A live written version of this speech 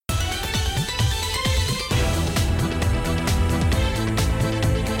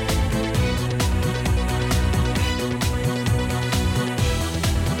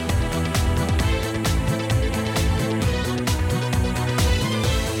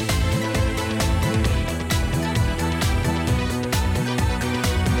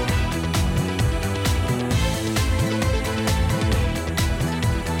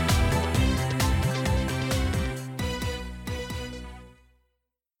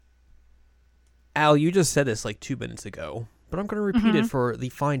Al, you just said this like 2 minutes ago, but I'm going to repeat it Hmm. for the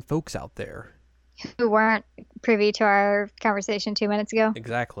fine folks out there. Who weren't privy to our conversation 2 minutes ago.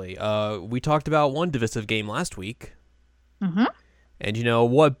 Exactly. We talked about one divisive game last week, Hmm. and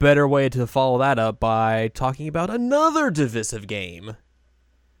what better way to follow that up by talking about another divisive game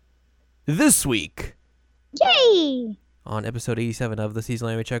this week Yay! on episode 87 of the Season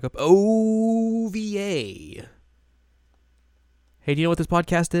Anime Checkup OVA. Hey, do you know what this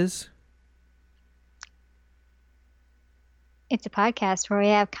podcast is? It's a podcast where we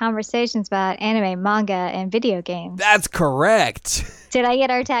have conversations about anime, manga, and video games. That's correct. Did I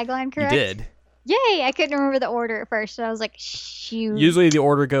get our tagline You correct? did. Yay! I couldn't remember the order at first, so I was like, shoot. Usually the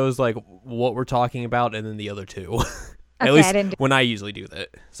order goes like what we're talking about and then the other two. At Okay, least when I usually do that.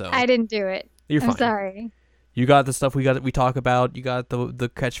 So I didn't do it. you're I'm fine. sorry. You got the stuff we talk about. You got the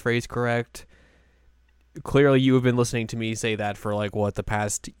catchphrase correct. Clearly, you have been listening to me say that for like what, the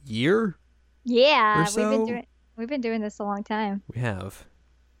past year Yeah, or so. we've been doing this a long time. We have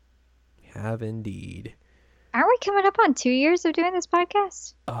indeed. Aren't we coming up on 2 years of doing this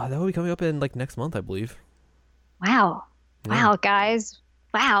podcast? That will be coming up in like next month, I believe. Wow. Yeah. Wow, guys.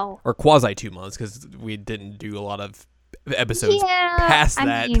 Wow. Or quasi 2 months because we didn't do a lot of episodes Yeah, past I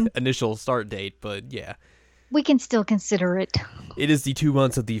that mean, initial start date. But yeah, we can still consider it. it is the 2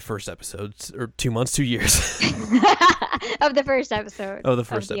 months of the first episodes, or 2 months, 2 years Of the first episode. of the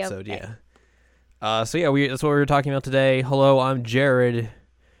first the episode. OVA. Yeah. So yeah, that's what we were talking about today. Hello, I'm Jared,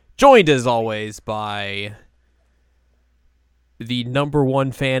 joined as always by the number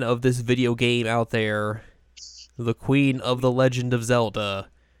one fan of this video game out there, the queen of the Legend of Zelda,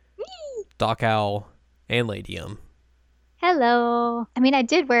 Doc Owl, and Ladium. Hello. I mean, I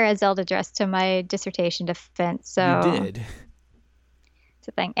did wear a Zelda dress to my dissertation defense, so You did. it's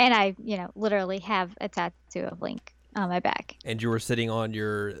a thing. And I, literally have a tattoo of Link on my back. And you were sitting on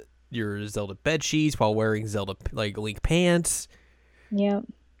your Zelda bed sheets while wearing Zelda like Link pants. Yep.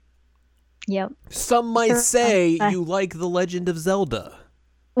 Yep. Some might Sure. say I- you like the Legend of Zelda.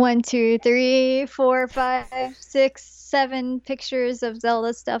 1, 2, 3, 4, 5, 6, 7 pictures of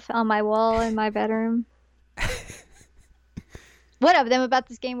Zelda stuff on my wall in my bedroom. One of them about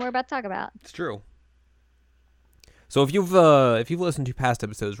this game we're about to talk about. It's true. So if you've listened to past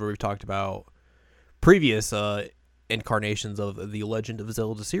episodes where we've talked about previous incarnations of the Legend of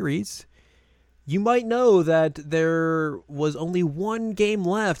Zelda series, you might know that there was only one game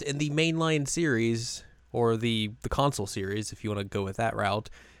left in the mainline series, or the console series, if you want to go with that route,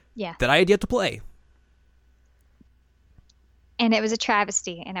 Yeah. that I had yet to play. And it was a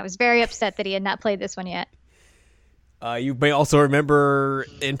travesty, and I was very upset that he had not played this one yet. You may also remember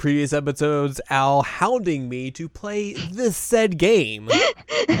in previous episodes Al hounding me to play this said game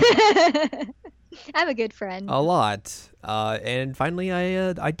I'm a good friend. a lot, and finally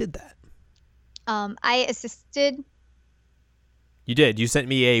I did that. I assisted. You did. You sent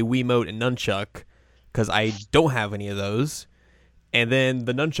me a Wiimote and nunchuck because I don't have any of those, and then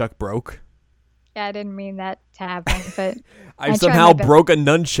the nunchuck broke. Yeah, I didn't mean that to happen, but I tried somehow my best. broke a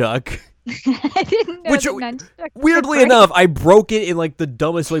nunchuck. I didn't know Which, the nunchuck weirdly could break. enough, I broke it in like the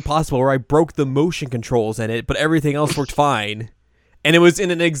dumbest way possible, where I broke the motion controls in it, but everything else worked fine. And it was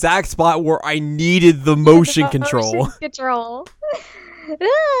in an exact spot where I needed the motion control. Motion control.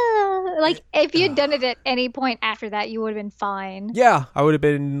 Like, if you'd done it at any point after that, you would have been fine. Yeah, I would have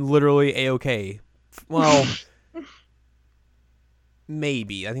been literally A-okay. Well,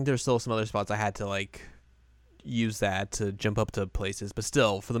 maybe. I think there's still some other spots I had to like use that to jump up to places, but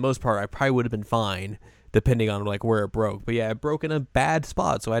still, for the most part, I probably would have been fine, depending on like where it broke. But yeah, it broke in a bad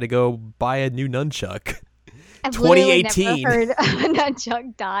spot, so I had to go buy a new nunchuck. I've literally 2018. never heard of a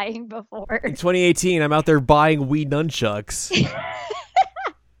nunchuck dying before. In 2018, I'm out there buying Wii nunchucks.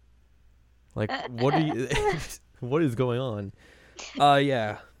 Like, what are you? What is going on?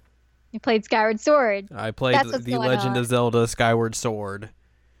 Yeah, You played Skyward Sword, I played That's what's the going Legend on. of Zelda: Skyward Sword.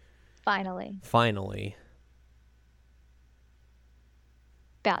 finally. Finally,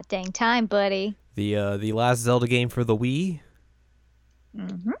 About dang time, buddy. the last Zelda game for the Wii,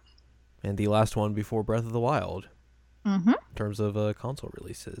 Mm-hmm. and the last one before Breath of the Wild Mm-hmm. in terms of console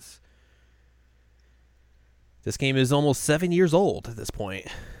releases. This game is almost 7 years old at this point.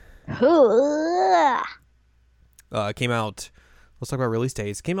 It came out. Let's talk about release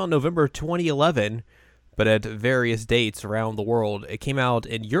dates. It came out November 2011, but at various dates around the world. It came out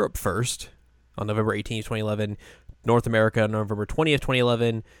in Europe first on November 18th, 2011, North America November 20th,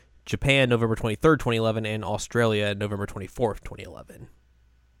 2011, Japan November 23rd, 2011, and Australia November 24th, 2011.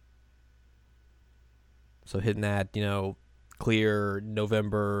 So hitting that, clear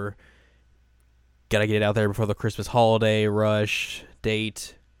November, gotta get it out there before the Christmas holiday rush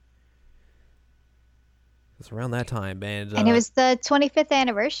date. It's around that time, and And it was the 25th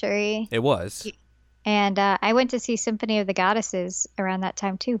anniversary. it was. And I went to see Symphony of the Goddesses around that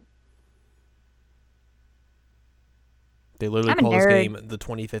time too. They literally I'm a call this nerd. game the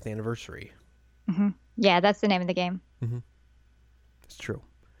 25th anniversary. Yeah, that's the name of the game. It's true.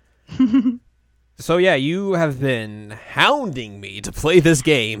 So yeah, you have been hounding me to play this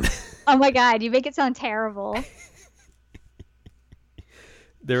game. Oh my God, you make it sound terrible.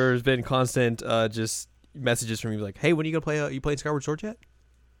 There's been constant just messages from you like, "Hey, when are you gonna play? You playing Skyward Sword yet?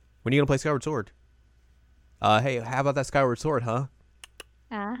 When are you gonna play Skyward Sword? Hey, how about that Skyward Sword, huh?"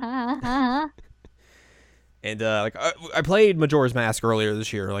 Uh-huh. And like I played Majora's Mask earlier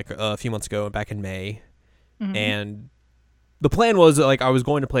this year, like a few months ago, back in May, and the plan was like I was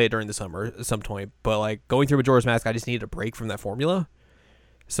going to play it during the summer at some point, but like going through Majora's Mask, I just needed a break from that formula.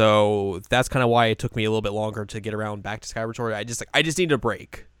 So that's kind of why it took me a little bit longer to get around back to Skyward Sword. I just needed a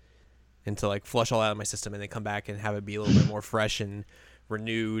break and to like flush all out of my system and then come back and have it be a little bit more fresh and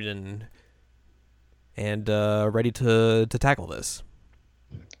renewed and ready to tackle this,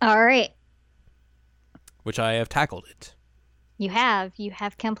 All right. which I have tackled it. You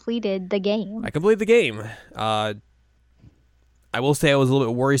have completed the game. I completed the game. I will say I was a little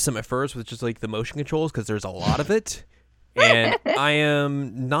bit worrisome at first with just like the motion controls because there's a lot of it. And I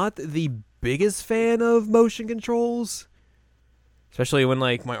am not the biggest fan of motion controls, especially when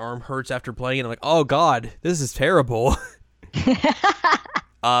like my arm hurts after playing and I'm like, oh God, this is terrible.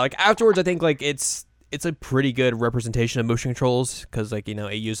 Like afterwards, I think like it's a pretty good representation of motion controls because like, you know,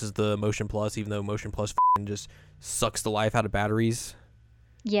 it uses the Motion Plus, even though Motion Plus just sucks the life out of batteries.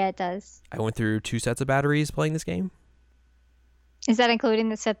 Yeah, it does. I went through 2 sets of batteries playing this game. Is that including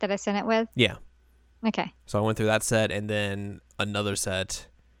the set that I sent it with? Yeah. Okay. So I went through that set and then another set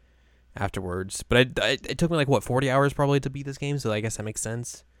afterwards. But it took me like, what, 40 hours probably to beat this game, so I guess that makes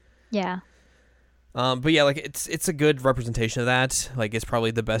sense. Yeah. But yeah, like it's a good representation of that. Like it's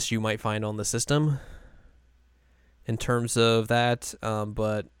probably the best you might find on the system in terms of that.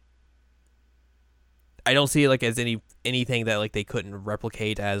 But I don't see it like as anything that like they couldn't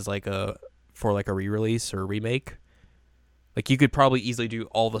replicate as like for a re-release or remake. Like you could probably easily do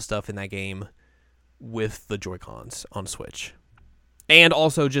all the stuff in that game with the Joy-Cons on Switch. And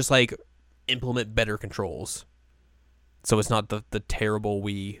also just like implement better controls. So it's not the terrible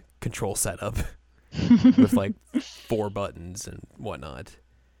Wii control setup with like 4 buttons and whatnot.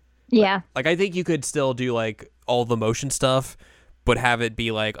 Yeah. Like I think you could still do like all the motion stuff, but have it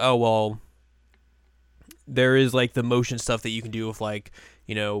be like, oh well, there is like the motion stuff that you can do with like,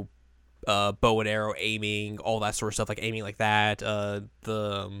 you know, bow and arrow aiming, all that sort of stuff, like aiming like that.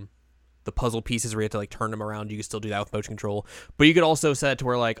 The puzzle pieces where you have to like turn them around, you can still do that with motion control. But you could also set it to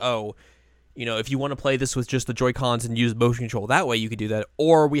where like, oh, you know, if you want to play this with just the Joy-Cons and use motion control that way, you could do that.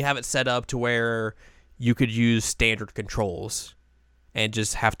 Or we have it set up to where you could use standard controls and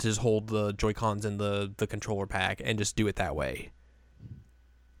just have to just hold the Joy-Cons in the controller pack and just do it that way.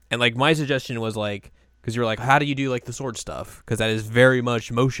 And like my suggestion was like, because you're like, how do you do like the sword stuff? Because that is very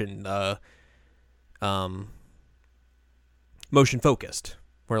much motion focused,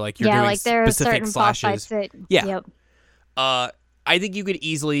 where like you're doing like there are specific certain boss slashes. fights that. Yeah. Yep. I think you could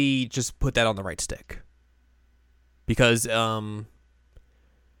easily just put that on the right stick, because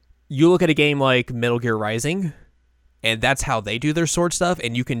you look at a game like Metal Gear Rising, and that's how they do their sword stuff,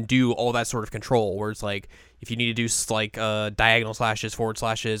 and you can do all that sort of control, where it's like if you need to do like diagonal slashes, forward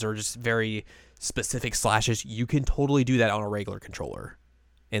slashes, or just very specific slashes, you can totally do that on a regular controller,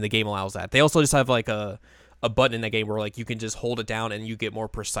 and the game allows that. They also just have like a button in that game where like you can just hold it down and you get more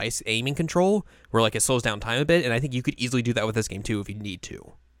precise aiming control, where like it slows down time a bit, and I think you could easily do that with this game too if you need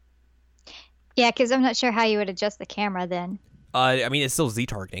to. Yeah, because I'm not sure how you would adjust the camera then. I mean, it's still Z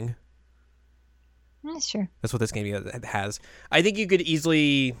targeting. That's true. That's what this game has. I think you could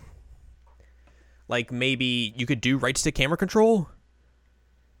easily, like, maybe you could do right stick camera control,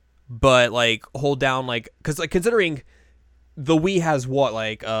 but like hold down like, because like considering the Wii has what,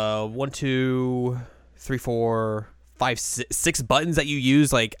 like 1, 2, 3, 4, 5, 6 buttons that you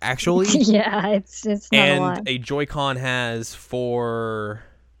use like actually. Yeah, it's not a lot. And a Joy-Con has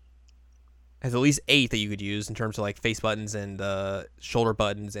at least 8 that you could use in terms of like face buttons and shoulder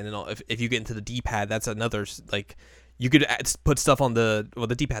buttons, and then if you get into the D-pad, that's another, like you could put stuff on the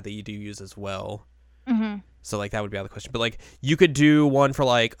D-pad that you do use as well. Mm-hmm. So like that would be out of the question. But like you could do one for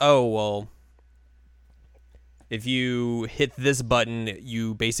like, oh well, if you hit this button,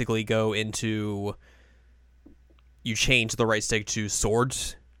 you basically go into, you change the right stick to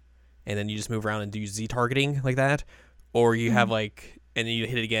swords, and then you just move around and do Z targeting like that, or you have like, and then you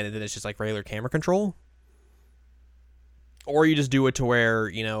hit it again, and then it's just like regular camera control. Or you just do it to where,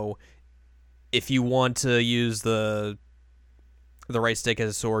 you know, if you want to use the right stick as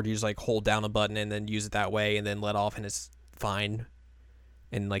a sword, you just like hold down a button and then use it that way, and then let off, and it's fine.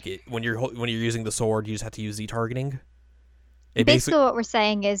 And like when you're using the sword, you just have to use Z targeting. Basically, what we're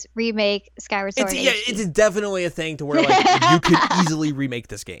saying is remake Skyward Sword. It's definitely a thing to where like you could easily remake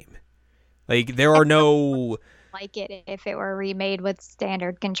this game. Like there are no like it if it were remade with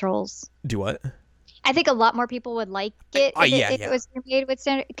standard controls. Do what? I think a lot more people would like it if it was remade with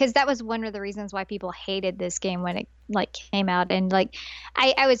standard, because that was one of the reasons why people hated this game when it like came out. And like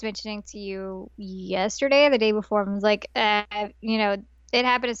I was mentioning to you yesterday or the day before, I was like, you know, it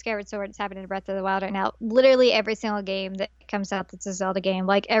happened in Skyward Sword, it's happening in Breath of the Wild right now. Literally every single game that comes out that's a Zelda game,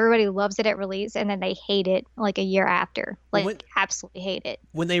 like everybody loves it at release and then they hate it like a year after. Like absolutely hate it.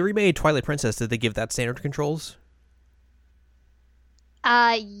 When they remade Twilight Princess, did they give that standard controls?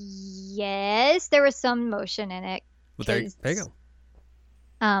 Yes, there was some motion in it. Well, there you go.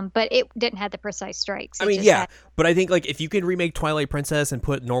 But it didn't have the precise strikes. I mean, yeah, but I think like if you can remake Twilight Princess and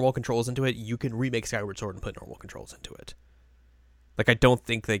put normal controls into it, you can remake Skyward Sword and put normal controls into it. Like I don't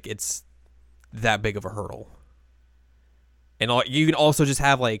think like it's that big of a hurdle. And you can also just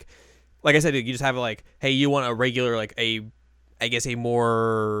have like I said, you just have like, hey, you want a regular like a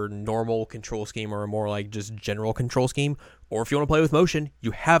more normal control scheme or a more like just general control scheme, or if you want to play with motion,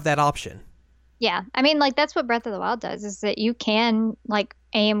 you have that option. Yeah, I mean, like that's what Breath of the Wild does, is that you can like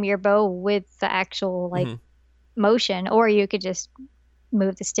aim your bow with the actual like motion, or you could just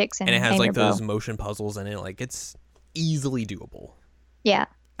move the sticks and it has aim like your those bow. motion puzzles in it. Like it's easily doable. Yeah.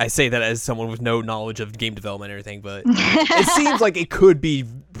 I say that as someone with no knowledge of game development or anything, but it seems like it could be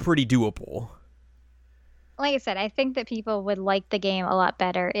pretty doable. Like I said, I think that people would like the game a lot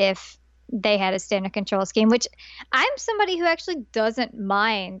better if they had a standard control scheme, which I'm somebody who actually doesn't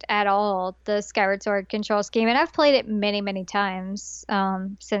mind at all the Skyward Sword control scheme. And I've played it many, many times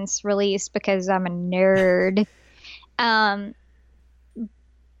since release because I'm a nerd. But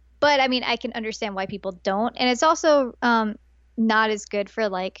I mean, I can understand why people don't. And it's also not as good for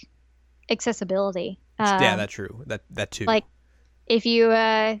like accessibility. Yeah, that's true. That too. Like if you,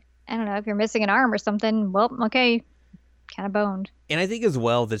 I don't know, if you're missing an arm or something, well, okay, kind of boned. And I think as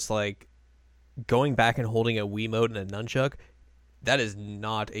well that's like going back and holding a Wiimote and a nunchuck, that is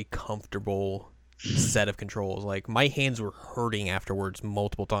not a comfortable set of controls. Like my hands were hurting afterwards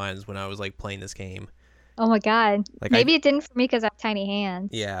multiple times when I was like playing this game. Oh my god! Like maybe it didn't for me because I have tiny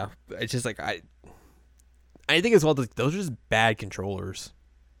hands. Yeah, it's just like I think as well those are just bad controllers.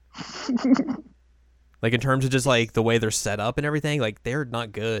 Like in terms of just like the way they're set up and everything, like they're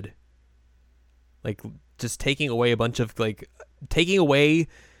not good. Like just taking away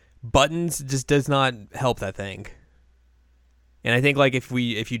buttons just does not help that thing. And I think like if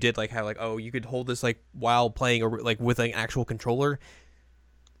you did like how like, oh, you could hold this like while playing or like with an actual controller,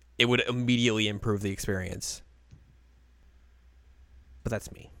 it would immediately improve the experience. But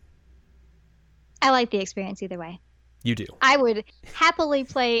that's me. I like the experience either way. You do. I would happily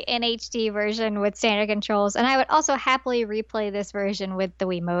play an HD version with standard controls, and I would also happily replay this version with the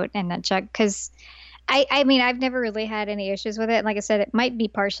Wiimote and nunchuck, because I mean, I've never really had any issues with it. And like I said, it might be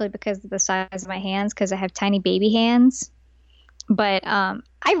partially because of the size of my hands, because I have tiny baby hands. But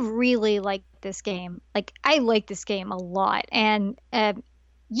I really like this game. Like, I like this game a lot. And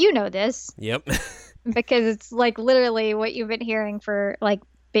you know this. Yep. Because it's like literally what you've been hearing for like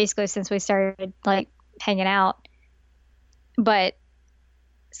basically since we started like hanging out. But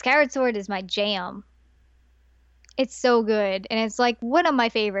Skyward Sword is my jam. It's so good. And it's like one of my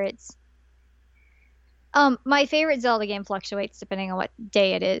favorites. My favorite Zelda game fluctuates depending on what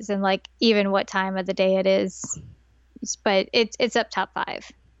day it is and like even what time of the day it is. But it's up top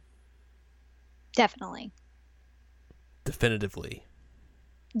 5. Definitely. Definitively.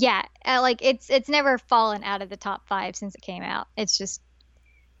 Yeah, like it's never fallen out of the top 5 since it came out. It's just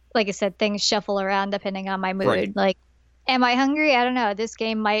like I said, things shuffle around depending on my mood. Right. Like, am I hungry? I don't know. This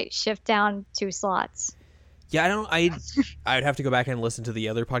game might shift down 2 slots. Yeah, I would have to go back and listen to the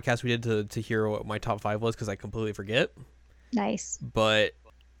other podcast we did to hear what my top 5 was, because I completely forget. Nice. But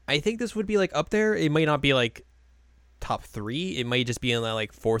I think this would be like up there. It might not be like top 3. It might just be in that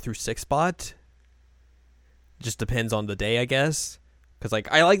like 4 through 6 spot. Just depends on the day, I guess. Because like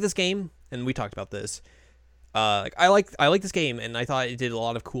I like this game, and we talked about this. Like I like this game, and I thought it did a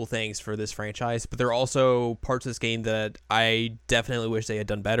lot of cool things for this franchise. But there are also parts of this game that I definitely wish they had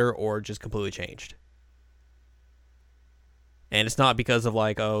done better or just completely changed. And it's not because of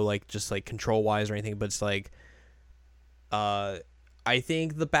like, oh, like just like control wise or anything, but it's like, I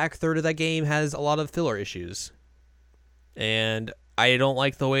think the back third of that game has a lot of filler issues, and I don't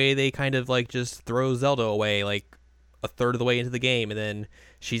like the way they kind of like just throw Zelda away like a third of the way into the game, and then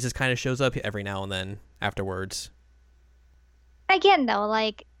she just kind of shows up every now and then afterwards. Again, though,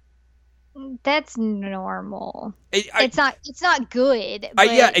 like that's normal. It's not good.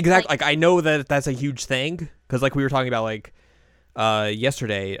 Yeah, exactly. Like I know that that's a huge thing because like we were talking about like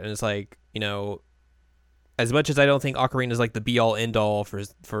yesterday, and it's like, you know, as much as I don't think Ocarina is like the be all end all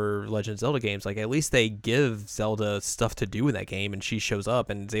for Legend of Zelda games, like at least they give Zelda stuff to do in that game, and she shows up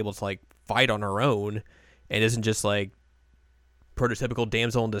and is able to like fight on her own, and isn't just like prototypical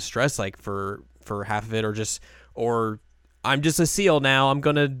damsel in distress like for half of it, or I'm just a seal now, I'm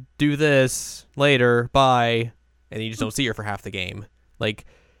gonna do this later, bye, and you just don't see her for half the game. Like,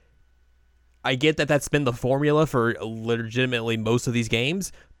 I get that that's been the formula for legitimately most of these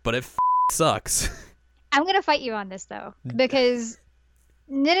games, but it sucks. I'm gonna fight you on this though, because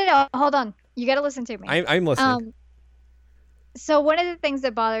no, hold on, you gotta listen to me. I'm listening. So one of the things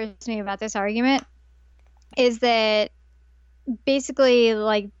that bothers me about this argument is that basically,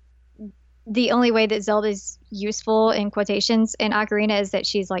 like, the only way that Zelda's useful in quotations in Ocarina is that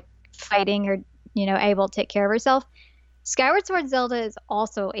she's like fighting or, you know, able to take care of herself. Skyward Sword Zelda is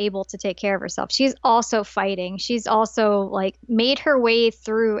also able to take care of herself. She's also fighting. She's also like made her way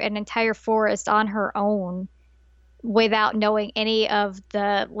through an entire forest on her own without knowing any of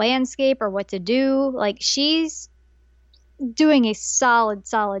the landscape or what to do. Like, she's doing a solid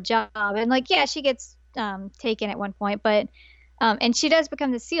job. And like, yeah, she gets taken at one point, but and she does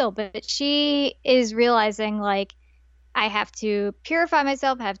become the seal, but she is realizing like, I have to purify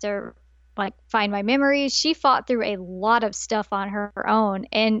myself, I have to like find my memories. She fought through a lot of stuff on her own,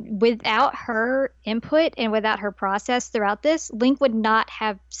 and without her input and without her process throughout this, Link would not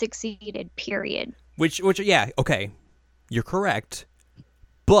have succeeded, period. Which yeah, okay, you're correct,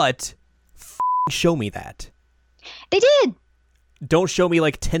 but show me that. They did. Don't show me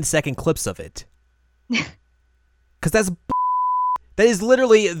like 10-second clips of it, because that is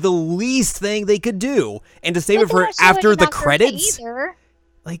literally the least thing they could do, and to save it for after the credits.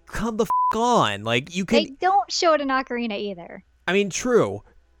 Like, come the on. Like, you can... They don't show it in Ocarina either. I mean, true.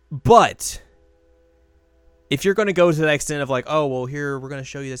 But if you're going to go to that extent of like, oh, well, here, we're going to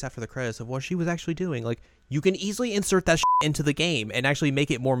show you this after the credits of what she was actually doing, like, you can easily insert that into the game and actually make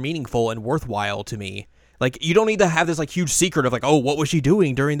it more meaningful and worthwhile to me. Like, you don't need to have this, like, huge secret of like, oh, what was she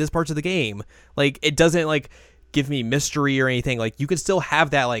doing during this parts of the game? Like, it doesn't, like, give me mystery or anything. Like, you can still have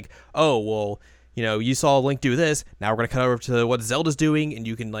that, like, oh, well, you know, you saw Link do this, now we're going to cut over to what Zelda's doing, and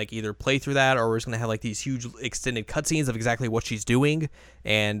you can, like, either play through that, or we're just going to have, like, these huge extended cutscenes of exactly what she's doing,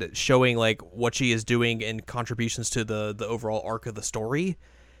 and showing, like, what she is doing and contributions to the overall arc of the story,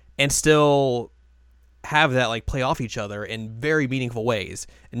 and still have that, like, play off each other in very meaningful ways,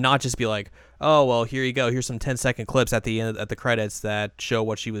 and not just be like, oh, well, here you go, here's some 10-second clips at the end, at the credits that show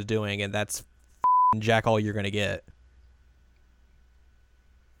what she was doing, and that's jack all you're going to get.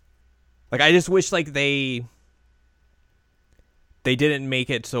 Like, I just wish, like, they didn't make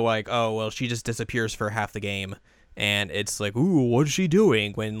it so, like, oh, well, she just disappears for half the game, and it's like, ooh, what is she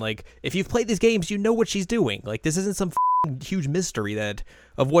doing? When, like, if you've played these games, you know what she's doing. Like, this isn't some huge mystery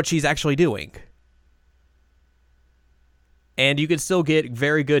of what she's actually doing. And you can still get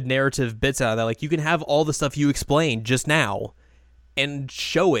very good narrative bits out of that. Like, you can have all the stuff you explained just now and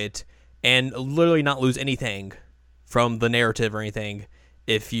show it and literally not lose anything from the narrative or anything.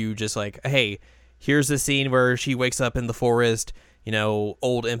 If you just like, hey, here's the scene where she wakes up in the forest, you know,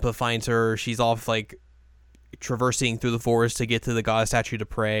 old Impa finds her, she's off like traversing through the forest to get to the god statue to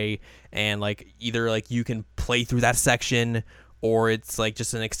pray, and like either like you can play through that section or it's like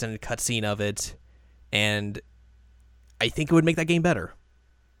just an extended cutscene of it, and I think it would make that game better.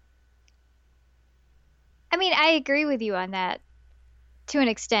 I mean, I agree with you on that to an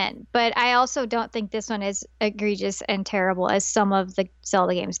extent, but I also don't think this one is egregious and terrible as some of the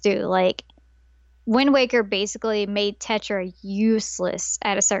Zelda games do. Like, Wind Waker basically made Tetra useless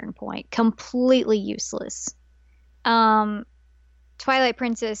at a certain point, completely useless. Twilight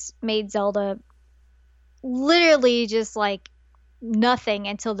Princess made Zelda literally just like nothing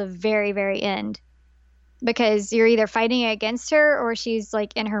until the very, very end, because you're either fighting against her or she's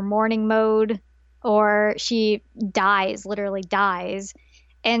like in her mourning mode, or she literally dies.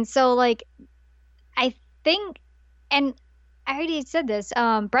 And so, like, I think, and I already said this,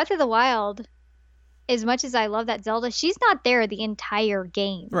 Breath of the Wild, as much as I love that Zelda, she's not there the entire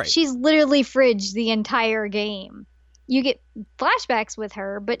game. Right. She's literally fridged the entire game. You get flashbacks with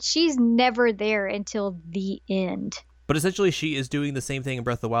her, but she's never there until the end. But essentially, she is doing the same thing in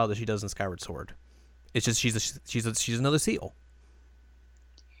Breath of the Wild that she does in Skyward Sword. It's just she's another seal.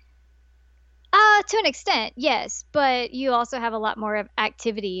 to an extent, yes, but you also have a lot more of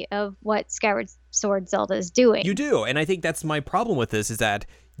activity of what Skyward Sword Zelda is doing. You do, and I think that's my problem with this, is that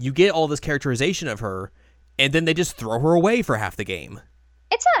you get all this characterization of her, and then they just throw her away for half the game.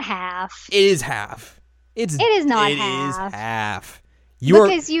 It's not half. It is half. It is not half. half. It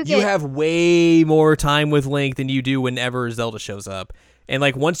is half. You have way more time with Link than you do whenever Zelda shows up. And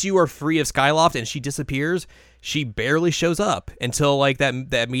like once you are free of Skyloft and she disappears, she barely shows up until like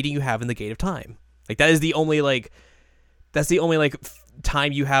that meeting you have in the Gate of Time. Like that's the only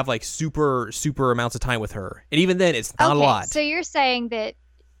time you have like super amounts of time with her. And even then it's not a lot. So you're saying that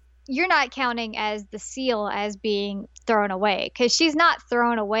you're not counting as the seal as being thrown away, because she's not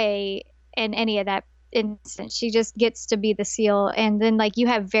thrown away in any of that instance. She just gets to be the seal, and then like you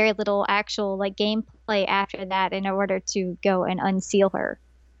have very little actual like gameplay after that in order to go and unseal her.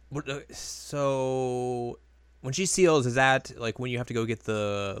 So when she seals, is that like when you have to go get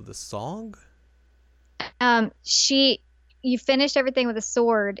the song? You finished everything with a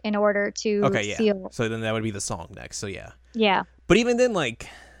sword in order to seal. So then that would be the song next. So yeah, but even then, like,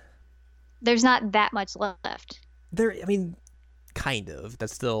 there's not that much left there. I mean, kind of.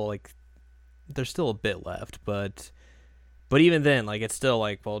 That's still like there's still a bit left, but even then, like, it's still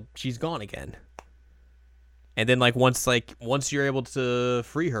like, well, she's gone again. And then like once you're able to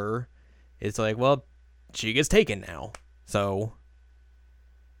free her, it's like, well, she gets taken now. So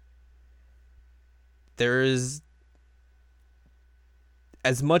there's,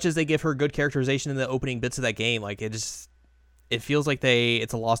 as much as they give her good characterization in the opening bits of that game, like it feels like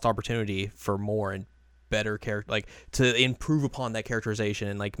it's a lost opportunity for more and better character, like to improve upon that characterization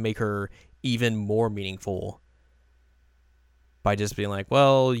and like make her even more meaningful by just being like,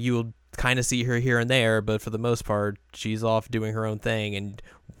 well, you'll kind of see her here and there, but for the most part, she's off doing her own thing, and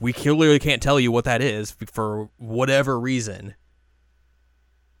we clearly can't tell you what that is for whatever reason.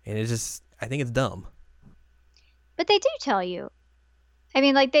 And it's just, I think it's dumb. But they do tell you. I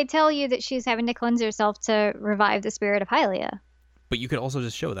mean, like, they tell you that she's having to cleanse herself to revive the spirit of Hylia. But you could also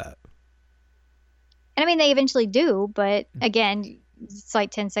just show that. And I mean, they eventually do, but again, it's like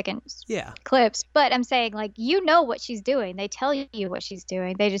 10-second clips. But I'm saying, like, you know what she's doing. They tell you what she's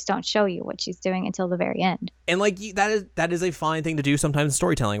doing. They just don't show you what she's doing until the very end. And like that is a fine thing to do sometimes in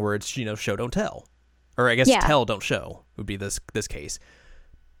storytelling, where it's, show don't tell, or I guess tell don't show would be this case.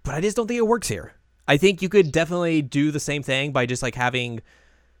 But I just don't think it works here. I think you could definitely do the same thing by just like having,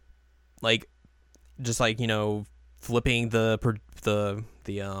 like, just like flipping the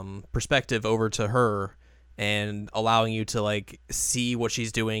perspective over to her and allowing you to like see what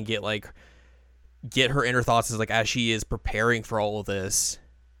she's doing, get her inner thoughts as she is preparing for all of this.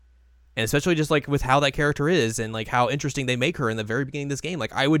 And especially just like with how that character is and like how interesting they make her in the very beginning of this game.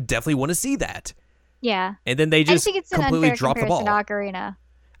 Like I would definitely want to see that. Yeah. And then they just completely drop the ball. Ocarina.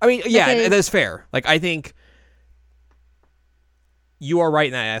 I mean, yeah, that's fair. Like I think you are right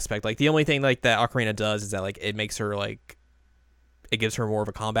in that aspect. Like the only thing like that Ocarina does is that like it makes her like, it gives her more of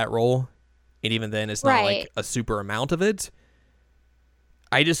a combat role. And even then it's not like a super amount of it.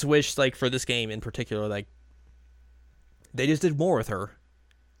 I just wish like for this game in particular, like they just did more with her.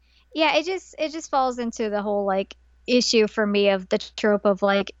 Yeah, it just falls into the whole like issue for me of the trope of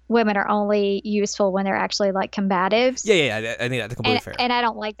like women are only useful when they're actually like combatives. Yeah, I think that's completely fair. And I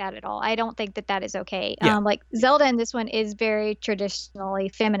don't like that at all. I don't think that is okay. Yeah. Like Zelda in this one is very traditionally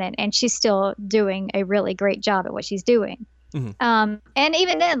feminine, and she's still doing a really great job at what she's doing. Mm-hmm. And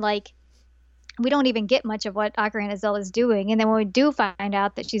even then, like, we don't even get much of what Ocarina of Zelda is doing. And then when we do find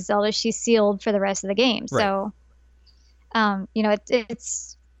out that she's Zelda, she's sealed for the rest of the game. Right. So,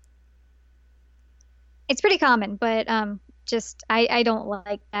 it's pretty common, but just I don't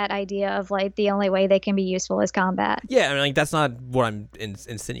like that idea of like the only way they can be useful is combat. Yeah, I mean, like that's not what I'm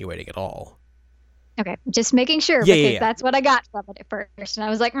insinuating at all. Okay, just making sure, because that's what I got from it at first, and I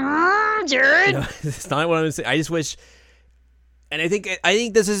was like, Jared. It's not what I'm saying. I just wish, and I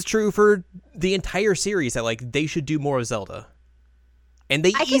think this is true for the entire series, that like they should do more of Zelda, and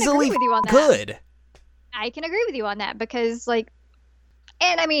they easily could. I can agree with you on that, because like,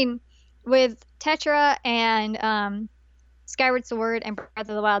 and I mean, with Tetra and Skyward Sword and Breath of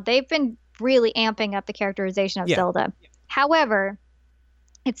the Wild, they've been really amping up the characterization of Zelda. However,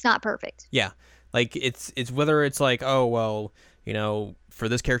 it's not perfect. Yeah, like it's whether it's like, oh well, for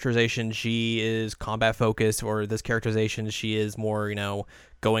this characterization she is combat focused, or this characterization she is more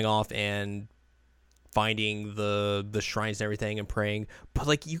going off and finding the shrines and everything and praying. But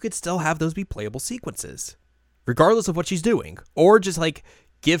like you could still have those be playable sequences, regardless of what she's doing, or just like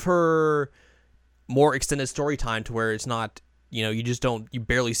give her more extended story time to where it's not, you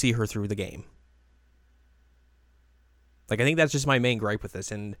barely see her through the game. Like, I think that's just my main gripe with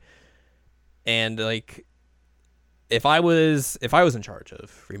this. And And like, if I was in charge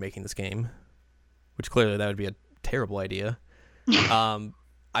of remaking this game, which clearly that would be a terrible idea,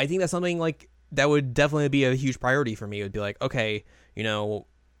 I think that's something like that would definitely be a huge priority for me. It would be like, okay,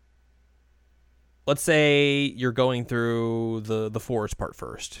 let's say you're going through the forest part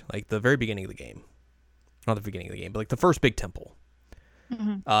first, like the very beginning of the game. Not the beginning of the game, but like the first big temple.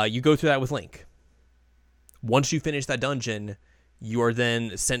 Mm-hmm. You go through that with Link. Once you finish that dungeon, you are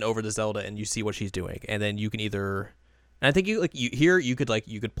then sent over to Zelda and you see what she's doing. And then you can either... And I think you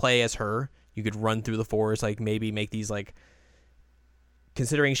could play as her. You could run through the forest, like maybe make these like...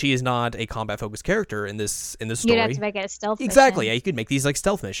 Considering she is not a combat-focused character in this story... You'd have to make it a stealth Exactly, mission. yeah, you could make these like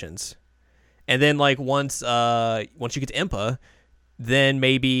stealth missions. And then like once you get to Impa, then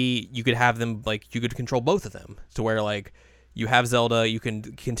maybe you could have them like you could control both of them to where like you have Zelda, you can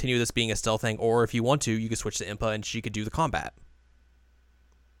continue this being a stealth thing, or if you want to, you could switch to Impa and she could do the combat.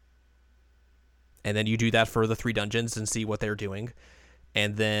 And then you do that for the 3 dungeons and see what they're doing.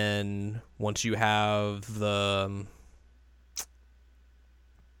 And then once you have the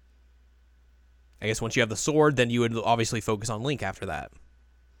once you have the sword, then you would obviously focus on Link after that.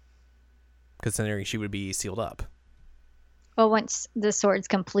 Considering she would be sealed up. Well, once the sword's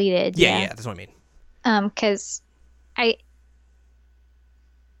completed. Yeah, that's what I mean. Because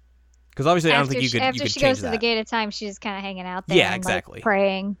obviously I don't think you could after she change goes to that. the Gate of Time, she's just kind of hanging out there. Yeah, and, exactly. Like,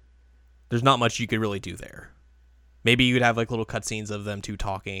 praying. There's not much you could really do there. Maybe you could have like little cutscenes of them 2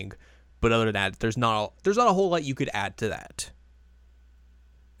 talking, but other than that, there's not a whole lot you could add to that.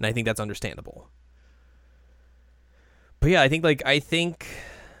 And I think that's understandable. But yeah, I think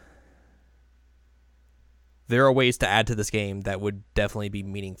there are ways to add to this game that would definitely be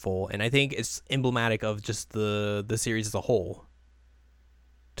meaningful, and I think it's emblematic of just the series as a whole.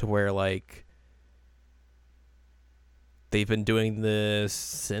 To where like they've been doing this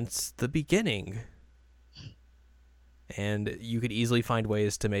since the beginning. And you could easily find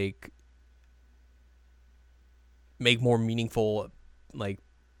ways to make more meaningful, like,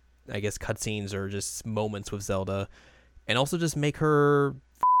 I guess, cutscenes or just moments with Zelda. And also just make her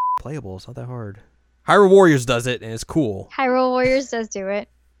playable. It's not that hard. Hyrule Warriors does it, and it's cool. Hyrule Warriors does do it.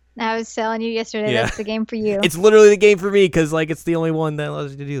 I was telling you yesterday, Yeah. That's the game for you. It's literally the game for me, because, like, it's the only one that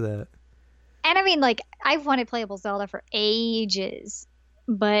allows you to do that. And I mean, like, I've wanted playable Zelda for ages.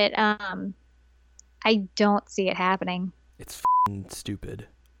 But, I don't see it happening. It's stupid.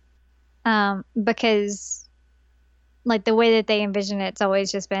 Because, like, the way that they envision it, it's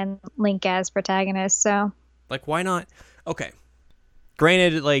always just been Link as protagonist, so. Like, why not? Okay.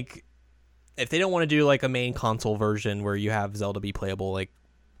 Granted, like, if they don't want to do, like, a main console version where you have Zelda be playable, like,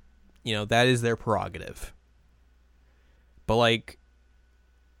 that is their prerogative. But, like,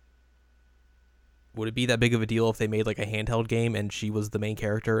 would it be that big of a deal if they made, like, a handheld game and she was the main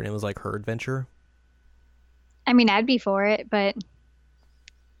character and it was, like, her adventure? I mean, I'd be for it, but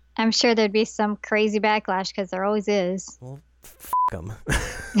I'm sure there'd be some crazy backlash because there always is. Well, f*** them.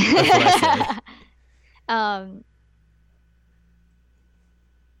 That's what I say.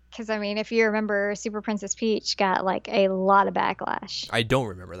 Because, I mean, if you remember, Super Princess Peach got, like, a lot of backlash. I don't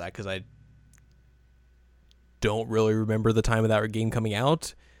remember that because I don't really remember the time of that game coming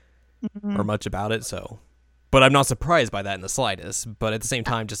out or much about it, so. But I'm not surprised by that in the slightest. But at the same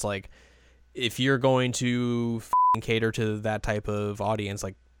time, just, like, if you're going to cater to that type of audience,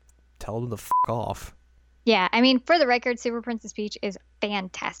 like, tell them to f*** off. Yeah, I mean, for the record, Super Princess Peach is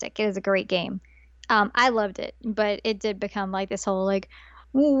fantastic. It is a great game. I loved it, but it did become, like, this whole, like,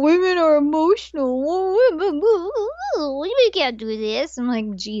 women are emotional. We can't do this. I'm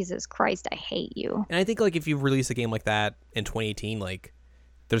like, Jesus Christ, I hate you. And I think, like, if you release a game like that in 2018, like,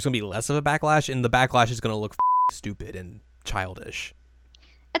 there's going to be less of a backlash, and the backlash is going to look stupid and childish.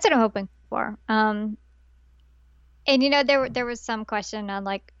 That's what I'm hoping for. And, there was some question on,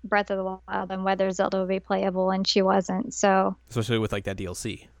 like, Breath of the Wild and whether Zelda would be playable, and she wasn't, so. Especially with, like, that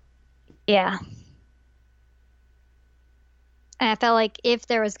DLC. Yeah. And I felt like if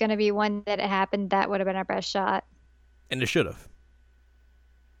there was going to be one that had happened, that would have been our best shot. And it should have.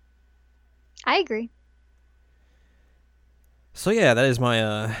 I agree. So yeah, that is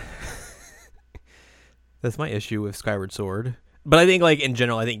my that's my issue with Skyward Sword. But I think, like, in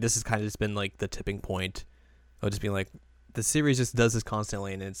general, I think this has kind of just been, like, the tipping point of just being like, the series just does this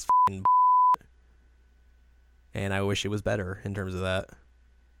constantly, and it's f***ing and I wish it was better in terms of that.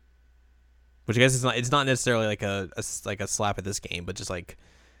 Which I guess it's not necessarily like a slap at this game, but just like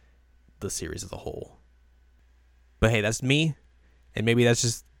the series as a whole. But hey, that's me, and maybe that's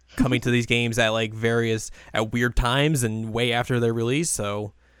just coming to these games at like at weird times and way after their release.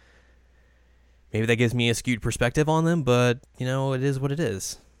 So maybe that gives me a skewed perspective on them, but it is what it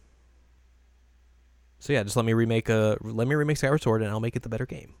is. So yeah, just let me remake Skyward Sword, and I'll make it the better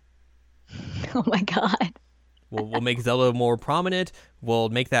game. Oh my god. We'll make Zelda more prominent. We'll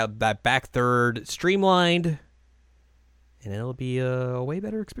make that back third streamlined, and it'll be a way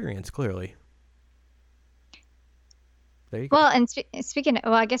better experience. Clearly. There you go. Well, and speaking of,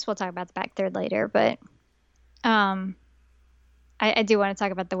 well, I guess we'll talk about the back third later, but I do want to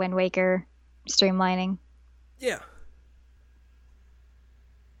talk about the Wind Waker streamlining. Yeah.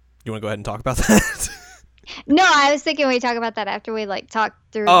 You want to go ahead and talk about that? No, I was thinking we talk about that after we like talk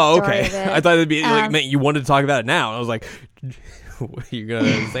through. Oh, the story okay. of it. I thought it'd be like meant you wanted to talk about it now. And I was like, you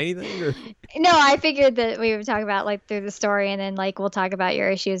gonna say anything? Or? No, I figured that we would talk about like through the story, and then like we'll talk about your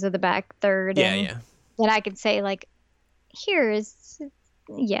issues with the back third. Yeah, and yeah. Then I could say like, Anyway,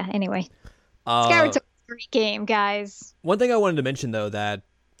 Skyward Sword's a great game, guys. One thing I wanted to mention though that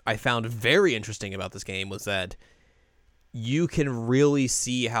I found very interesting about this game was that you can really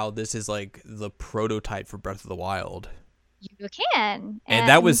see how this is like the prototype for Breath of the Wild. You can, and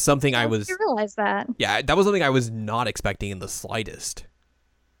that was something I realize that. Yeah, that was something I was not expecting in the slightest.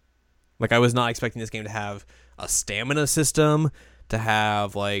 Like I was not expecting this game to have a stamina system, to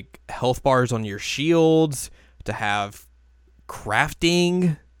have like health bars on your shields, to have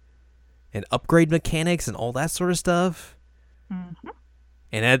crafting and upgrade mechanics and all that sort of stuff. Mm-hmm.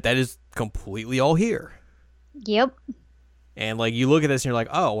 And that is completely all here. Yep. And like you look at this and you're like,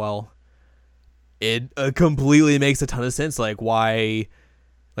 oh well, it completely makes a ton of sense. Like why,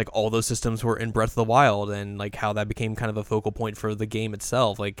 like all those systems were in Breath of the Wild, and like how that became kind of a focal point for the game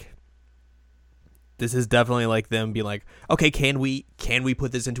itself. Like this is definitely like them being like, okay, can we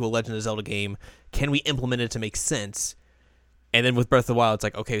put this into a Legend of Zelda game? Can we implement it to make sense? And then with Breath of the Wild, it's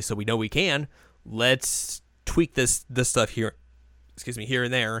like, okay, so we know we can. Let's tweak this stuff here. Here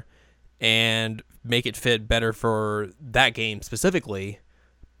and there, and make it fit better for that game specifically.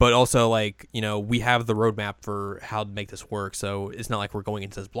 But also, like, you know, we have the roadmap for how to make this work, so it's not like we're going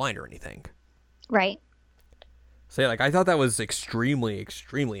into this blind or anything. Right. So yeah, like I thought that was extremely,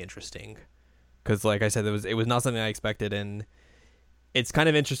 extremely interesting, because like I said, it was not something I expected, and it's kind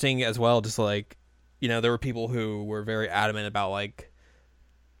of interesting as well. Just like, you know, there were people who were very adamant about like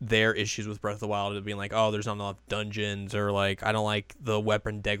their issues with Breath of the Wild of being like, oh, there's not enough dungeons, or like I don't like the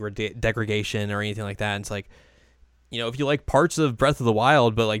weapon degradation or anything like that. And it's like, you know, if you like parts of Breath of the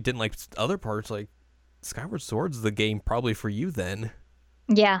Wild but like didn't like other parts, like Skyward Sword's the game probably for you then.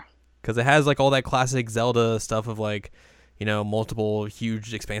 Yeah. Because it has like all that classic Zelda stuff of like, you know, multiple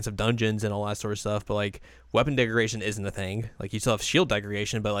huge expansive dungeons and all that sort of stuff. But like weapon degradation isn't a thing. Like you still have shield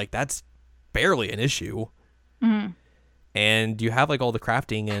degradation, but like that's barely an issue. Mm-hmm. And you have like all the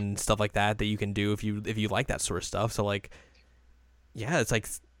crafting and stuff like that you can do if you like that sort of stuff. So like, yeah, it's like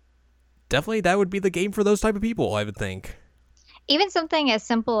definitely that would be the game for those type of people, I would think. Even something as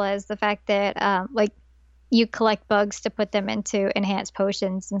simple as the fact that like you collect bugs to put them into enhanced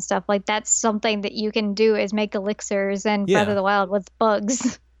potions and stuff, like that's something that you can do is make elixirs and Breath of the Wild with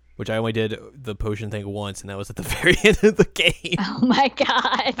bugs. Which I only did the potion thing once, and that was at the very end of the game. Oh my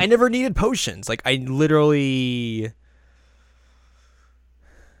god. I never needed potions. Like I literally,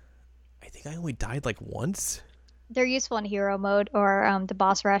 I think I only died like once. They're useful in hero mode or the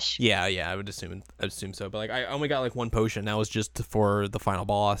boss rush. Yeah, I would assume so. But like I only got like one potion. That was just for the final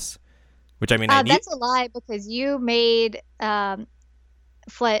boss. Which I mean, that's a lie because you made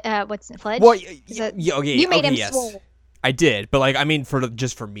Fledge. Well, you made him swole. I did, but like I mean,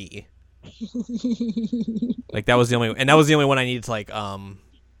 just for me. Like that was the only one I needed to like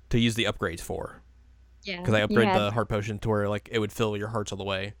to use the upgrades for. Yeah. Because I upgraded the heart potion to where like it would fill your hearts all the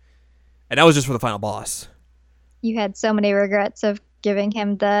way, and that was just for the final boss. You had so many regrets of giving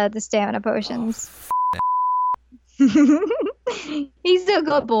him the stamina potions. He's a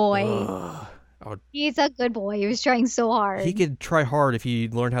good boy. He's a good boy. He was trying so hard. He could try hard if he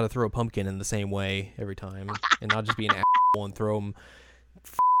learned how to throw a pumpkin in the same way every time, and not just be an asshole and throw him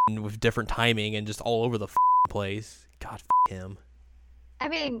with different timing and just all over the place. God, him. I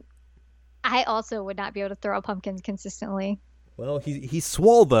mean, I also would not be able to throw a pumpkin consistently. Well, he's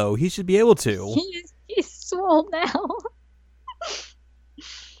swole though. He should be able to. He's swole now.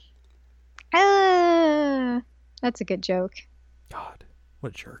 That's a good joke. God,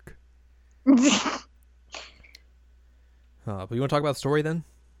 what a jerk. But you want to talk about the story then?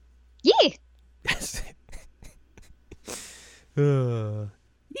 Yeah.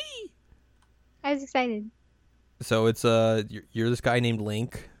 I was excited. So it's you're this guy named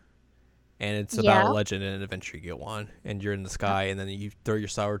Link, and it's about a legend and an adventure you go on, and you're in the sky, and then you throw your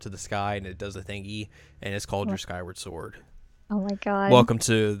sword to the sky, and it does a thingy, and it's called your Skyward Sword. Oh my god! Welcome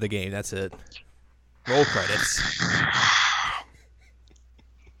to the game. That's it. Roll credits.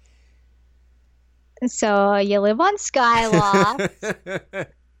 So you live on Skyloft,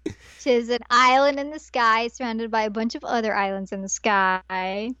 which is an island in the sky surrounded by a bunch of other islands in the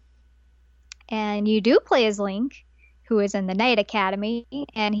sky. And you do play as Link, who is in the Knight Academy,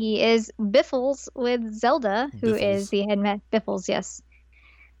 and he is Biffles with Zelda, who is Biffles. the headmaster. Biffles, yes,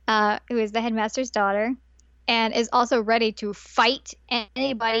 who is the headmaster's daughter, and is also ready to fight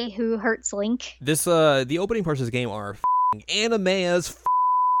anybody who hurts Link. The opening parts of this game are f***ing anime as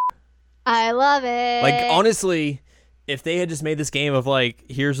I love it. Like, honestly, if they had just made this game of, like,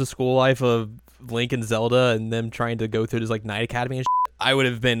 here's the school life of Link and Zelda and them trying to go through this, like, Knight Academy and shit, I would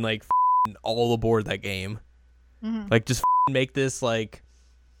have been, like, f***ing all aboard that game. Mm-hmm. Like, just f***ing make this, like,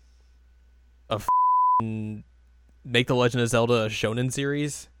 make The Legend of Zelda a shonen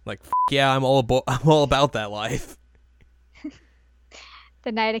series. Like, yeah, I'm all about that life.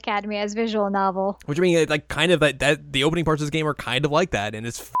 The Knight Academy as visual novel. Which, I mean, like, kind of, that the opening parts of this game are kind of like that, and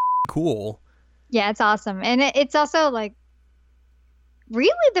it's cool. Yeah, it's awesome. And it's also, like, really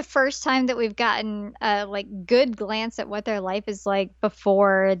the first time that we've gotten a, like, good glance at what their life is like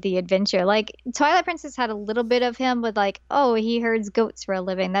before the adventure. Like, Twilight Princess had a little bit of him with, like, oh, he herds goats for a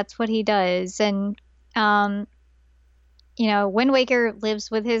living. That's what he does. And, you know, Wind Waker lives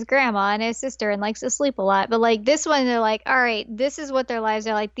with his grandma and his sister and likes to sleep a lot. But, like, this one, they're like, all right, this is what their lives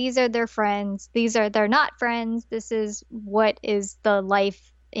are like. These are their friends. They're not friends. This is what is the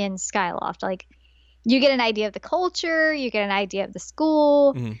life in Skyloft. Like, you get an idea of the culture, you get an idea of the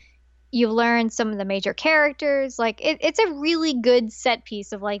school, you've learned some of the major characters. Like, it's a really good set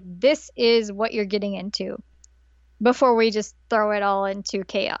piece of, like, this is what you're getting into before we just throw it all into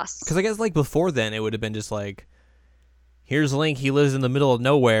chaos. Because I guess, like, before then, it would have been just like, here's Link, he lives in the middle of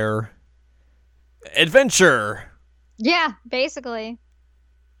nowhere. Adventure! Yeah, basically.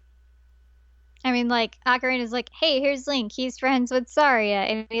 I mean, like, Ocarina's like, hey, here's Link. He's friends with Saria,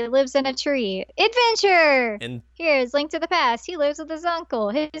 and he lives in a tree. Adventure! And here's Link to the Past. He lives with his uncle.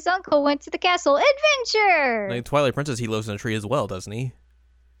 His uncle went to the castle. Adventure! like Twilight Princess, he lives in a tree as well, doesn't he?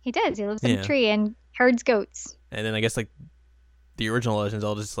 He does. He lives in a tree and herds goats. And then I guess, like, the original Legends,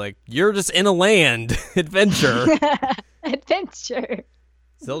 all just like, you're just in a land. Adventure. Adventure.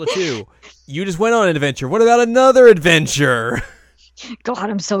 Zelda 2, you just went on an adventure. What about another adventure? God,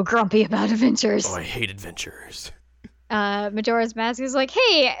 I'm so grumpy about adventures. Oh, I hate adventures. Majora's Mask is like,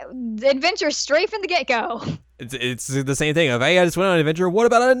 hey, adventure straight from the get-go. It's the same thing. If I just went on an adventure, what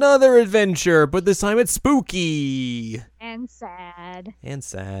about another adventure? But this time it's spooky. And sad.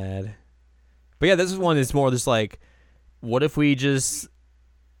 But yeah, this one is more just like, what if we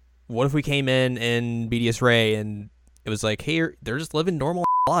came in BDS Ray and it was like, hey, they're just living normal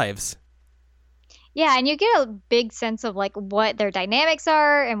lives. Yeah, and you get a big sense of, like, what their dynamics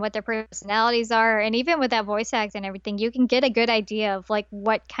are and what their personalities are. And even with that voice act and everything, you can get a good idea of, like,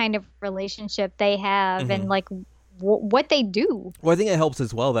 what kind of relationship they have and, like, what they do. Well, I think it helps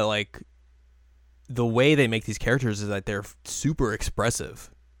as well that, like, the way they make these characters is that they're super expressive.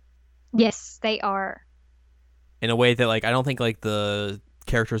 Yes, they are. In a way that, like, I don't think, like, the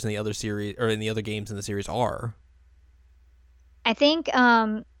characters in the other series or in the other games in the series are. I think,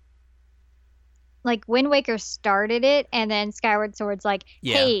 like, Wind Waker started it, and then Skyward Sword's like,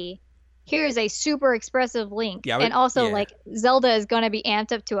 hey, here's a super expressive Link. Yeah, and also, like, Zelda is going to be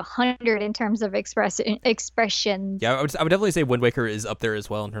amped up to 100 in terms of expression. Yeah, I would definitely say Wind Waker is up there as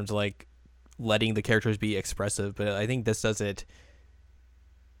well in terms of, like, letting the characters be expressive, but I think this does it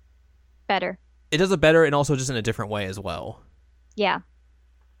better. It does it better, and also just in a different way as well. Yeah.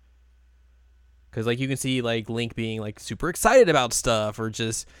 Because, like, you can see, like, Link being, like, super excited about stuff, or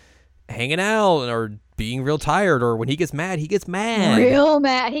just hanging out, or being real tired, or when he gets mad, he gets mad. Real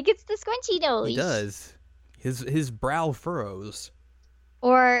mad. He gets the squinchy nose. He does. His brow furrows.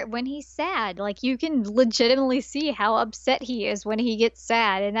 Or when he's sad, like, you can legitimately see how upset he is when he gets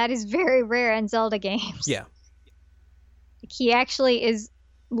sad, and that is very rare in Zelda games. Yeah. Like, he actually is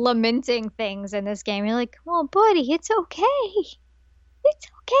lamenting things in this game. You're like, come on, buddy, it's okay. It's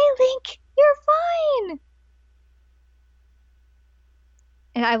okay, Link. You're fine.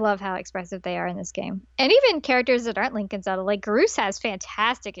 And I love how expressive they are in this game. And even characters that aren't Link and Zelda, like Groose has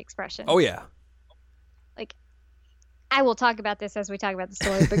fantastic expressions. Oh, yeah. Like, I will talk about this as we talk about the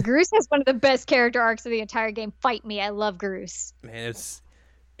story, but Groose has one of the best character arcs of the entire game. Fight me. I love Groose. Man,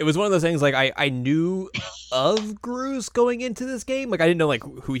 it was one of those things, like, I knew of Groose going into this game. Like, I didn't know, like,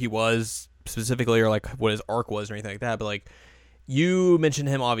 who he was specifically or, like, what his arc was or anything like that. But, like, you mentioned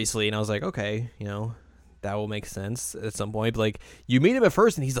him, obviously, and I was like, okay, you know, that will make sense at some point. But, like, you meet him at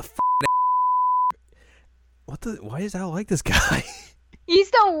first, and he's a why is Al like this guy? He's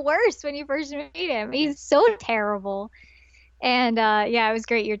the worst when you first meet him. He's so terrible. And yeah, it was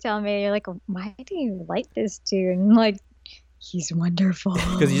great. You're telling me, you're like, why do you like this dude? And I'm like, he's wonderful.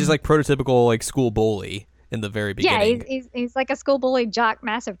 Because he's just like prototypical like school bully in the very Yeah, beginning. he's like a school bully jock,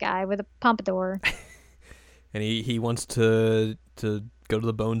 massive guy with a pompadour. And he wants to go to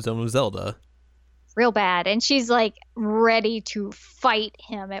the Bone Zone with Zelda. Real bad. And she's like ready to fight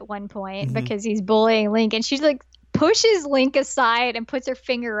him at one point Mhm. because he's bullying Link. And she's like pushes Link aside and puts her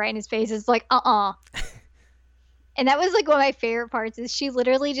finger right in his face. It's like, And that was like one of my favorite parts is she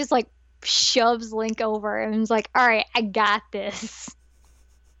literally just like shoves Link over and was like, all right, I got this.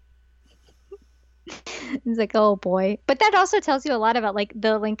 It's like, oh boy. But that also tells you a lot about like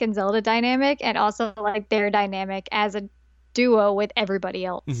the Link and Zelda dynamic and also like their dynamic as a duo with everybody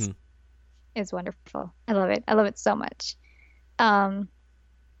else. Mhm. It's wonderful. I love it. I love it so much. But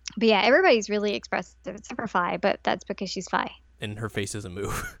yeah, everybody's really expressive except for Fi, but that's because she's Fi. And her face doesn't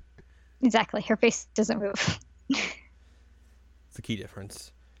move. Exactly. Her face doesn't move. It's the key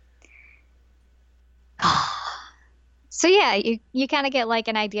difference. So yeah, you kind of get like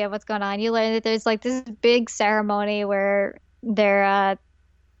an idea of what's going on. You learn that there's like this big ceremony where they're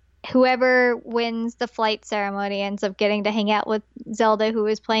whoever wins the flight ceremony ends up getting to hang out with Zelda, who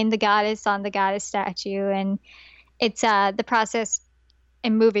is playing the goddess on the goddess statue, and it's the process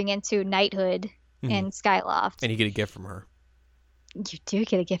and moving into knighthood in Skyloft. And you get a gift from her. You do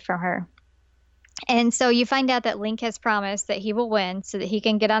get a gift from her. And so you find out that Link has promised that he will win so that he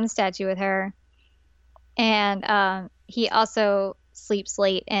can get on the statue with her. And he also sleeps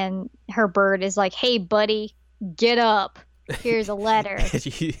late, and her bird is like, hey, buddy, get up. Here's a letter.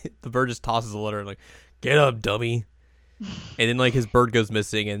 The bird just tosses a letter and like, get up, dummy. And then like his bird goes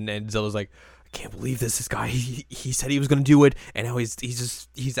missing, and Zelda's like, I can't believe this guy. He said he was gonna do it, and now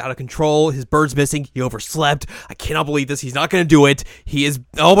he's out of control. His bird's missing. He overslept. I cannot believe this. He's not gonna do it. He is.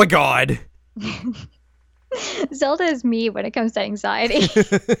 Oh my god. Zelda is me when it comes to anxiety.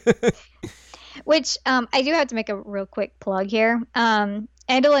 Which I do have to make a real quick plug here.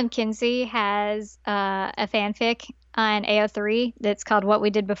 Andolyn Kinsey has a fanfic on AO3 that's called What We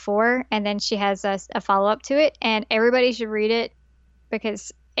Did Before, and then she has a follow-up to it, and everybody should read it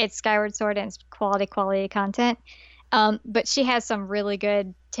because it's Skyward Sword and it's quality content. But she has some really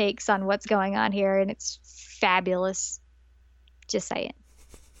good takes on what's going on here, and it's fabulous. Just saying.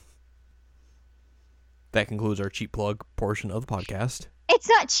 That concludes our cheap plug portion of the podcast. It's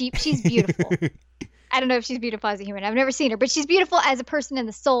not cheap. She's beautiful. I don't know if she's beautiful as a human. I've never seen her, but she's beautiful as a person in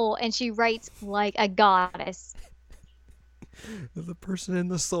the soul, and she writes like a goddess. The person in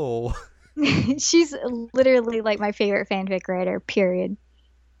the soul. She's literally like my favorite fanfic writer, period.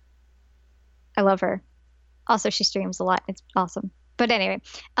 I love her. Also, she streams a lot. It's awesome. But anyway,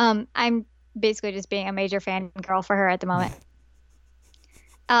 I'm basically just being a major fangirl for her at the moment.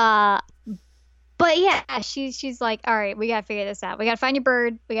 But yeah, she's like, all right, we gotta figure this out. We gotta find your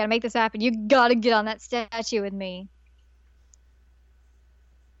bird. We gotta make this happen. You gotta get on that statue with me.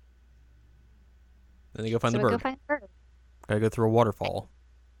 Then you go find the we bird. go find the bird. Gotta go through a waterfall.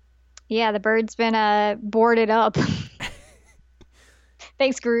 Yeah, the bird's been boarded up.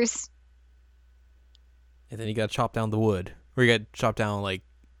 Thanks, Bruce. And then you gotta chop down the wood. Or you gotta chop down like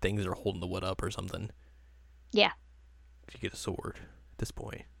things that are holding the wood up or something. Yeah. You get a sword at this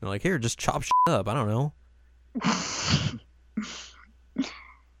point. They're like, here, just chop shit up. I don't know.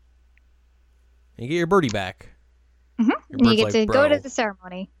 And you get your birdie back. Mm-hmm. You get to go to the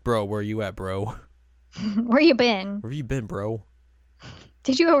ceremony. Bro, where you at, bro? Where you been? Where have you been, bro?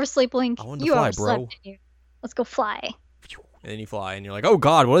 Did you oversleep, Link? I wanted to you fly, overslept, bro. didn't you? Let's go fly. And then you fly, and you're like, oh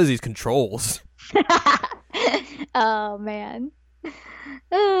god, what is these controls? Oh man.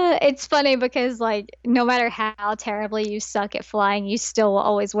 It's funny because like no matter how terribly you suck at flying, you still will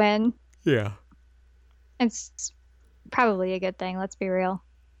always win. Yeah. It's probably a good thing, let's be real.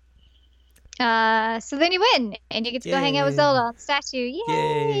 So then you win and you get to go hang out with Zelda on the statue.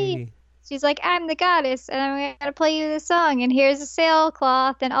 Yay! She's like, I'm the goddess and I'm gonna play you this song and here's a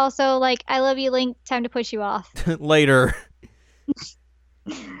sailcloth and also like I love you, Link, time to push you off. Later.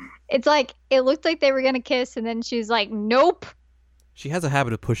 It's like it looked like they were gonna kiss and then she's like, nope. She has a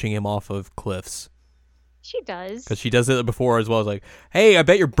habit of pushing him off of cliffs. She does. Because she does it before as well. As like, hey, I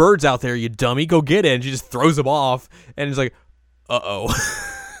bet your bird's out there, you dummy. Go get it. And she just throws him off. And it's like, uh-oh.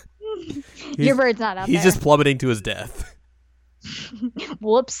 Your bird's not out there. He's just plummeting to his death.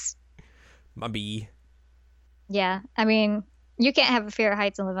 Whoops. My bee. Yeah, I mean, you can't have a fear of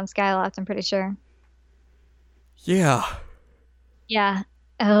heights and live on Skyloft, I'm pretty sure. Yeah. Yeah.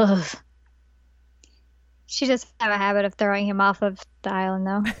 Ugh. She does have a habit of throwing him off of the island,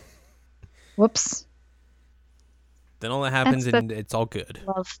 though. Whoops. Then all that happens and it's all good.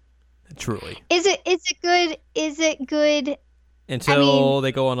 Love. Truly. Is it good? Is it good until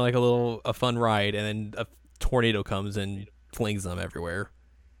they go on like a fun ride, and then a tornado comes and flings them everywhere.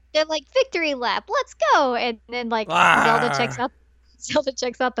 They're like, victory lap, let's go, and then like Zelda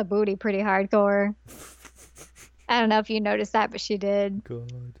checks out the booty pretty hardcore. I don't know if you noticed that, but she did.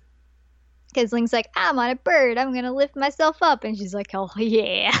 God. Because Link's like, I'm on a bird, I'm gonna lift myself up, and she's like, oh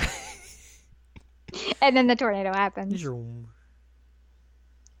yeah. And then the tornado happens.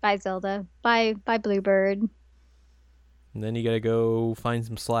 Bye, Zelda. Bye, Bluebird. And then you gotta go find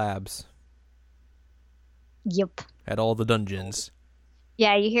some slabs. Yep. At all the dungeons.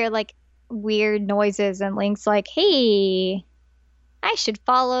 Yeah, you hear like weird noises, and Link's like, hey, I should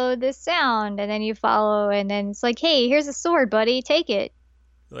follow this sound. And then you follow, and then it's like, hey, here's a sword, buddy. Take it.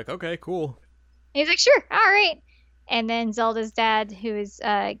 You're like, okay, cool. And he's like, sure, all right. And then Zelda's dad, who is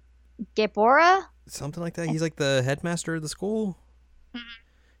Gabora. Something like that. He's like the headmaster of the school.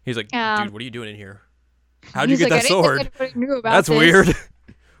 He's like, dude, what are you doing in here? How'd you get that sword? That's weird.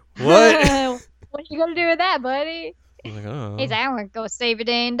 What? What are you gonna do with that, buddy? I'm like, oh. He's like, I'm gonna go save your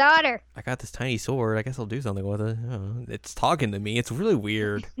dang daughter. I got this tiny sword. I guess I'll do something with it. It's talking to me. It's really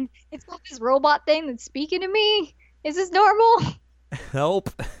weird. It's got this robot thing that's speaking to me. Is this normal? Help.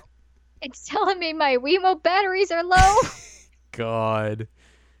 It's telling me my Wiimote batteries are low. God.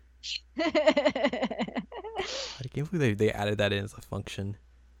 I can't believe they added that in as a function.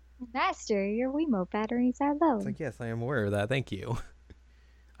 Master, your Wiimote batteries are low. It's like, yes, I am aware of that. Thank you.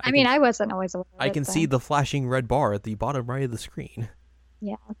 I wasn't always aware of it. I can see the flashing red bar at the bottom right of the screen.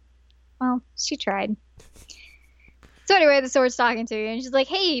 Yeah. Well, she tried. So anyway, the sword's talking to you, and she's like,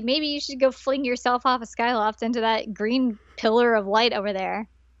 hey, maybe you should go fling yourself off a skyloft into that green pillar of light over there.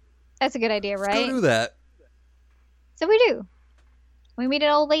 That's a good idea, right? Let's go do that. So we do. We meet an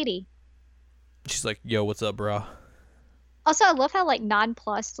old lady. She's like, yo, what's up, bro? Also, I love how, like,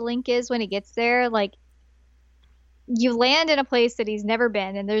 nonplussed Link is when he gets there. Like, you land in a place that he's never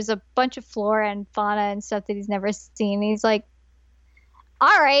been, and there's a bunch of flora and fauna and stuff that he's never seen. And he's like,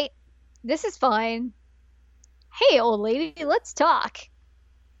 all right, this is fine. Hey, old lady, let's talk.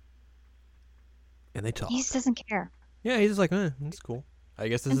 And they talk. He just doesn't care. Yeah, he's just like, that's cool. I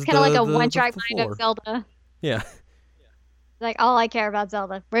guess this it's is kind of like a one-track mind of Zelda. Yeah. Like, all I care about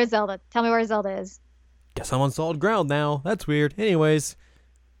Zelda. Where's Zelda? Tell me where Zelda is. Guess I'm on solid ground now. That's weird. Anyways.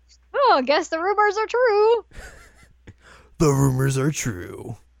 Oh, I guess the rumors are true. The rumors are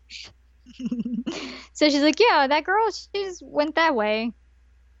true. So she's like, yeah, that girl, she just went that way a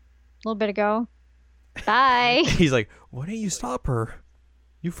little bit ago. Bye. He's like, why don't you stop her?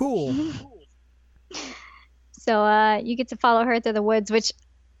 You fool. So you get to follow her through the woods, which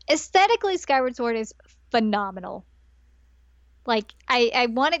aesthetically Skyward Sword is phenomenal. Like, I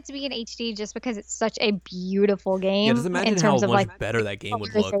want it to be in HD just because it's such a beautiful game. Yeah, just imagine how much better that game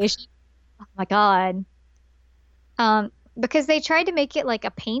would look. Oh my god. Because they tried to make it like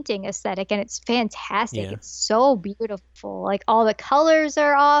a painting aesthetic, and it's fantastic. Yeah. It's so beautiful. Like, all the colors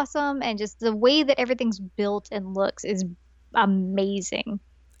are awesome, and just the way that everything's built and looks is amazing.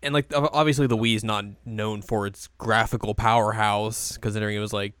 And like, obviously the Wii is not known for its graphical powerhouse, considering it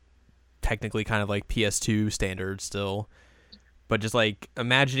was like technically kind of like PS2 standard still. But just like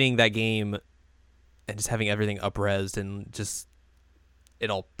imagining that game and just having everything up-resed and just it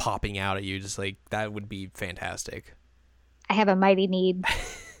all popping out at you, just like that would be fantastic. I have a mighty need.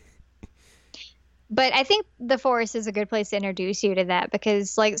 But I think the forest is a good place to introduce you to that,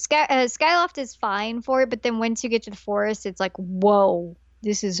 because like Skyloft is fine for it, but then once you get to the forest, it's like, whoa,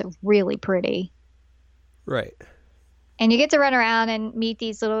 this is really pretty. Right. And you get to run around and meet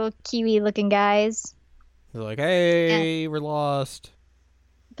these little Kiwi-looking guys. They're like, hey, we're lost.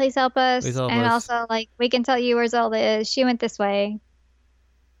 Please help us. Please help and us. Also, like, we can tell you where Zelda is. She went this way.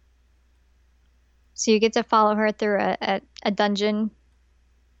 So you get to follow her through a dungeon.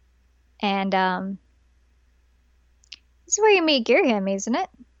 And this is where you meet Girahim, isn't it?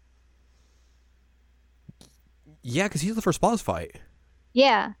 Yeah, because he's the first boss fight.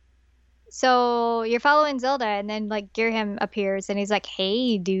 Yeah. So you're following Zelda, and then like Girahim appears, and he's like,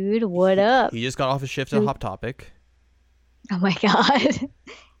 "Hey, dude, what up?" He just got off his shift at Hop Topic. Oh my god,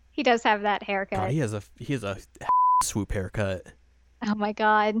 he does have that haircut. God, he has a swoop haircut. Oh my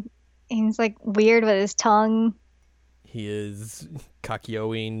god, he's like weird with his tongue. He is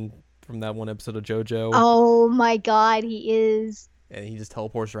Kakyoing from that one episode of JoJo. Oh my god, he is. And he just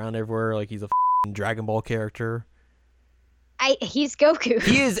teleports around everywhere like he's a Dragon Ball character. He's Goku.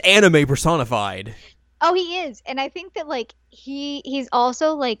 He is anime personified. Oh, he is. And I think that like he's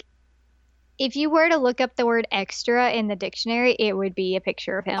also like, if you were to look up the word extra in the dictionary, it would be a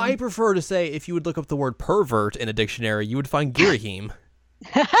picture of him. I prefer to say if you would look up the word pervert in a dictionary, you would find Girahim.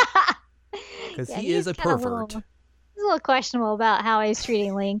 Because he is a pervert. He's a little questionable about how he's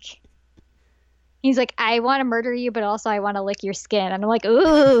treating Link. He's like, I want to murder you, but also I want to lick your skin. And I'm like,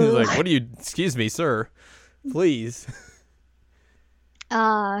 ooh. He's like, what do you? Excuse me, sir. Please.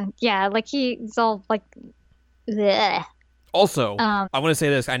 Yeah, like he's all like, bleh. Also, I want to say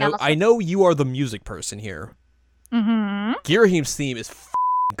this. I know you are the music person here. Mm-hmm. Girahim's theme is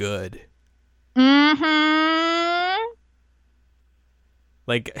good. Mm-hmm.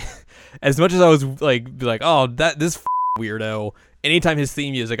 Like, as much as I was like, be like, oh, this weirdo. Anytime his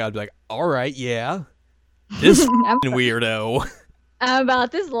theme music, I'd be like, all right, yeah, this weirdo. I'm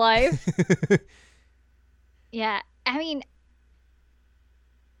about this life. Yeah, I mean,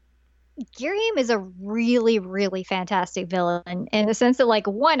 Girahim is a really, really fantastic villain in the sense that, like,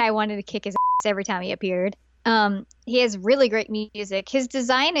 one, I wanted to kick his ass every time he appeared. He has really great music. His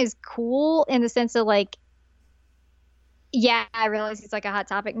design is cool in the sense of, like, yeah, I realize he's like a Hot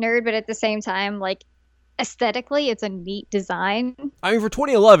Topic nerd, but at the same time, like, aesthetically, it's a neat design. I mean, for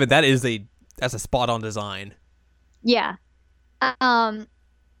 2011, that's a spot on design. Yeah. And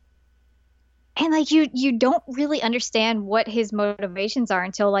like you don't really understand what his motivations are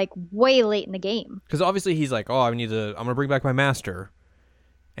until like way late in the game. Because obviously he's like, oh, I'm gonna bring back my master,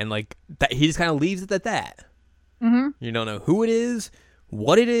 and like that, he just kind of leaves it at that. Mm-hmm. You don't know who it is,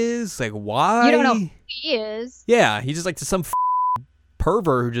 what it is, like why. You don't know who he is. Yeah, he's just like some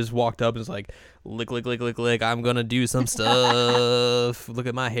pervert who just walked up and was like, lick, lick, lick, lick, lick. I'm gonna do some stuff. Look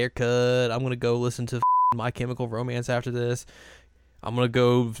at my haircut. I'm gonna go listen to My Chemical Romance after this. I'm gonna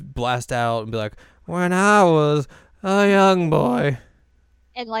go blast out and be like, when I was a young boy.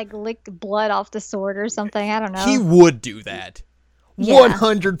 And like lick blood off the sword or something. I don't know. He would do that. Yeah.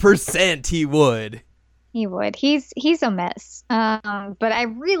 100% he would. He would. He's a mess. But I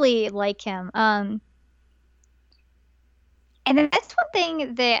really like him. And that's one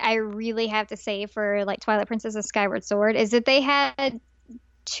thing that I really have to say for like Twilight Princess and Skyward Sword is that they had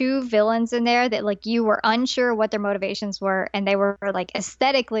two villains in there that like you were unsure what their motivations were, and they were like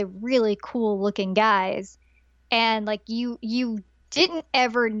aesthetically really cool looking guys, and like you didn't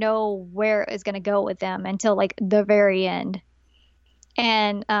ever know where it was going to go with them until like the very end.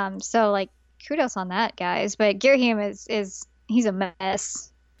 And so like kudos on that, guys. But Girahim is he's a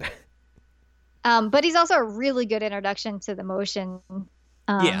mess. But he's also a really good introduction to the motion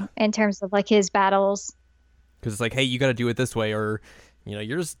in terms of like his battles, because it's like, hey, you got to do it this way, or you know,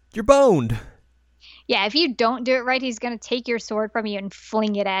 you're boned. Yeah, if you don't do it right, he's gonna take your sword from you and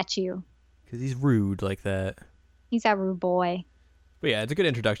fling it at you. Because he's rude like that. He's a rude boy. But yeah, it's a good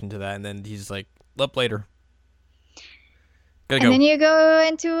introduction to that, and then he's just like, up later. And then you go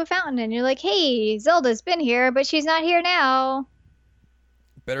into a fountain, and you're like, hey, Zelda's been here, but she's not here now.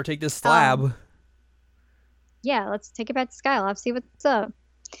 Better take this slab. Yeah, let's take it back to Skylab, see what's up.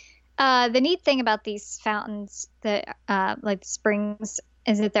 The neat thing about these fountains, that like the springs,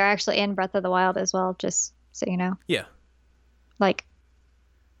 is that they're actually in Breath of the Wild as well, just so you know. Yeah. Like,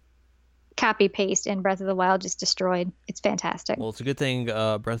 copy paste in Breath of the Wild, just destroyed. It's fantastic. Well, it's a good thing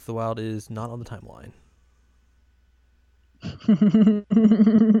Breath of the Wild is not on the timeline.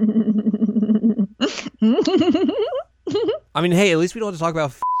 I mean, hey, at least we don't have to talk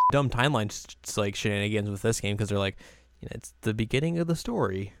about dumb timeline like shenanigans with this game, because they're like, you know, it's the beginning of the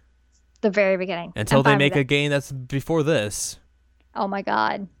story. The very beginning. Until they make a game that's before this. Oh my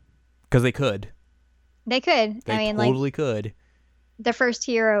god. Because they could. They could. They totally could. The first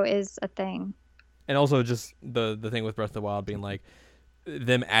hero is a thing. And also just the thing with Breath of the Wild being like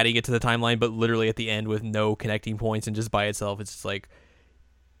them adding it to the timeline, but literally at the end with no connecting points and just by itself. It's just like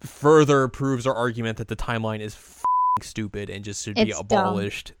further proves our argument that the timeline is stupid and just should be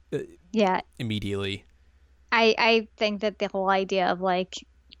abolished. Immediately. I think that the whole idea of like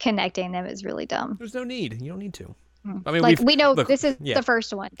connecting them is really dumb. There's no need. You don't need to. I mean, like we know this is the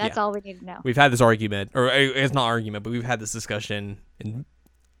first one. That's all we need to know. We've had this argument, or it's not argument, but we've had this discussion in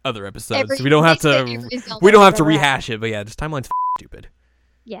other episodes. So we don't have to rehash it. But yeah, this timeline's stupid.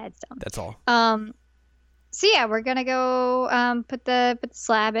 Yeah, it's dumb. That's all. So yeah, we're gonna go put the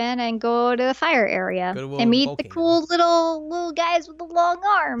slab in and go to the fire area and meet the cool little guys with the long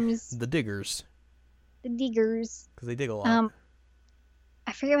arms. The diggers. The diggers. Because they dig a lot.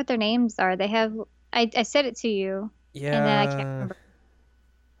 I forget what their names are. They have. I said it to you. Yeah. And then I can't remember.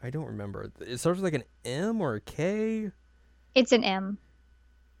 I don't remember. It starts with like an M or a K. It's an M.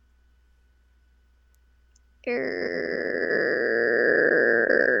 I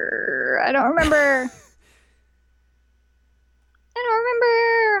don't remember. I don't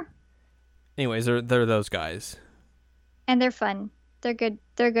remember. Anyways, they're those guys. And they're fun. They're good.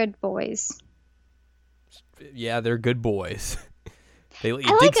 They're good boys. Yeah, they're good boys. They let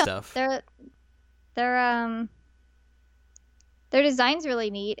you dig stuff. They're Their design's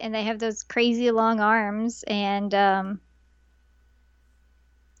really neat, and they have those crazy long arms, and I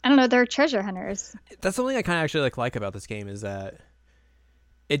don't know, they're treasure hunters. That's something I kind of actually like about this game is that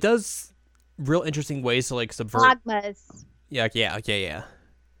it does real interesting ways to like subvert. Dogmas. Yeah.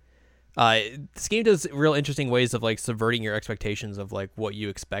 This game does real interesting ways of like subverting your expectations of like what you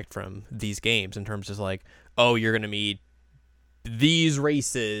expect from these games in terms of like, oh, you're gonna meet these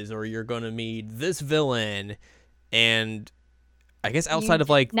races or you're gonna meet this villain, and I guess outside of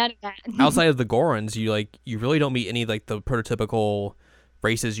like none of that. outside of the Gorons, you really don't meet any like the prototypical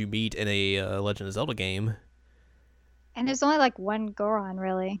races you meet in a Legend of Zelda game. And there's only like one Goron,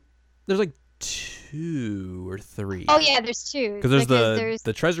 really. There's like 2 or 3. Oh yeah, there's 2. Because there's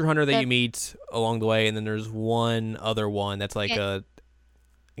the treasure hunter that you meet along the way, and then there's one other one that's like an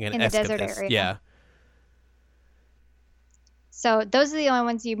in the desert area. Yeah. So those are the only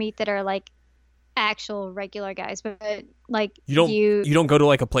ones you meet that are like actual regular guys, but like you don't go to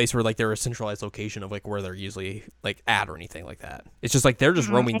like a place where like they're a centralized location of like where they're usually like at or anything like that. It's just like they're just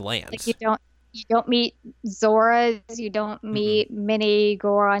roaming the lands. Like you don't meet Zoras, you don't meet mini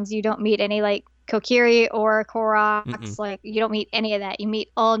Gorons, you don't meet any like Kokiri or Koroks. Like you don't meet any of that. You meet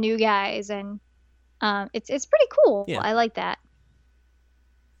all new guys, and it's pretty cool. Yeah. I like that.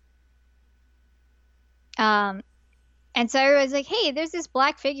 And so everyone's like, hey, there's this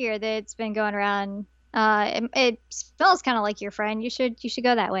black figure that's been going around. It smells kind of like your friend. You should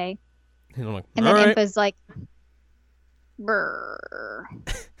go that way. And I'm like, and then right. Impa's like, brr.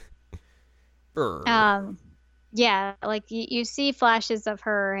 Brr. Yeah, like you see flashes of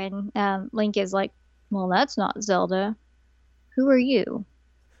her, and Link is like, well, that's not Zelda. Who are you?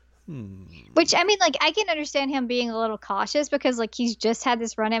 Which, I mean, like, I can understand him being a little cautious because, like, he's just had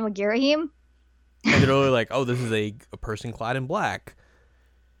this run-in with Girahim. And they're really like, oh, this is a person clad in black.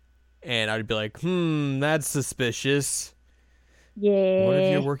 And I'd be like, that's suspicious. Yeah. What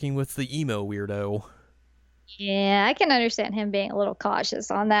if you're working with the emo weirdo? Yeah, I can understand him being a little cautious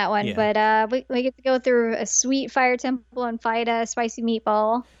on that one. Yeah. But we get to go through a sweet fire temple and fight a spicy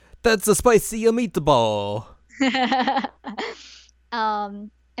meatball. That's a spicy meatball.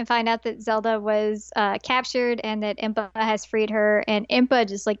 And find out that Zelda was captured and that Impa has freed her, and Impa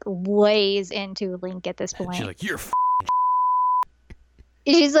just like lays into Link at this point. She's like, you're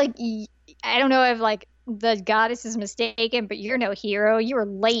She's like, I don't know if like the goddess is mistaken, but you're no hero. You were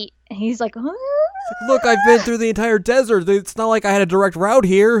late. And he's like, huh? Look, I've been through the entire desert. It's not like I had a direct route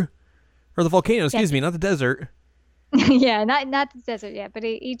here. Or the volcano, excuse me, not the desert. Yeah, not the desert yet, but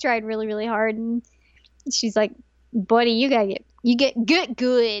he tried really, really hard, and she's like, buddy, you get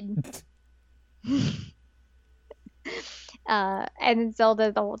good. And then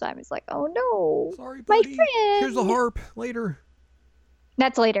Zelda the whole time is like, oh no, sorry, buddy. My friend. Here's a harp later.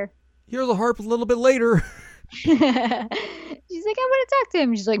 That's later. Here's a harp a little bit later. She's like, I want to talk to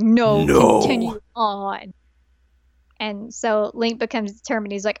him. She's like, no, continue on. And so Link becomes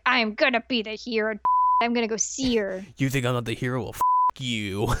determined. He's like, I'm gonna be the hero. I'm gonna go see her. You think I'm not the hero? Well,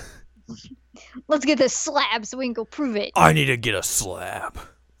 you. Let's get this slab so we can go prove it. I need to get a slab.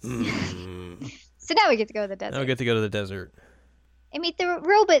 So now we get to go to the desert. Now we get to go to the desert. And meet the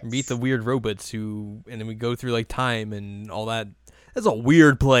robots. Meet the weird robots and then we go through like time and all that. That's a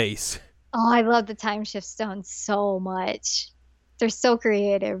weird place. Oh, I love the time shift stones so much. They're so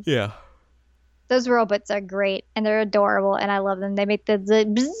creative. Yeah. Those robots are great and they're adorable and I love them. They make the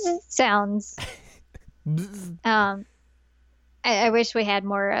bzz sounds. I wish we had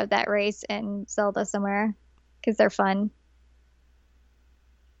more of that race in Zelda somewhere because they're fun.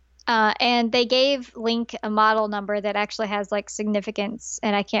 And they gave Link a model number that actually has like significance,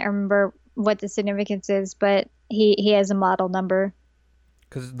 and I can't remember what the significance is, but he has a model number.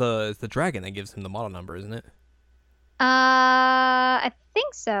 Because it's the dragon that gives him the model number, isn't it? I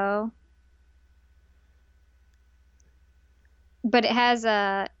think so. But it has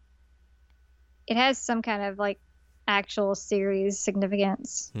some kind of like actual series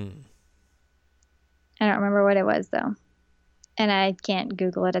significance. I don't remember what it was though. And I can't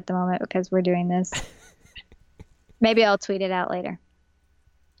Google it at the moment because we're doing this. Maybe I'll tweet it out later.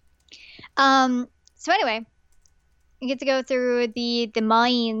 So anyway, you get to go through the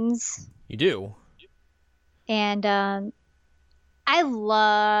mines. You do. And I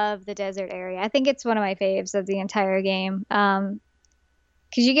love the desert area. I think it's one of my faves of the entire game. Because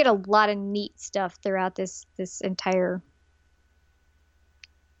you get a lot of neat stuff throughout this entire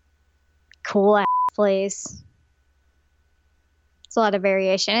cool ass place. It's a lot of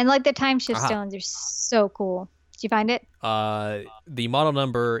variation. And like the time shift stones are so cool. Did you find it? The model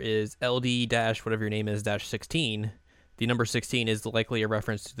number is LD dash whatever your name is dash 16. The number 16 is likely a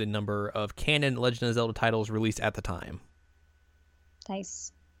reference to the number of canon Legend of Zelda titles released at the time.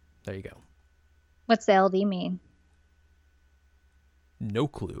 Nice. There you go. What's the LD mean? No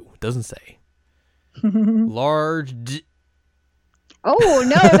clue. Doesn't say. Large. Oh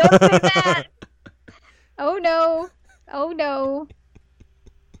no! Don't say that. Oh no! Oh no!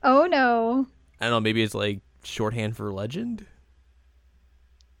 Oh no! I don't know. Maybe it's like shorthand for legend.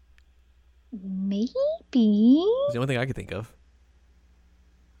 Maybe. It's the only thing I could think of.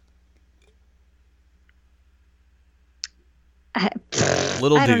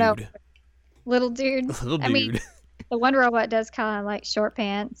 Little I dude. don't know. Little dude. Little dude. I mean, the one robot does kind of like short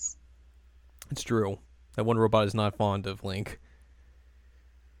pants. It's true. That one robot is not fond of Link.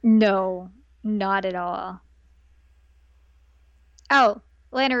 No, not at all. Oh,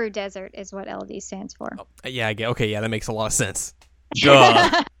 Lanayru Desert is what LD stands for. Oh, yeah, I get. Okay, yeah, that makes a lot of sense.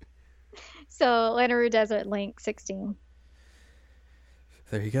 Duh. So Lanayru Desert Link 16.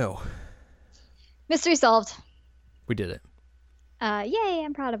 There you go. Mystery solved. We did it. Yay!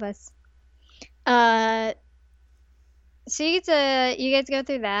 I'm proud of us. So you guys go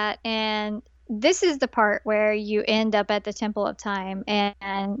through that, and this is the part where you end up at the Temple of Time,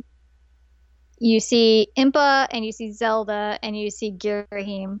 and you see Impa, and you see Zelda, and you see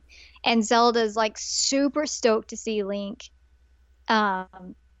Girahim, and Zelda's like super stoked to see Link.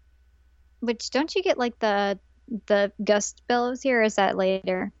 Which don't you get like the gust bellows here? Or is that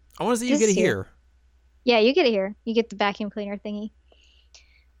later? I want to see you get it here. Yeah, you get it here. You get the vacuum cleaner thingy.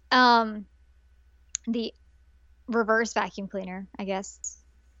 The reverse vacuum cleaner, I guess.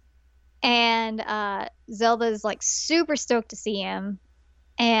 And Zelda's like super stoked to see him,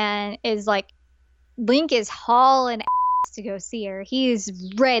 and is like, Link is hauling ass to go see her. He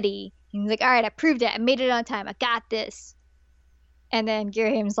is ready. He's like, all right, I proved it. I made it on time. I got this. And then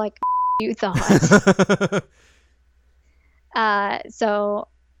Girahim's like, you thought. So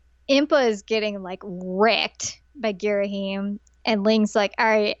Impa is getting like wrecked by Girahim, and Link's like, all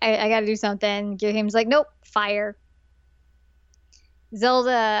right, I gotta do something. Girahim's like, nope, fire.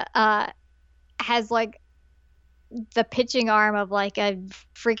 Zelda has like the pitching arm of like a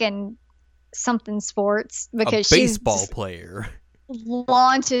freaking something sports, because a baseball player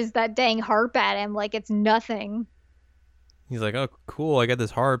launches that dang harp at him like it's nothing. He's like, oh, cool, I got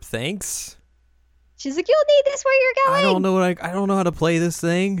this harp, thanks. She's like, you'll need this where you're going. I don't know how to play this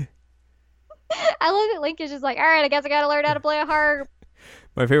thing. I love that Link is just like, all right, I guess I gotta learn how to play a harp.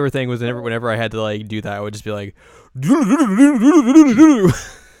 My favorite thing was whenever I had to like do that, I would just be like,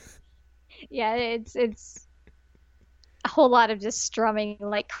 yeah, it's a whole lot of just strumming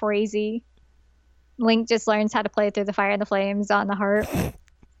like crazy. Link just learns how to play Through the Fire and the Flames on the harp.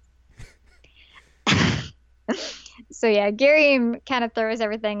 So yeah, Girahim kind of throws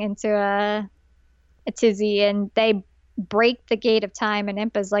everything into a tizzy, and they break the gate of time, and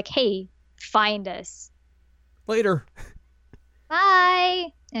Impa's like, hey, find us. Later. Bye.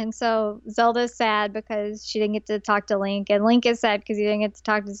 And so Zelda's sad because she didn't get to talk to Link, and Link is sad because he didn't get to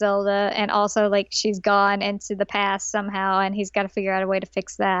talk to Zelda, and also like she's gone into the past somehow, and he's got to figure out a way to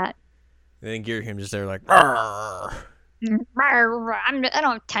fix that. And then Girahim just there like, Arr! I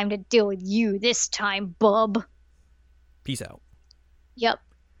don't have time to deal with you this time, bub. Peace out. Yep.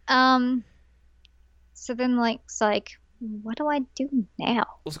 So then Link's like, what do I do now?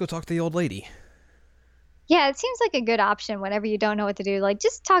 Let's go talk to the old lady. Yeah, it seems like a good option whenever you don't know what to do. Like,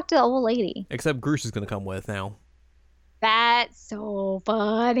 just talk to the old lady. Except Groose is going to come with now. That's so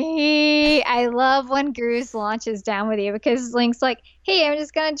funny. I love when Groose launches down with you, because Link's like, hey, I'm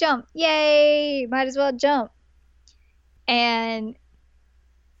just going to jump. Yay! Might as well jump. And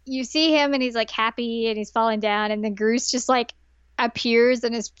you see him, and he's like happy, and he's falling down, and then Groose just like appears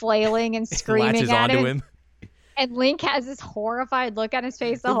and is flailing and screaming at him. And Link has this horrified look on his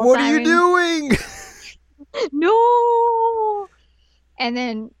face the whole what time. What are you doing? No! And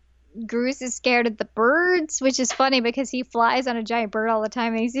then Groose is scared of the birds, which is funny because he flies on a giant bird all the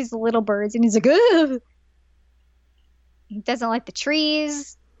time, and he sees the little birds, and he's like, ugh! He doesn't like the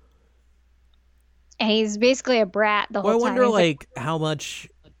trees. And he's basically a brat the whole time. Well, I wonder, like, how much...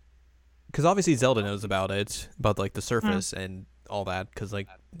 Because obviously Zelda knows about it, about, like, the surface and all that. Because, like,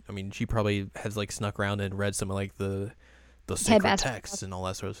 I mean, she probably has, like, snuck around and read some of, like, the sacred texts and all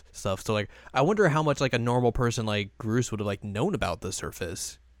that sort of stuff. So, like, I wonder how much, like, a normal person like Groose would have, like, known about the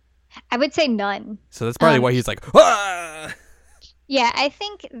surface. I would say none. So that's probably why he's like, ah! Yeah, I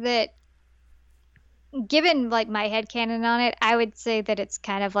think that, given, like, my headcanon on it, I would say that it's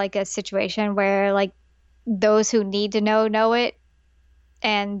kind of like a situation where, like, those who need to know it,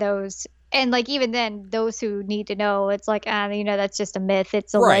 and like, even then, those who need to know, it's like, that's just a myth.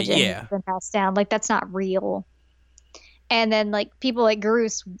 It's a legend. Yeah. It's been passed down. Like, that's not real. And then, like, people like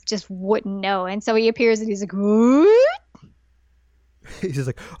Groose just wouldn't know. And so he appears and he's like, what? He's just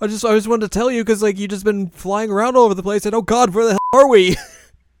like, I just wanted to tell you because like you just been flying around all over the place, and oh God, where the hell are we?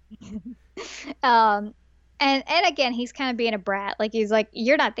 And again, he's kind of being a brat. Like he's like,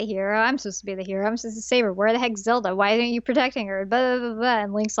 "You're not the hero. I'm supposed to be the hero. I'm supposed to save her. Where the heck's Zelda? Why aren't you protecting her?" Blah, blah, blah, blah.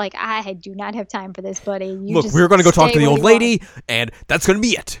 And Link's like, "I do not have time for this, buddy. You Look, just we're gonna go talk to the stay where old you lady, and that's gonna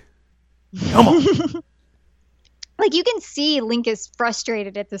be it. Come on." Like you can see Link is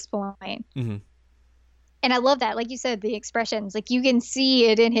frustrated at this point. Mm-hmm. And I love that. Like you said, the expressions, like you can see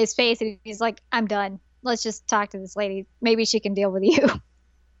it in his face. And he's like, "I'm done. Let's just talk to this lady. Maybe she can deal with you."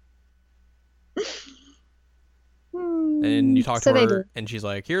 And you talk to her, and she's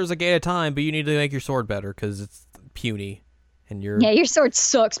like, "Here's a gate of time, but you need to make your sword better because it's puny, and Yeah, your sword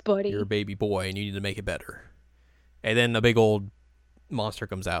sucks, buddy. you're a baby boy, and you need to make it better." And then a big old monster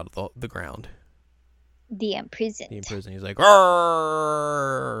comes out of the ground. The imprisoned. He's like,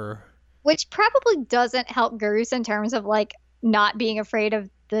 "Arrgh!" Which probably doesn't help Goose in terms of like not being afraid of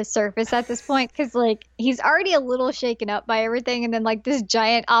the surface at this point, because like he's already a little shaken up by everything, and then like this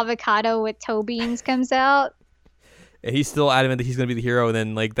giant avocado with toe beans comes out. And he's still adamant that he's gonna be the hero, and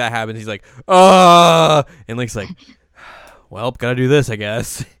then like that happens, he's like, "Ah!" And Link's like, "Well, gotta do this, I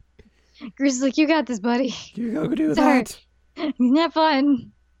guess." Goose is like, "You got this, buddy. You go do It's that. hard. Not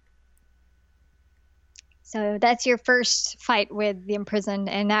fun." So that's your first fight with the imprisoned,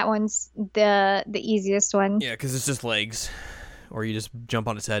 and that one's the easiest one. Yeah, because it's just legs, or you just jump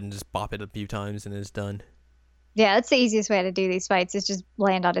on its head and just bop it a few times, and it's done. Yeah, that's the easiest way to do these fights. Is just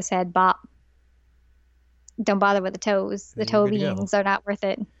land on his head, bop. Don't bother with the toes. The toe beans are not worth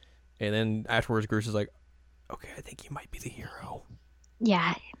it. And then afterwards, Goose is like, "Okay, I think you might be the hero."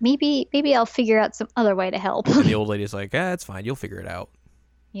 Yeah, maybe I'll figure out some other way to help. And the old lady's like, "It's fine. You'll figure it out.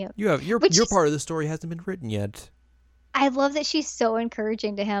 Yeah, You have your part of the story hasn't been written yet." I love that she's so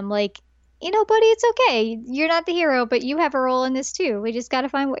encouraging to him. Like, buddy, it's okay. You're not the hero, but you have a role in this too. We just got to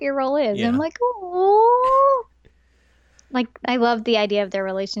find what your role is. Yeah. And I'm like, oh, like I love the idea of their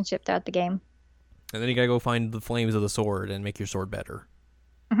relationship throughout the game. And then you gotta go find the flames of the sword and make your sword better.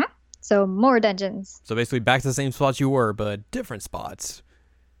 Mm-hmm. So more dungeons. So basically, back to the same spots you were, but different spots.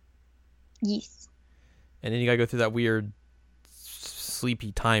 Yes. And then you gotta go through that weird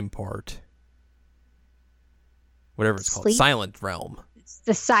sleepy time part. Whatever it's called. Silent Realm.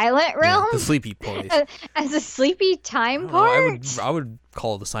 The Silent Realm? Yeah, the sleepy place. As a sleepy time part? I would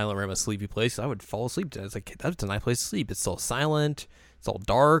call the Silent Realm a sleepy place. I would fall asleep. It's like, that's a nice place to sleep. It's all silent. It's all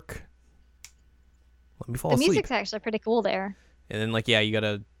dark. Let me fall asleep. The music's actually pretty cool there. And then, like, yeah,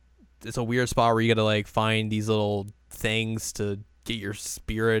 it's a weird spot where you gotta, like, find these little things to get your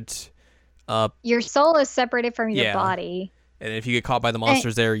spirit up. Your soul is separated from your body. And if you get caught by the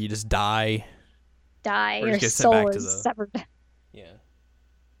monsters there, you just die. Your soul is severed. Yeah.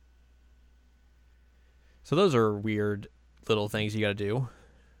 So those are weird little things you gotta do.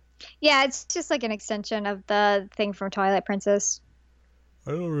 Yeah, it's just like an extension of the thing from Twilight Princess.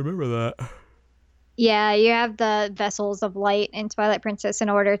 I don't remember that. Yeah, you have the vessels of light in Twilight Princess in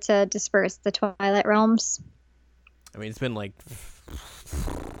order to disperse the Twilight Realms. I mean, it's been like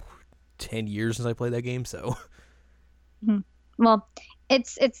 10 years since I played that game, so. Well,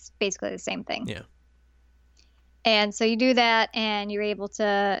 it's basically the same thing. Yeah. And so you do that, and you're able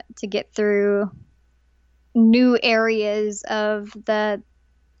to get through new areas of the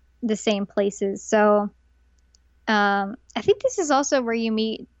same places. So, I think this is also where you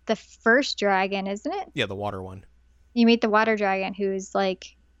meet the first dragon, isn't it? Yeah, the water one. You meet the water dragon, who's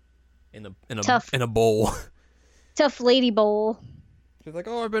like in a bowl. Tough lady bowl. She's like,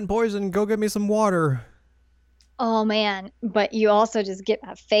 "Oh, I've been poisoned. Go get me some water." Oh man! But you also just get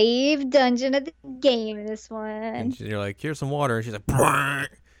my fave dungeon of the game in this one. And you're like, "Here's some water," and she's like, "Blur."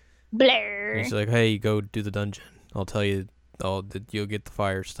 And she's like, "Hey, go do the dungeon. I'll tell you. You'll get the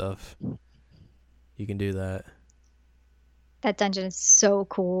fire stuff. You can do that." That dungeon is so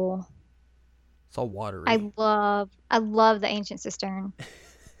cool. It's all watery. I love the ancient cistern.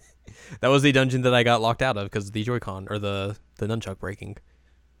 That was the dungeon that I got locked out of because of the Joy-Con or the nunchuck breaking.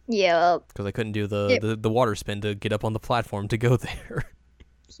 Yep. Because I couldn't do the water spin to get up on the platform to go there.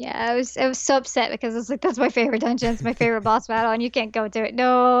 Yeah, I was so upset because I was like, that's my favorite dungeon. It's my favorite boss battle, and you can't go to it.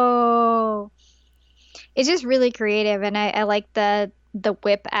 No. It's just really creative, and I like the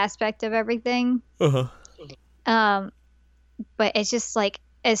whip aspect of everything. Uh-huh. But it's just like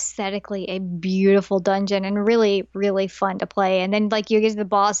aesthetically a beautiful dungeon and really, really fun to play. And then like you get to the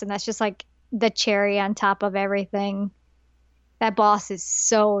boss, and that's just like the cherry on top of everything. That boss is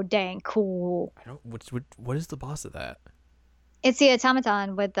so dang cool. What is the boss of that? It's the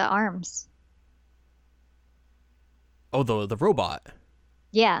automaton with the arms. Oh, the robot.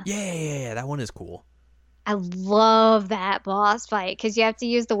 Yeah. Yeah, that one is cool. I love that boss fight because you have to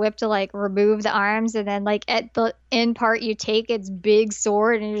use the whip to like remove the arms, and then like at the end part, you take its big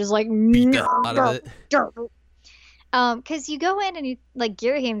sword and you're just like, Beat the out of it. Because you go in and you like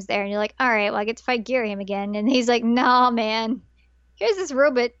Girahim's there, and you're like, all right, well, I get to fight Girahim again, and he's like, nah, man, here's this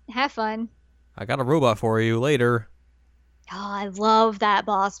robot, have fun. I got a robot for you later. Oh, I love that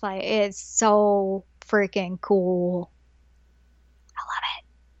boss fight. It's so freaking cool. I love it.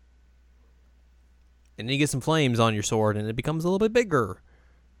 And then you get some flames on your sword, and it becomes a little bit bigger.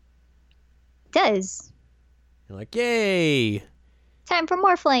 It does. You're like, yay! Time for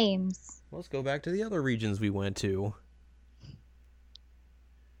more flames. Let's go back to the other regions we went to.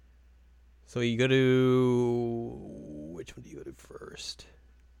 So you go to... Which one do you go to first?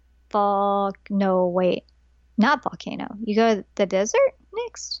 No, wait. Not volcano. You go to the desert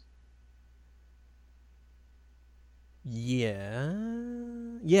next? Yeah.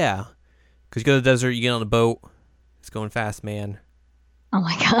 Yeah. Because you go to the desert, you get on a boat. It's going fast, man. Oh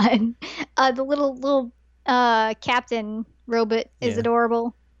my god. The little captain robot is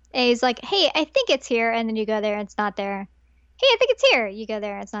adorable. And he's like, hey, I think it's here. And then you go there and it's not there. Hey, I think it's here. You go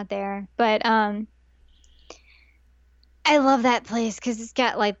there and it's not there. But I love that place because it's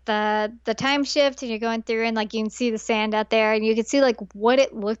got like the time shift, and you're going through and like you can see the sand out there, and you can see like what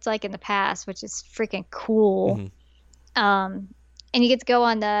it looked like in the past, which is freaking cool. Mm-hmm. And you get to go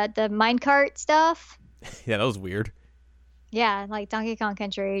on the minecart stuff. Yeah, that was weird. Yeah, like Donkey Kong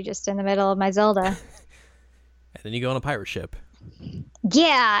Country, just in the middle of my Zelda. And then you go on a pirate ship.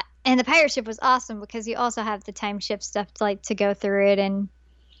 Yeah, and the pirate ship was awesome because you also have the time shift stuff to like to go through it, and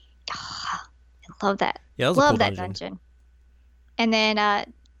I love that. Yeah, that was love a cool that dungeon. And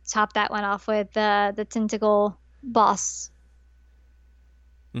then top that one off with the tentacle boss.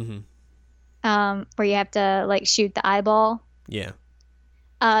 Mm-hmm. Where you have to like shoot the eyeball. Yeah.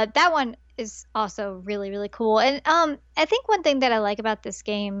 That one is also really, really cool. And I think one thing that I like about this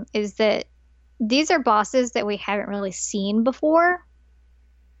game is that these are bosses that we haven't really seen before.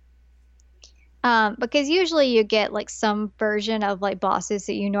 Because usually you get like some version of like bosses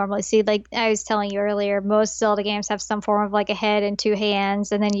that you normally see. Like I was telling you earlier, most Zelda games have some form of like a head and two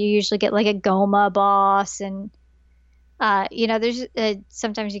hands, and then you usually get like a Goma boss, and there's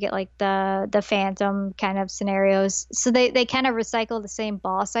sometimes you get like the Phantom kind of scenarios. So they kind of recycle the same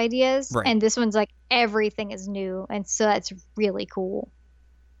boss ideas, right. And this one's like everything is new, and so that's really cool.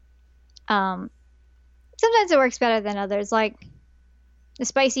 Sometimes it works better than others. Like the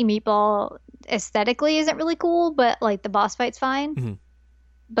spicy meatball aesthetically isn't really cool, but like the boss fight's fine. Mm-hmm.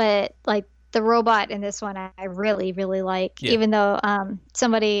 But like the robot in this one, I really, really like. Yeah. Even though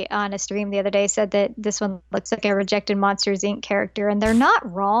somebody on a stream the other day said that this one looks like a rejected Monsters Inc. character, and they're not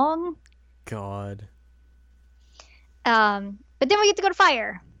wrong. God. But then we get to go to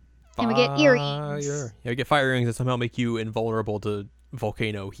fire. And we get earrings. Yeah, we get fire earrings that somehow make you invulnerable to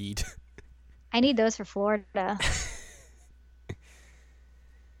volcano heat. I need those for Florida.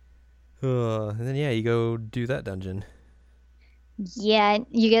 And then you go do that dungeon. Yeah,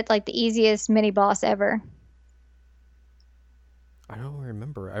 you get like the easiest mini boss ever. I don't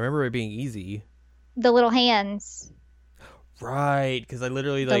remember. I remember it being easy. The little hands. Right, because I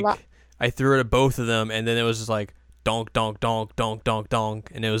literally I threw it at both of them, and then it was just like donk, donk, donk, donk, donk,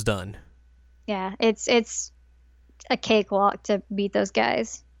 donk, and it was done. Yeah, it's a cakewalk to beat those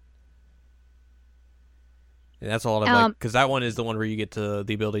guys. And that's a lot of like, because that one is the one where you get to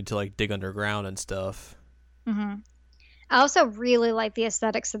the ability to like dig underground and stuff. Mm-hmm. I also really like the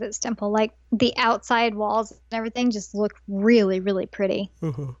aesthetics of this temple. Like the outside walls and everything just look really, really pretty.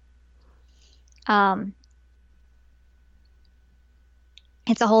 It's a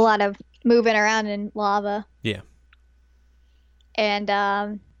whole lot of moving around in lava. Yeah.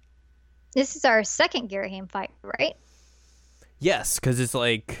 And this is our second Girahim fight, right? Yes, because it's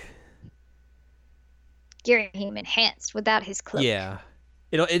like Girahim enhanced without his cloak. Yeah.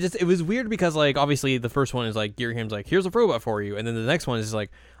 It was weird because like obviously the first one is like Girahim's like, here's a robot for you, and then the next one is like,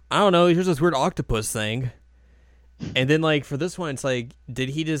 I don't know, here's this weird octopus thing. And then like for this one it's like, did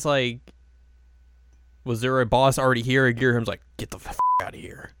he just like, was there a boss already here, and Girahim's like, get the f out of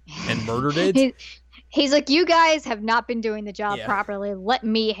here, and murdered it? He's like, you guys have not been doing the job properly. Let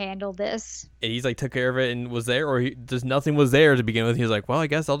me handle this. And he's like, took care of it and was there, or just nothing was there to begin with. He was like, well, I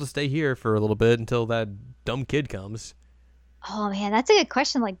guess I'll just stay here for a little bit until that dumb kid comes. Oh man, that's a good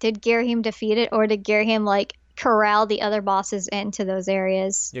question. Like, did Girahim defeat it, or did Girahim like corral the other bosses into those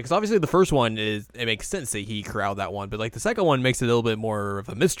areas? Yeah, because obviously the first one it makes sense that he corralled that one, but like the second one makes it a little bit more of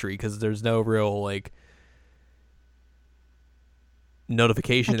a mystery because there's no real like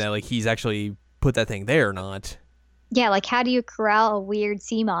notification that like he's actually put that thing there or not. Yeah, like how do you corral a weird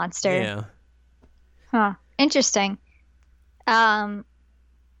sea monster? Yeah. Huh. Interesting. Um,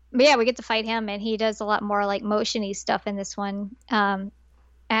 but yeah, we get to fight him, and he does a lot more like motiony stuff in this one. I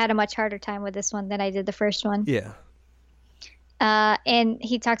had a much harder time with this one than I did the first one. Yeah. And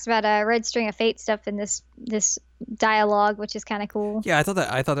he talks about a red string of fate stuff in this dialogue, which is kind of cool. Yeah, I thought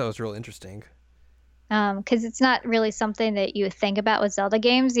that was real interesting. Because it's not really something that you think about with Zelda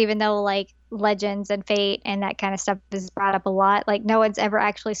games, even though like Legends and Fate and that kind of stuff is brought up a lot. Like no one's ever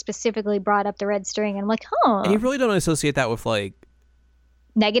actually specifically brought up the red string, and I'm like, huh? And you really don't associate that with like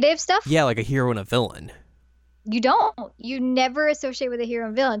Negative stuff? yeah, like a hero and a villain. You don't. You never associate with a hero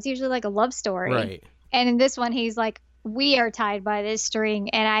and villain. It's usually like a love story. Right. And in this one, he's like, we are tied by this string,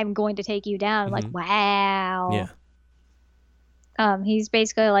 and I'm going to take you down. I'm like, wow. Yeah. He's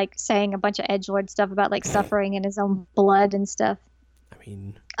basically like saying a bunch of edgelord stuff about like suffering in his own blood and stuff. I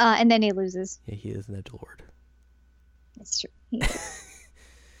mean, and then he loses. yeah, he is an edgelord. It's true. He is.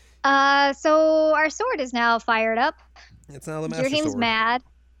 So our sword is now fired up. It's now the Master Jirheim's Sword. mad.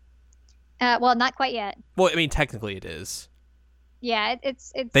 Well, not quite yet. Well, I mean, technically it is. Yeah,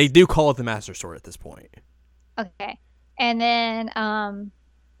 it's They do call it the Master Sword at this point. okay. And then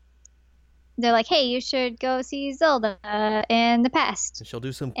they're like, "Hey, you should go see Zelda in the past. And she'll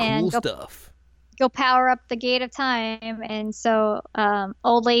do some And cool go- stuff. Go power up the Gate of Time." And so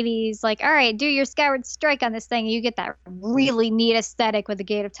old lady's like, "All right, do your Skyward Strike on this thing. You get that really neat aesthetic with the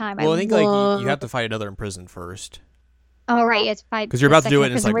Gate of Time." Well, I think like you have to fight another in prison first. Oh, right, you have to fight Because you're about to do it,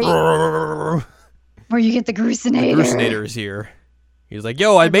 and it's like, where you get the the Grusenator. Grusenator is here. He's like,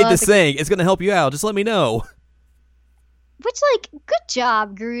 yo, I made love this thing. It's going to help you out. Just let me know. Which, like, good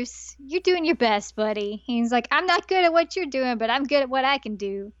job, Groose. You're doing your best, buddy. He's like, I'm not good at what you're doing, but I'm good at what I can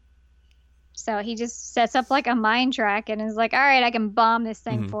do. So he just sets up, like, a mine track and is like, all right, I can bomb this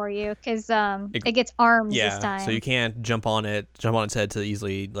thing for you. Because it gets arms this time. So you can't jump on its head to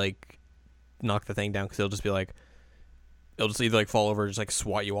easily, like, knock the thing down. Because it'll just be like, it'll just either, like, fall over or just, like,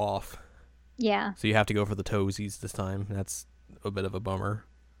 swat you off. Yeah. So you have to go for the toesies this time. That's a bit of a bummer.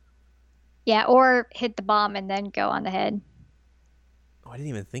 Yeah, or hit the bomb and then go on the head. Oh, I didn't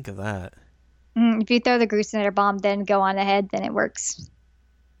even think of that. If you throw the Grusenator bomb, then go on the head, then it works.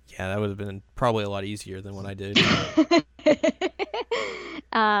 Yeah, that would have been probably a lot easier than what I did.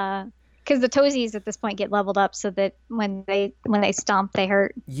 Because the toesies at this point get leveled up so that when they stomp, they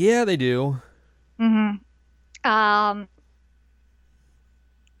hurt. Yeah, they do.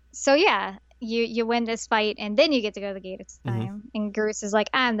 So yeah, you win this fight, and then you get to go to the Gate of Time. And Groose is like,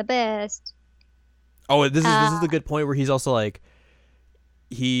 I'm the best. Oh, this is the good point where he's also like,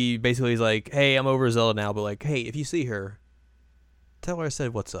 he basically is like, hey, I'm over Zelda now, but like, hey, if you see her, tell her I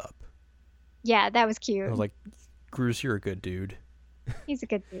said what's up. Yeah, that was cute. I was like, Groose, you're a good dude. He's a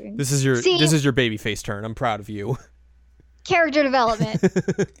good dude. This is your baby face turn. I'm proud of you. Character development.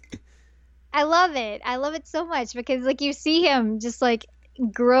 I love it. I love it so much because like you see him just like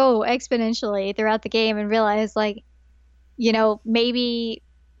grow exponentially throughout the game and realize like, you know, maybe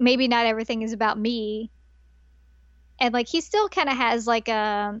not everything is about me. And like he still kind of has like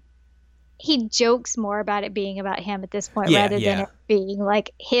he jokes more about it being about him at this point rather than it being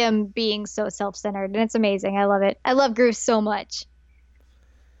like him being so self-centered, and it's amazing. I love it. I love Groose so much.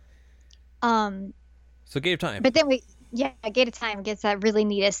 So Gate of Time. But then Gate of Time gets that really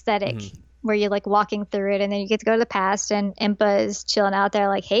neat aesthetic where you're like walking through it, and then you get to go to the past, and Impa is chilling out there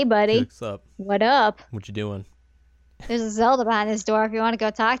like, hey buddy, what's up? What up? What you doing? There's a Zelda behind this door if you want to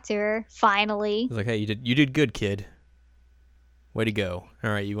go talk to her. Finally. He's like, hey, you did good, kid. Way to go.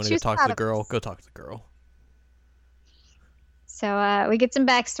 All right, you want to go talk to the girl? Go talk to the girl. So we get some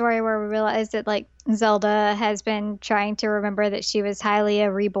backstory where we realize that like Zelda has been trying to remember that she was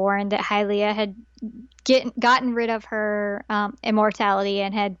Hylia reborn, that Hylia had gotten rid of her immortality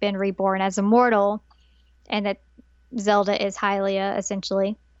and had been reborn as a mortal, and that Zelda is Hylia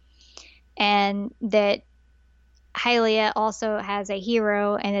essentially, and that Hylia also has a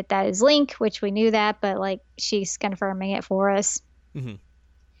hero, and that is Link, which we knew that, but like she's confirming it for us.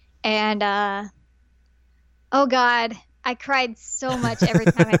 And oh god, I cried so much every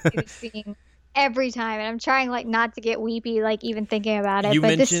time I see this scene. Every time, and I'm trying like not to get weepy, like even thinking about it. You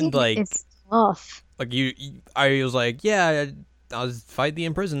but mentioned this scene is tough. Like I was like, yeah, I was fight the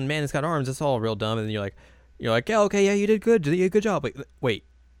imprisoned man. It's got arms. It's all real dumb. And then you're like, yeah, okay, yeah, you did good. You did a good job. Wait,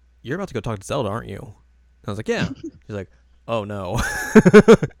 you're about to go talk to Zelda, aren't you? And I was like, yeah. She's like, oh no.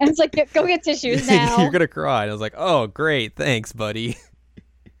 And it's like, go get tissues now. You're gonna cry. And I was like, oh great, thanks, buddy.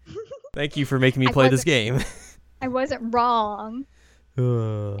 Thank you for making me play this game. I wasn't wrong.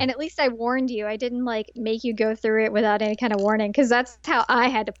 And at least I warned you. I didn't like make you go through it without any kind of warning, because that's how I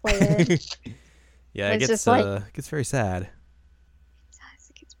had to play it. Yeah, it gets very sad.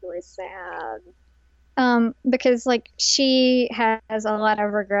 It gets really sad. Because like she has a lot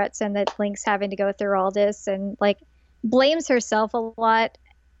of regrets and that Link's having to go through all this and like blames herself a lot,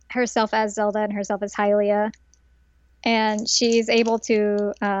 herself as Zelda and herself as Hylia. And she's able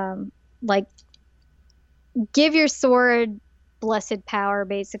to like give your sword blessed power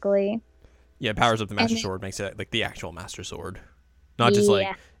basically. Yeah, powers up the Master And Sword makes it like the actual Master Sword. Not just like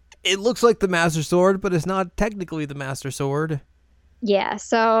yeah. it looks like the Master Sword, but it's not technically the Master Sword Yeah,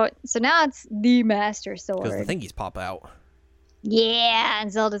 so now it's the Master because the Sword. thingies pop out. Yeah,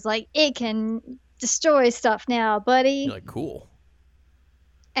 and Zelda's like, it can destroy stuff now, buddy. You're like, cool.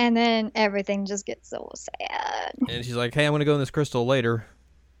 And then everything just gets so sad. And she's like, hey, I'm gonna go in this crystal later.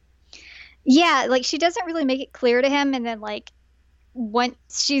 Yeah, like she doesn't really make it clear to him, and then like once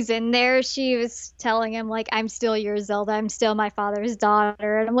she's in there, she was telling him like, "I'm still your Zelda. I'm still my father's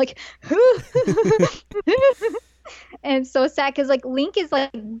daughter," and I'm like, and it's so sad because like Link is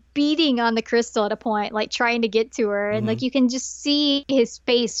like beating on the crystal at a point, like trying to get to her, and like you can just see his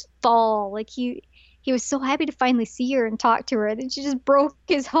face fall. Like he was so happy to finally see her and talk to her, and then she just broke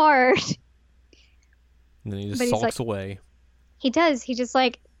his heart. And then he just But he's like, sulks away. he does. He just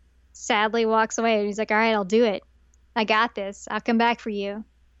like sadly walks away, and he's like, "All right, I'll do it. I got this. I'll come back for you."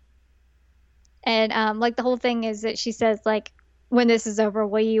 And like the whole thing is that she says like, "When this is over,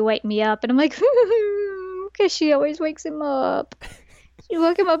 will you wake me up?" And I'm like, because she always wakes him up. She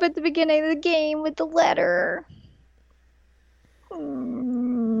woke him up at the beginning of the game with the letter. But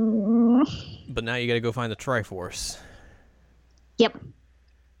now you gotta go find the Triforce. Yep.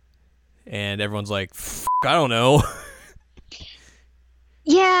 And everyone's like, I don't know.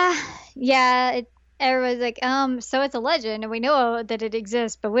 Yeah. Everyone's like, so it's a legend, and we know that it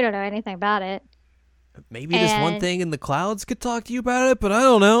exists, but we don't know anything about it. Maybe this one thing in the clouds could talk to you about it, but I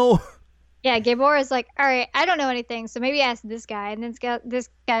don't know. Yeah, Gabora's like, all right, I don't know anything, so maybe ask this guy. And then this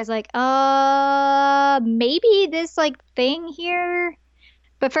guy's like, maybe this like thing here,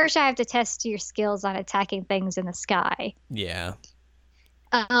 but first I have to test your skills on attacking things in the sky. Yeah.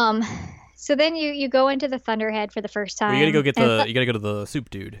 So then you go into the Thunderhead for the first time. Well, you gotta go to the soup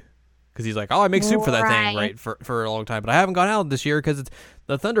dude. Because he's like, oh, I make soup for that thing, right, for a long time. But I haven't gone out this year because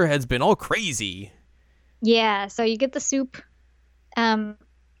the Thunderhead's been all crazy. Yeah, so you get the soup,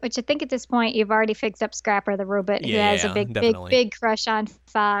 which I think at this point you've already fixed up Scrapper, the robot who has a big crush on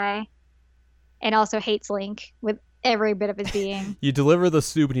Fi and also hates Link with every bit of his being. You deliver the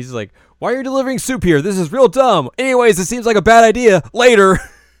soup, and he's like, why are you delivering soup here? This is real dumb. Anyways, it seems like a bad idea. Later.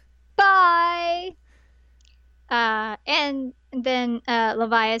 Bye! And then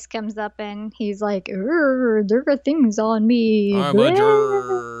Levias comes up and he's like, there are things on me. I'm a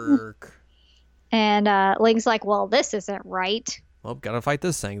jerk. And Link's like, well, this isn't right. Well, gotta fight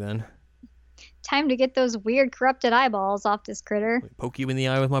this thing then. Time to get those weird corrupted eyeballs off this critter. Poke you in the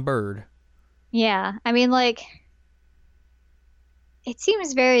eye with my bird. Yeah, I mean, like, it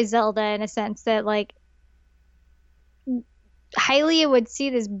seems very Zelda in a sense that, like, Hylia would see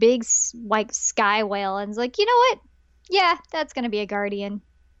this big, like, sky whale and is like, you know what? Yeah, that's gonna be a guardian.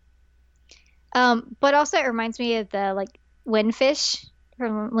 But also it reminds me of the, like, windfish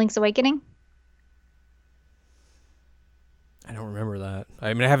from Link's Awakening. I don't remember that.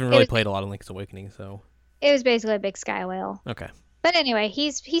 I mean, I haven't really played a lot of Link's Awakening, so. It was basically a big sky whale. Okay. But anyway,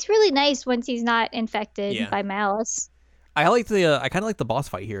 he's really nice once he's not infected by malice. I kind of like the boss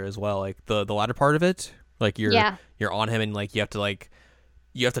fight here as well, like the latter part of it. Like you're on him and like you have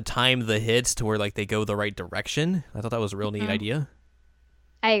to time the hits to where like they go the right direction. I thought that was a real neat idea.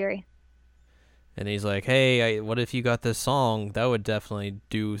 I agree. And he's like, "Hey, what if you got this song? That would definitely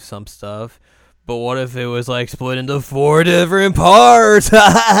do some stuff. But what if it was like split into 4 different parts?"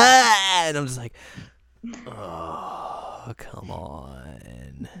 And I'm just like, "Oh, come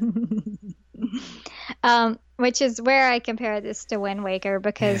on." Which is where I compare this to Wind Waker,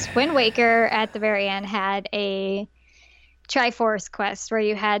 because Wind Waker at the very end had a Triforce quest where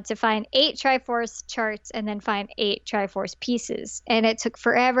you had to find 8 Triforce charts and then find 8 Triforce pieces, and it took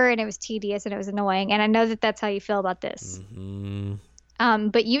forever and it was tedious and it was annoying, and I know that that's how you feel about this.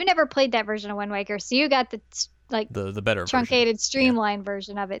 But you never played that version of Wind Waker, so you got the better truncated streamlined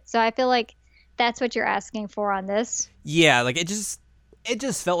version of it, so I feel like that's what you're asking for on this. Yeah, like it just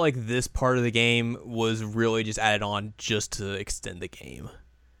felt like this part of the game was really just added on just to extend the game.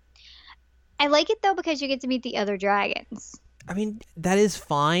 I like it though because you get to meet the other dragons. I mean, that is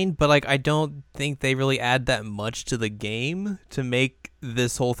fine, but like I don't think they really add that much to the game to make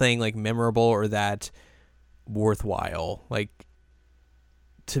this whole thing like memorable or that worthwhile. Like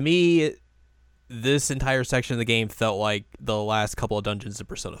to me, this entire section of the game felt like the last couple of dungeons in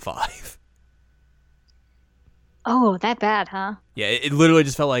Persona 5. Oh, that bad, huh? Yeah, it literally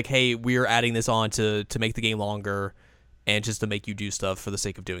just felt like, hey, we're adding this on to make the game longer, and just to make you do stuff for the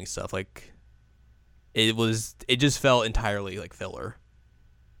sake of doing stuff. Like it just felt entirely like filler.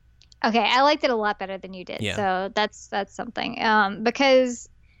 Okay, I liked it a lot better than you did. Yeah. So that's something. Because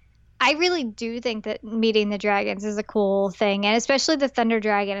I really do think that meeting the dragons is a cool thing, and especially the Thunder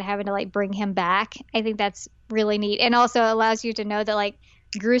Dragon and having to like bring him back. I think that's really neat, and also allows you to know that like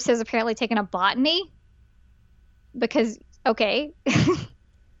Groose has apparently taken a botany because okay,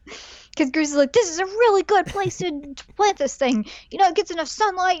 because Groose is like, this is a really good place to plant this thing. You know, it gets enough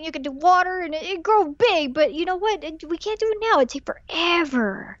sunlight, and you can do water, and it grow big. But you know what? We can't do it now. It'd take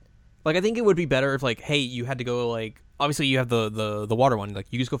forever. Like, I think it would be better if, like, hey, you had to go, like, obviously you have the water one. Like,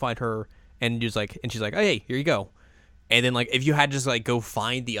 you just go find her, and just like, and she's like, oh, hey, here you go. And then, like, if you had to just, like, go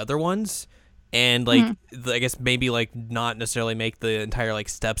find the other ones, and, like, I guess maybe, like, not necessarily make the entire, like,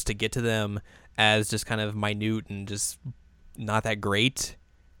 steps to get to them as just kind of minute and just not that great.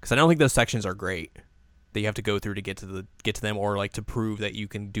 Because I don't think those sections are great that you have to go through to get to them, or, like, to prove that you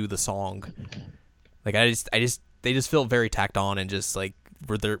can do the song. Like, they just feel very tacked on, and just, like,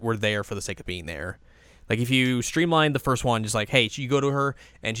 we're there for the sake of being there. Like, if you streamline the first one, just like, hey, you go to her,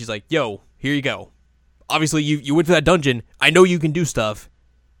 and she's like, yo, here you go. Obviously, you went to that dungeon. I know you can do stuff.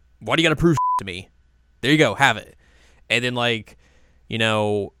 Why do you got to prove to me? There you go, have it. And then, like, you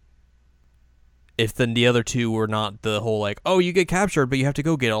know, if then the other two were not the whole, like, oh, you get captured, but you have to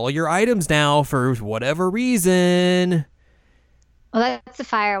go get all your items now for whatever reason. Well, that's the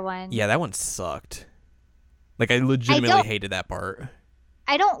fire one. Yeah, that one sucked. Like, I legitimately hated that part.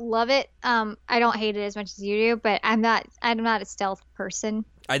 I don't love it. I don't hate it as much as you do, but I'm not a stealth person.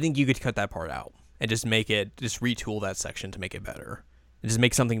 I think you could cut that part out and just retool that section to make it better. And just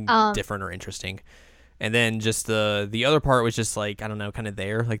make something different or interesting. And then just the other part was just like, I don't know, kind of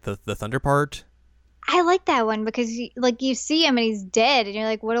there, like the thunder part. I like that one because you see him and he's dead and you're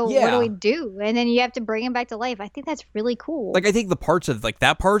like, what do we do? And then you have to bring him back to life. I think that's really cool. Like, I think the parts of like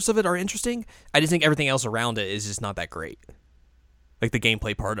that parts of it are interesting. I just think everything else around it is just not that great. Like, the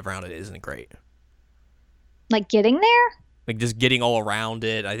gameplay part around it isn't great. Like, getting there? Like, just getting all around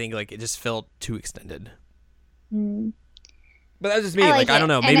it, I think, like, it just felt too extended. Mm. But that's just me. I don't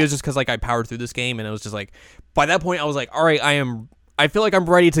know. Maybe it was just because, like, I powered through this game, and it was just like, by that point, I was like, all right, I feel like I'm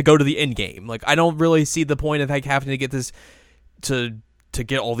ready to go to the end game. Like, I don't really see the point of, like, having to get this, to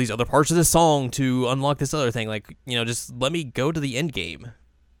get all these other parts of this song to unlock this other thing. Like, you know, just let me go to the end game.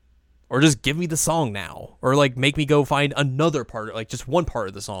 Or just give me the song now. Or, like, make me go find another part, like, just one part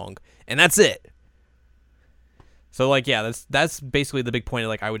of the song. And that's it. So, like, yeah, that's basically the big point of,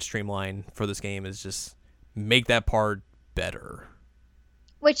 like, I would streamline for this game, is just make that part better.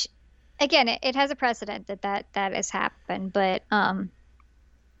 Which, again, it has a precedent that has happened. But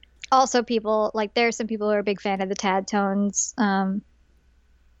also people, like, there are some people who are a big fan of the Tad Tones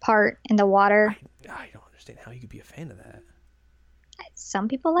part in the water. I don't understand how you could be a fan of that. Some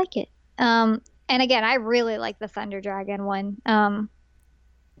people like it. And again, I really like the Thunder Dragon one. I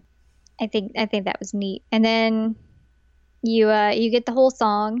think that was neat. And then you get the whole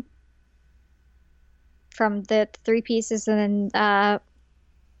song from the three pieces, and then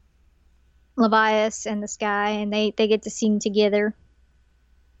Levias and the sky, and they get to sing together.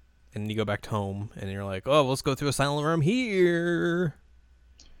 And you go back home, and you're like, oh, let's go through a silent room here.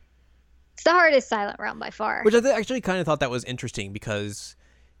 It's the hardest silent realm by far. Which I actually kind of thought that was interesting, because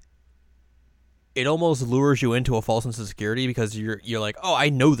it almost lures you into a false sense of security, because you're like, oh, I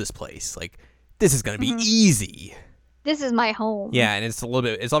know this place. Like, this is going to be easy. This is my home. Yeah, and it's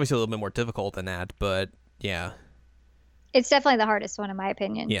obviously a little bit more difficult than that, but yeah. It's definitely the hardest one in my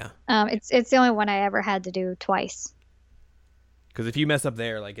opinion. Yeah. It's the only one I ever had to do twice. Because if you mess up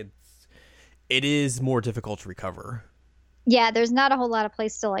there, like, it is more difficult to recover. Yeah, there's not a whole lot of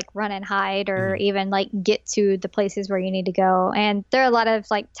place to like run and hide, or even like get to the places where you need to go. And there are a lot of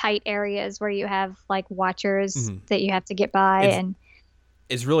like tight areas where you have like watchers that you have to get by. And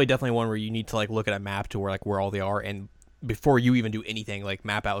it's really definitely one where you need to like look at a map to where all they are, and before you even do anything, like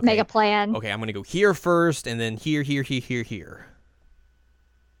map out. Okay, make a plan. Okay, I'm gonna go here first, and then here. Because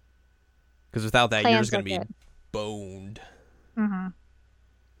without that, you're just gonna be boned.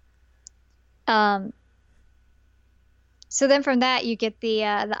 So then from that, you get the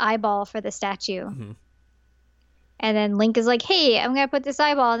eyeball for the statue. And then Link is like, hey, I'm going to put this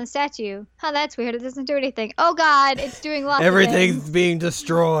eyeball in the statue. Oh, that's weird. It doesn't do anything. Oh, God, it's doing lots of things. Everything's being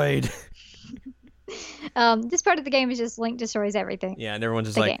destroyed. This part of the game is just Link destroys everything. Yeah, and everyone's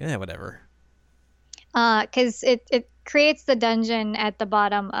just like, whatever. Because it creates the dungeon at the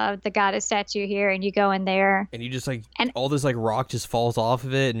bottom of the goddess statue here, and you go in there. And you just like And all this like rock just falls off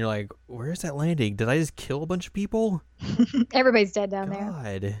of it, and you're like, "Where is that landing? Did I just kill a bunch of people?" everybody's dead down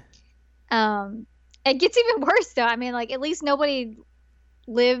there. God. It gets even worse though. I mean, like, at least nobody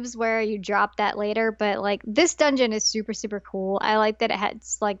lives where you drop that later, but like this dungeon is super super cool. I like that it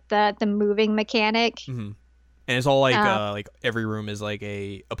has like the moving mechanic. Mm-hmm. And it's all like every room is like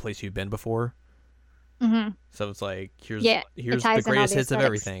a place you've been before. Mm-hmm. So it's like here's it the ties in all greatest the hits of aesthetics.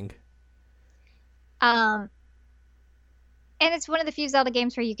 everything. And it's one of the few Zelda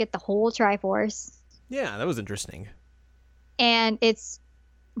games where you get the whole Triforce, Yeah, that was interesting. and it's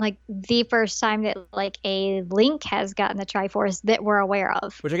like the first time that like a Link has gotten the Triforce that we're aware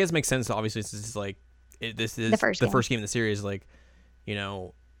of. Which I guess makes sense, obviously, since it's like this is The first game in the series. Like, you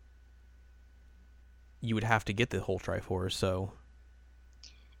know, you would have to get the whole Triforce. So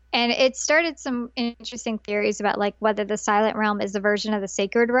And it started some interesting theories about like whether the Silent Realm is a version of the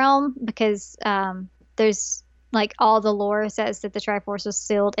Sacred Realm, because there's like all the lore says that the Triforce was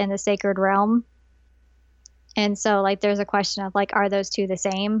sealed in the Sacred Realm. And so like there's a question of like, are those two the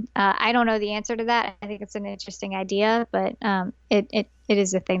same? I don't know the answer to that. I think it's an interesting idea, but it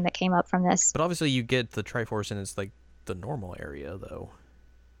is a thing that came up from this. but obviously you get the Triforce and it's like the normal area though.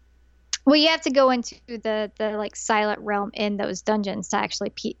 Well, you have to go into the like Silent Realm in those dungeons to actually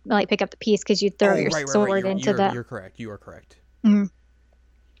pick up the piece, because you throw your sword into the. You're correct. You are correct. Mhm.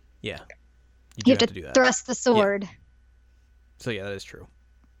 Yeah, You have to to do that. thrust the sword. So yeah, that is true.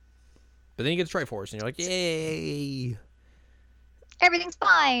 But then you get the Triforce, and you're like, yay! Everything's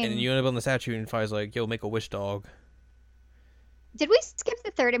fine. And then you end up on the statue, and Fi's like, yo, make a wish, dog. Did we skip the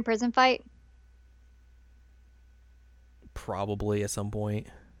third in prison fight? Probably at some point.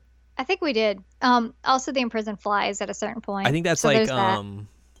 I think we did. Also, the imprisoned flies at a certain point. I think that's So like there's that.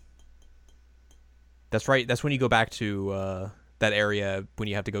 That's right. That's when you go back to that area when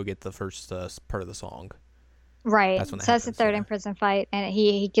you have to go get the first part of the song. Right. That's when that So that's the happens, third yeah. in prison fight, and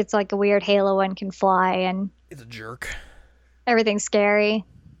he gets like a weird halo and can fly, and It's a jerk. everything's scary.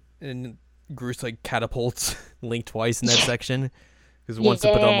 And Groose like catapults Link twice in that section because once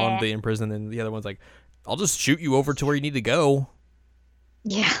to put him on the imprison, and the other one's like, "I'll just shoot you over to where you need to go."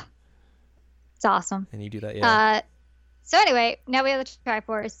 Yeah. It's awesome. And you do that, yeah. So anyway, now we have the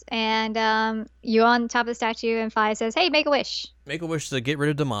Triforce, and you on top of the statue, and Fi says, "Hey, make a wish." Make a wish to get rid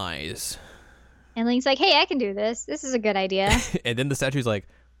of Demise. And Link's like, "Hey, I can do this. This is a good idea." And then the statue's like,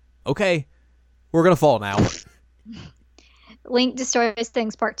 "Okay, we're gonna fall now." Link destroys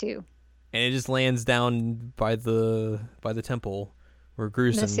things part 2. And it just lands down by the temple where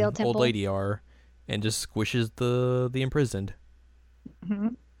Groose The and sealed Old temple. Lady are, and just squishes the imprisoned. Hmm.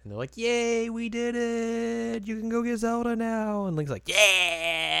 And they're like, "Yay, we did it! You can go get Zelda now." And Link's like,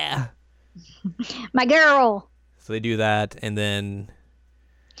 "Yeah!" My girl. So they do that, and then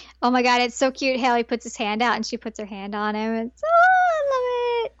Oh my god, it's so cute how he puts his hand out and she puts her hand on him. It's I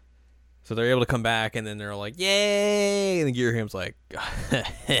love it. so they're able to come back, and then they're like, "Yay!" And then Ghirahim's like,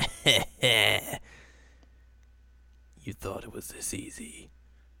 "You thought it was this easy."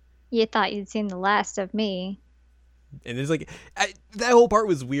 You thought you'd seen the last of me. And it's like that whole part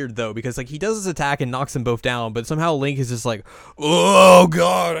was weird though, because like he does his attack and knocks them both down, but somehow Link is just like, "Oh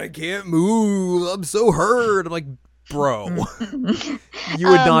god, I can't move. I'm so hurt." I'm like, bro, you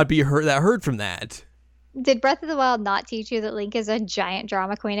would not be hurt from that. Did Breath of the Wild not teach you that Link is a giant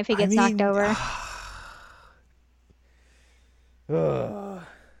drama queen if he gets knocked over?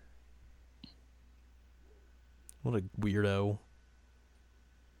 What a weirdo.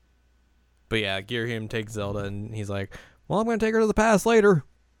 But yeah, Ghirahim takes Zelda, and he's like, "Well, I'm gonna take her to the past later.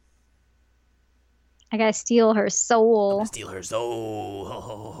 I gotta steal her soul Steal her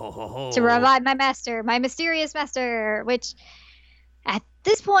soul to revive my master, my mysterious master. Which, at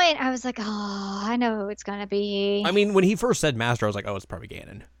this point, I was like, oh, I know who it's gonna be. I mean, when he first said master, I was like, "Oh, it's probably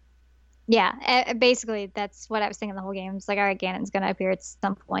Ganon." Yeah, basically, that's what I was thinking the whole game. It's like, all right, Ganon's gonna appear at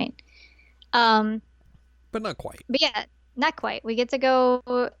some point. But not quite. But yeah, not quite. We get to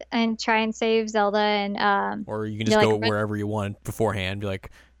go and try and save Zelda, and Or you can just You're go like, wherever you want beforehand. Be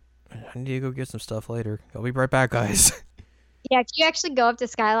like, "I need to go get some stuff later. I'll be right back, guys." yeah, if you actually go up to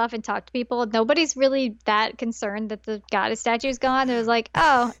Skyloft and talk to people, nobody's really that concerned that the goddess statue is gone. It was like,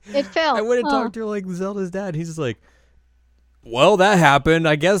 oh, it fell. I went and talked to like Zelda's dad. He's just like, "Well, that happened.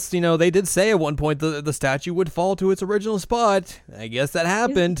 I guess, they did say at one point the statue would fall to its original spot. I guess that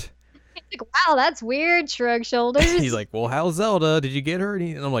happened." Like, wow, that's weird. Shrug shoulders. He's like, "Well, how's Zelda? Did you get her?"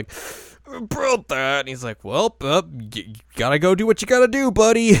 And I'm like, "About that." And he's like, "Well, gotta go do what you gotta do,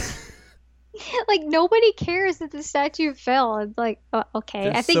 buddy." like nobody cares that the statue fell. It's like, oh, okay.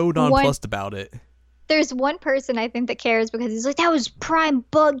 They're I think so nonplussed about it. There's one person I think that cares because he's like, that was prime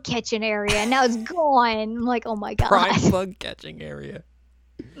bug catching area, and now it's gone. I'm like, oh my god. Prime bug catching area.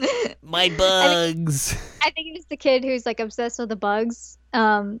 My bugs. I think it's the kid who's like obsessed with the bugs.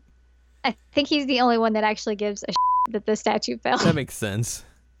 I think he's the only one that actually gives a shit that the statue fell. That makes sense.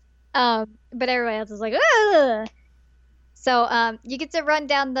 But everybody else is like, ugh. So you get to run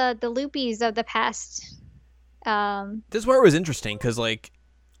down the loopies of the past. This is where it was interesting because, like,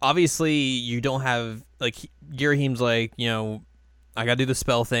 obviously you don't have, like, Girahim's like, you know, I gotta do the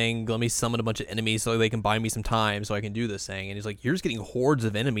spell thing. Let me summon a bunch of enemies so they can buy me some time so I can do this thing. And he's like, you're just getting hordes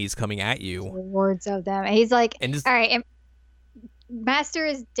of enemies coming at you. Hordes of them. And he's like, and just, all right, Master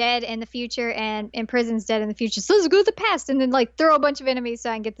is dead in the future and Imprison's dead in the future. So let's go to the past and then, like, throw a bunch of enemies so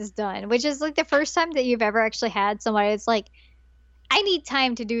I can get this done. Which is, like, the first time that you've ever actually had somebody that's like, I need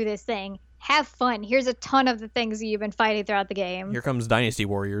time to do this thing. Have fun. Here's a ton of the things that you've been fighting throughout the game. Here comes Dynasty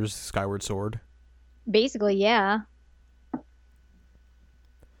Warriors, Skyward Sword. Basically, yeah.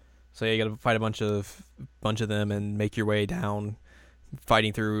 So yeah, you gotta fight a bunch of them and make your way down,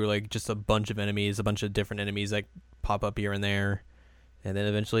 fighting through like just a bunch of enemies, a bunch of different enemies that pop up here and there, and then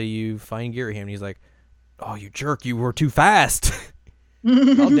eventually you find Girahim and he's like, "Oh, you jerk! You were too fast!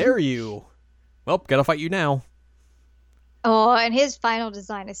 How dare you! Well, gotta fight you now." Oh, and his final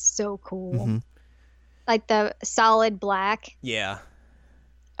design is so cool. Mm-hmm. Like the solid black. Yeah.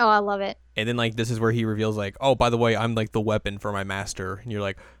 Oh, I love it. And then like this is where he reveals like, "Oh, by the way, I'm like the weapon for my master," and you're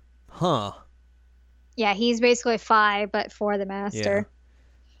like, "Huh." Yeah, he's basically 5, but for the master.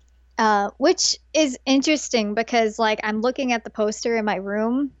 Yeah. Which is interesting because, like, I'm looking at the poster in my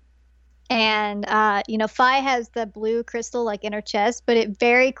room, and you know, Fi has the blue crystal like in her chest, but it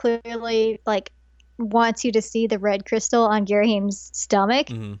very clearly like wants you to see the red crystal on Girahim's stomach.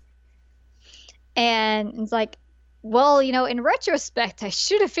 Mm-hmm. And it's like, well, you know, in retrospect, I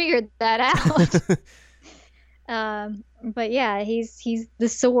should have figured that out. But yeah, he's the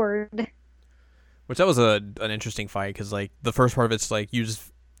sword. Which that was an interesting fight because like the first part of it's like you just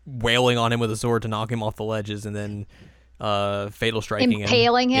wailing on him with a sword to knock him off the ledges, and then fatal striking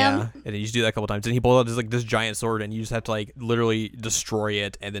impaling him. Yeah, and you just do that a couple times. And he pulled out this giant sword, and you just have to like literally destroy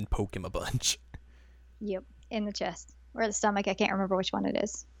it and then poke him a bunch. Yep, in the chest or the stomach. I can't remember which one it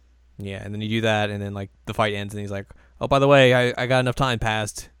is. Yeah, and then you do that, and then like the fight ends, and he's like, "Oh, by the way, I got enough time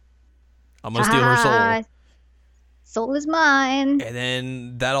passed. I'm gonna steal her soul. Soul is mine." And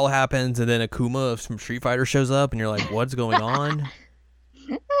then that all happens, and then Akuma from Street Fighter shows up, and you're like, "What's going on?"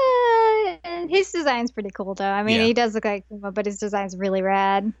 His design's pretty cool, though. I mean, yeah. He does look like Akuma, but his design's really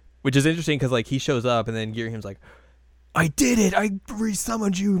rad. Which is interesting because like he shows up, and then Girahim's like, "I did it! I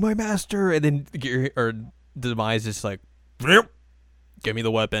resummoned you, my master!" And then Demise is like, "Give me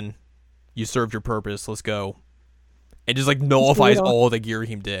the weapon. You served your purpose. Let's go." And just like nullifies all that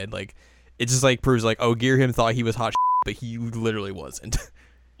Girahim did. Like it just like proves like, oh, Girahim thought he was hot, but he literally wasn't.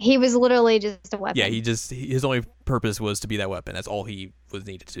 He was literally just a weapon. Yeah, his only purpose was to be that weapon. That's all he was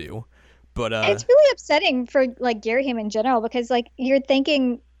needed to do. But it's really upsetting for like Girahim in general because like you're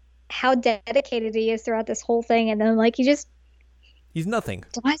thinking how dedicated he is throughout this whole thing, and then like he's nothing.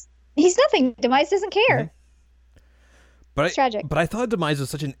 He's nothing. Demise doesn't care. Mm-hmm. It's tragic. But I thought Demise was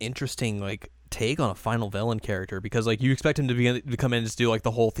such an interesting like take on a final villain character because like you expect him to come in and just do like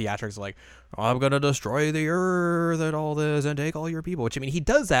the whole theatrics like, oh, I'm gonna destroy the earth and all this and take all your people, which I mean he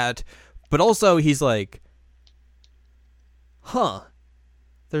does that, but also he's like,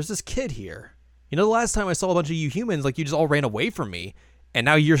 there's this kid here. You know, the last time I saw a bunch of you humans, like you just all ran away from me, and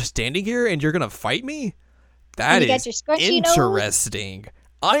now you're standing here and you're gonna fight me? That is interesting.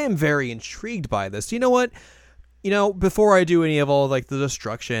 I am very intrigued by this. You know what? You know, before I do any of all like the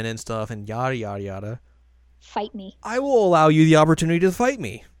destruction and stuff and yada yada yada, fight me. I will allow you the opportunity to fight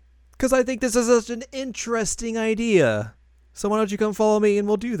me because I think this is such an interesting idea. So why don't you come follow me and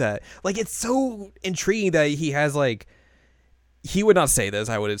we'll do that? Like it's so intriguing that he has like, he would not say this,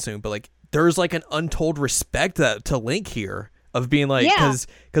 I would assume, but like there's like an untold respect to Link here of being like,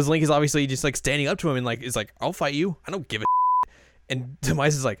 because Link is obviously just like standing up to him and like is like, I'll fight you. I don't give a shit. And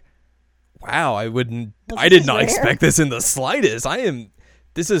Demise is like, wow, I did not expect this in the slightest.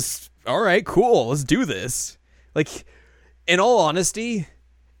 This is all right, cool. Let's do this. Like, in all honesty,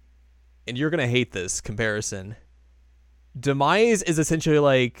 and you're going to hate this comparison, Demise is essentially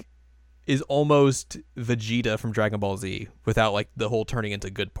like, is almost Vegeta from Dragon Ball Z without like the whole turning into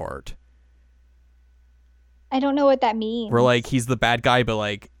good part. I don't know what that means. Where like, he's the bad guy, but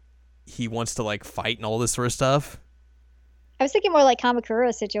like, he wants to like fight and all this sort of stuff. I was thinking more like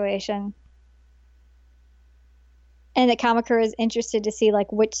Kamakura's situation. And that Kamakura is interested to see like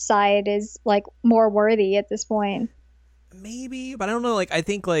which side is like more worthy at this point. Maybe, but I don't know. Like I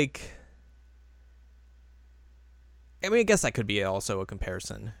think like I mean, I guess that could be also a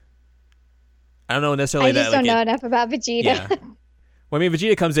comparison. I don't know necessarily I just that. don't know enough about Vegeta. Yeah. Well, I mean,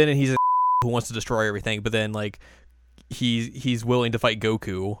 Vegeta comes in and he's a who wants to destroy everything, but then like he's willing to fight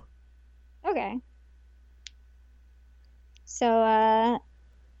Goku. Okay. So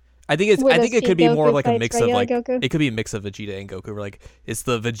I think it could be more of like a mix of like Goku? it could be a mix of Vegeta and Goku. Where like it's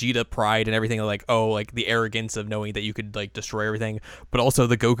the Vegeta pride and everything, like like the arrogance of knowing that you could like destroy everything, but also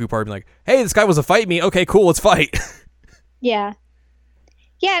the Goku part being like, hey, this guy wants to fight me. Okay, cool, let's fight. Yeah.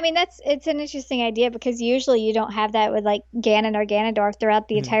 Yeah, I mean it's an interesting idea because usually you don't have that with like Ganon or Ganondorf throughout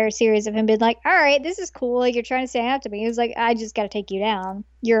the entire series of him being like, all right, this is cool, like you're trying to stand up to me. He was like, I just got to take you down.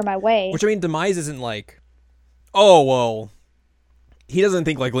 You're in my way. Which I mean, Demise isn't like, oh well, he doesn't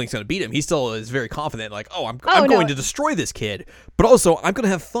think like Link's gonna beat him. He still is very confident, like, I'm going to destroy this kid, but also I'm gonna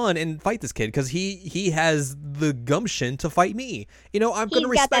have fun and fight this kid because he has the gumption to fight me. I'm gonna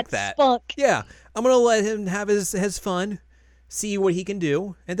respect that. Spunk. Yeah, I'm gonna let him have his fun. See what he can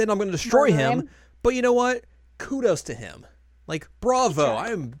do, and then I'm going to destroy him. But you know what? Kudos to him. Like, bravo!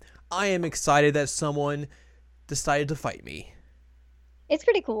 I am excited that someone decided to fight me. It's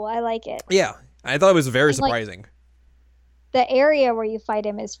pretty cool. I like it. Yeah, I thought it was very surprising. Like, the area where you fight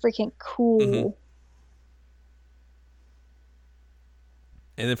him is freaking cool. Mm-hmm.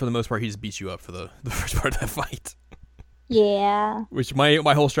 And then for the most part, he just beats you up for the first part of that fight. Yeah. Which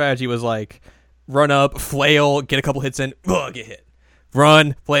my whole strategy was like, run up, flail, get a couple hits in, get hit.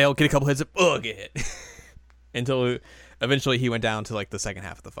 Run, flail, get a couple hits in, get hit. Until eventually he went down to like the second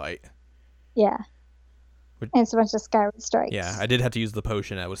half of the fight. Yeah. And it's a bunch of Skyward Strikes. Yeah, I did have to use the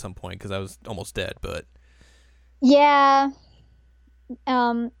potion at some point because I was almost dead, but... Yeah.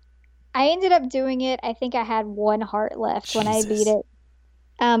 I ended up doing it. I think I had 1 heart left when I beat it.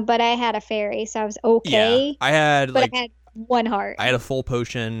 But I had a fairy, so I was okay. Yeah, I had 1 heart. I had a full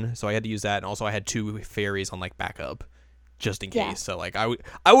potion, so I had to use that, and also I had 2 fairies on like backup, just in case. Yeah. So like I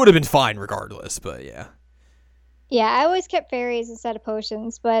would have been fine regardless, but yeah. Yeah, I always kept fairies instead of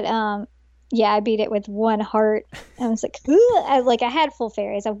potions, but yeah, I beat it with 1 heart. I was like, I had full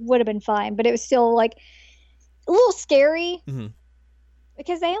fairies, I would have been fine, but it was still like a little scary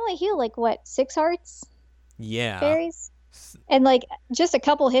because they only heal like 6 hearts. Yeah, fairies, and like just a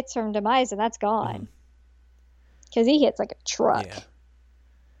couple hits from Demise, and that's gone. Because he hits like a truck.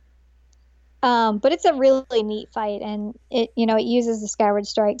 Yeah. But it's a really neat fight, and it uses the Skyward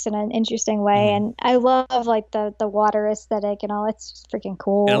Strikes in an interesting way, and I love like the water aesthetic and all. It's just freaking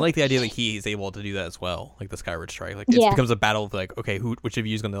cool. And I like the idea that he's able to do that as well, like the Skyward Strike. Like it becomes a battle of like, okay, which of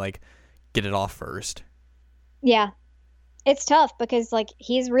you is going to like get it off first? Yeah, it's tough because like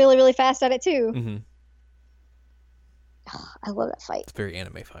he's really really fast at it too. Mm-hmm. Oh, I love that fight. It's a very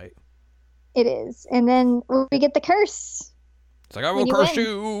anime fight. It is. And then we get the curse. It's like, I will curse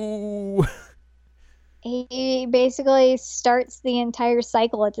you. He basically starts the entire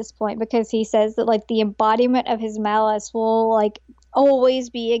cycle at this point because he says that like the embodiment of his malice will like always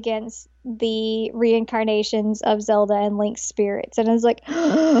be against the reincarnations of Zelda and Link's spirits. And it's like,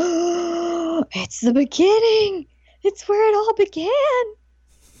 it's the beginning. It's where it all began.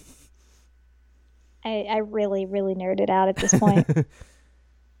 I really, really nerded out at this point.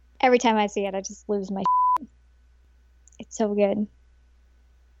 Every time I see it, I just lose my shit. It's so good.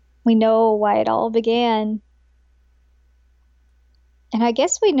 We know why it all began. And I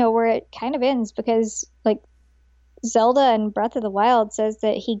guess we know where it kind of ends because, like, Zelda in Breath of the Wild says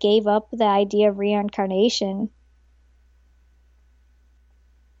that he gave up the idea of reincarnation.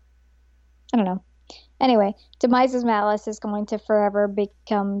 I don't know. Anyway, Demise's malice is going to forever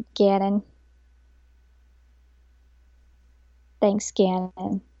become Ganon. Thanks,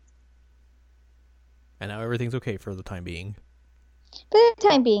 Ganon. And now everything's okay for the time being. For the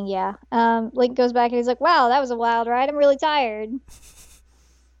time being, yeah. Link goes back and he's like, wow, that was a wild ride. I'm really tired.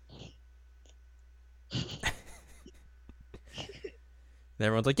 And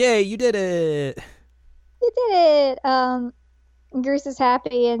everyone's like, yay, you did it. You did it. Groose is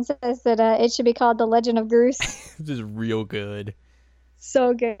happy and says that it should be called The Legend of Groose. This is real good.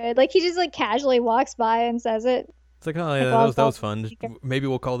 So good. Like, he just, like, casually walks by and says it. It's like, oh, yeah, that was fun. Maybe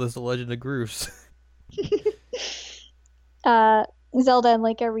we'll call this The Legend of Groose. Zelda and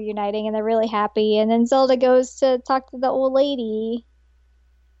Link are reuniting and they're really happy, and then Zelda goes to talk to the old lady.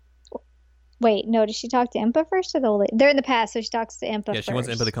 Wait, no, did she talk to Impa first or the old lady? They're in the past, so she talks to Impa first. Yeah, she wants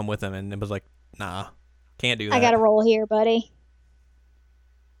Impa to come with them, and Impa's like, nah, can't do that. I gotta roll here, buddy.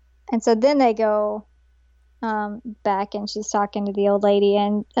 And so then they go back and she's talking to the old lady,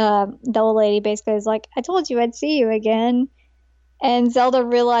 and the old lady basically is like, I told you I'd see you again. And Zelda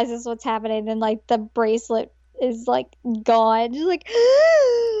realizes what's happening, and like the bracelet is like gone. She's like,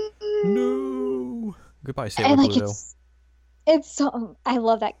 no. Goodbye, Sailor And like Pluto. it's so I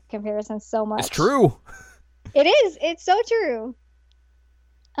love that comparison so much. It's true. It is. It's so true.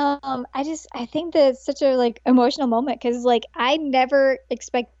 I think that it's such a like emotional moment because like I never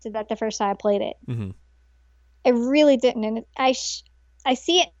expected that the first time I played it. Mm-hmm. I really didn't, and I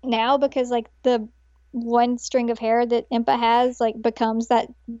see it now because like the one string of hair that Impa has like becomes that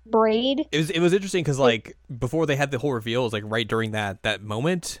braid. It was interesting because like before they had the whole reveal, it was like right during that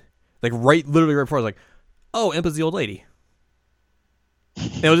moment, like literally right before, I was like, oh, Impa's the old lady.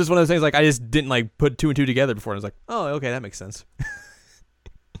 And it was just one of those things like I just didn't like put two and two together before, and I was like, oh, okay, that makes sense.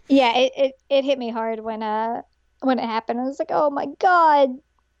 Yeah, it hit me hard when it happened. I was like, oh my God,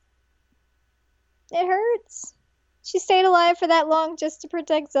 it hurts. She stayed alive for that long just to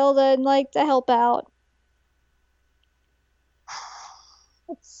protect Zelda and like to help out.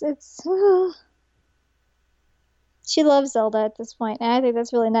 It's she loves Zelda at this point, and I think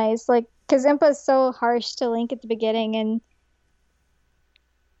that's really nice. Like, because Impa's so harsh to Link at the beginning, and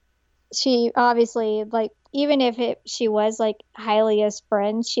she obviously like even if she was like Hylia's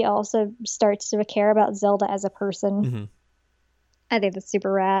friend, she also starts to care about Zelda as a person. Mm-hmm. I think that's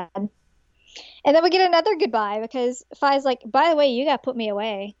super rad. And then we get another goodbye because Fi's like, by the way, you got to put me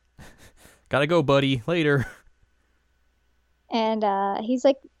away. Gotta go, buddy. Later. And he's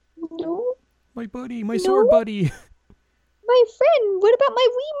like, no, My buddy, my sword buddy. my friend, what about my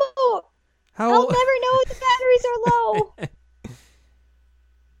Wiimote? How? I'll never know if the batteries are low.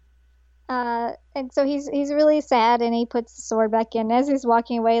 And so he's really sad, and he puts the sword back in. As he's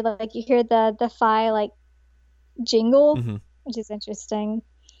walking away, like you hear the Fi like jingle, Mm-hmm. which is interesting.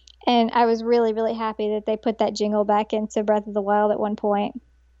 And I was really, really happy that they put that jingle back into Breath of the Wild at one point.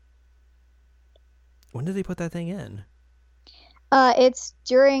 When did they put that thing in? It's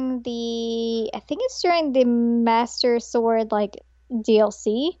during I think it's during the Master Sword like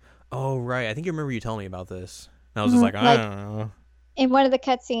DLC. Oh right, I think I remember you telling me about this. And I was just like, I don't know. In one of the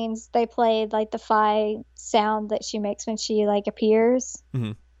cutscenes, they played like the Fi sound that she makes when she like appears. Mm-hmm.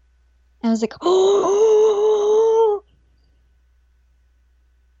 And I was like, oh.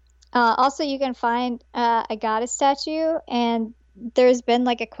 Also, you can find a goddess statue, and there's been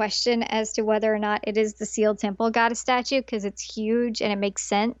like a question as to whether or not it is the sealed temple goddess statue because it's huge and it makes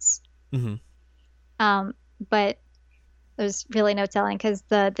sense. Mm-hmm. But there's really no telling because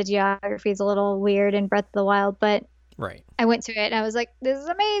the geography is a little weird in Breath of the Wild. But Right. I went to it and I was like, this is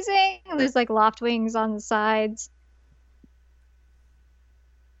amazing. And there's like loft wings on the sides.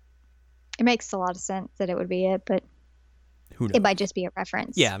 It makes a lot of sense that it would be it, but Who knows? it might just be a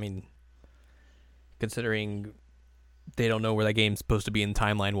reference. Yeah, I mean, considering they don't know where that game's supposed to be in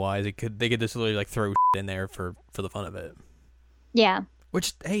timeline wise, they could just literally like throw in there for the fun of it. Yeah.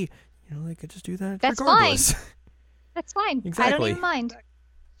 Which, hey, they could just do that. That's regardless. fine. That's fine. Exactly. I don't even mind.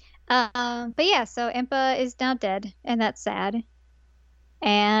 But yeah, so Impa is now dead, and that's sad.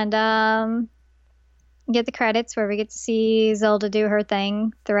 And get the credits where we get to see Zelda do her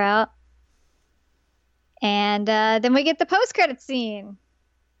thing throughout. And then we get the post-credit scene.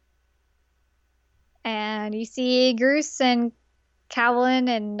 And you see Groose and Cowlin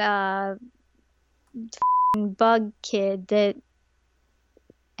and Bug Kid that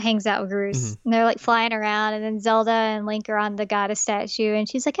hangs out with Groose. Mm-hmm. And they're like flying around, and then Zelda and Link are on the goddess statue, and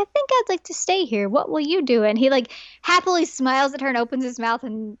she's like, I think I'd like to stay here. What will you do? And he like happily smiles at her and opens his mouth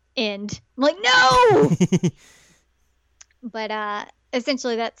and end. I'm like, no! But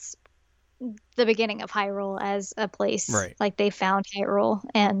essentially that's the beginning of Hyrule as a place. Right. Like they found Hyrule,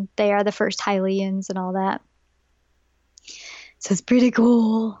 and they are the first Hylians and all that. So it's pretty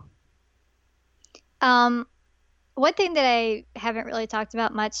cool. One thing that I haven't really talked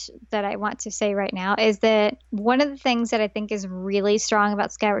about much that I want to say right now is that one of the things that I think is really strong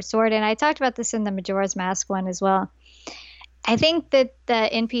about Skyward Sword, and I talked about this in the Majora's Mask one as well, I think that the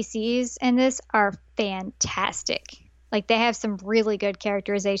NPCs in this are fantastic. Like they have some really good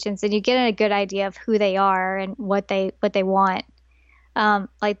characterizations, and you get a good idea of who they are and what they want.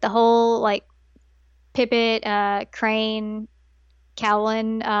 Like the whole like Pippet, Crane,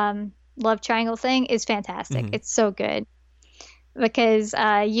 Cowlin, love triangle thing is fantastic. Mm-hmm. It's so good because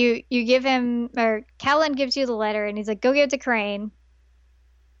you give him, or Cowlin gives you the letter, and he's like, go give it to Crane.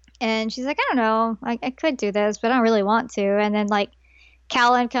 And she's like, I don't know, I could do this, but I don't really want to. And then like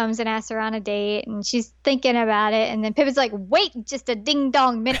Cowlin comes and asks her on a date, and she's thinking about it. And then Pippin's like, wait just a ding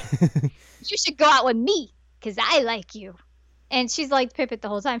dong minute. You should go out with me because I like you. And she's like Pippet the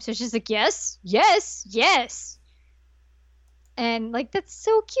whole time. So she's like, yes, yes, yes. And like, that's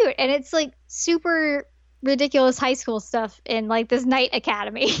so cute. And it's like super ridiculous high school stuff in like this night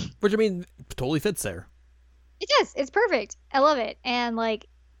academy. Which I mean, totally fits there. It does. It's perfect. I love it. And like,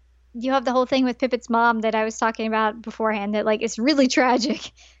 you have the whole thing with Pipit's mom that I was talking about beforehand that like it's really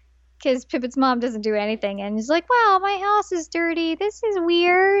tragic because Pipit's mom doesn't do anything and he's like, wow, my house is dirty. This is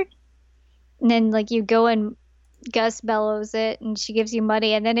weird. And then like you go and Gus bellows it and she gives you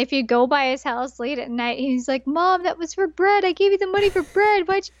money. And then if you go by his house late at night, he's like, Mom, that was for bread. I gave you the money for bread.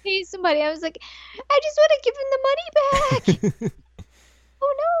 Why'd you pay somebody? I was like, I just want to give him the money back.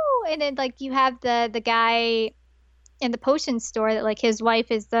 Oh no. And then like you have the guy in the potion store that like his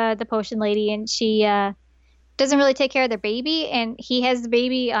wife is the potion lady and she doesn't really take care of their baby and he has the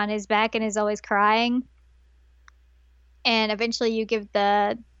baby on his back and is always crying. And eventually you give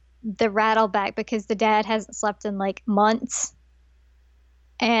the rattle back because the dad hasn't slept in like months.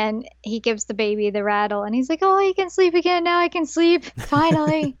 And he gives the baby the rattle and he's like, oh, you can sleep again. Now I can sleep.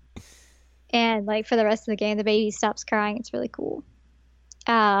 Finally. And like for the rest of the game, the baby stops crying. It's really cool.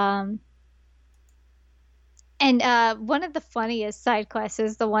 And one of the funniest side quests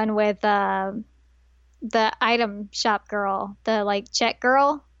is the one with the item shop girl, the like check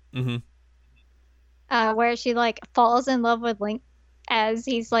girl. Mm-hmm. Where she like falls in love with Link as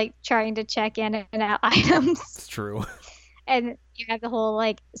he's like trying to check in and out items. It's true. And you have the whole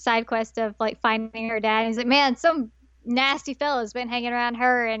like side quest of like finding her dad. And he's like, man, some nasty fella's been hanging around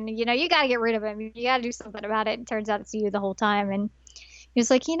her, and you know you got to get rid of him. You got to do something about it. And it turns out it's you the whole time. And he was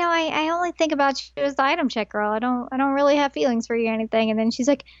like, you know, I only think about you as the item check girl. I don't really have feelings for you or anything. And then she's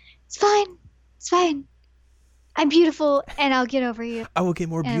like, it's fine. I'm beautiful, and I'll get over you. I will get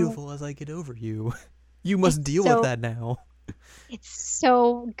more beautiful as I get over you. You must deal with that now. It's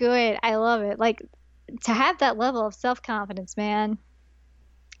so good. I love it. Like to have that level of self-confidence, man.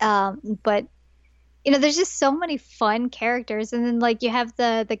 But you know, there's just so many fun characters, and then like you have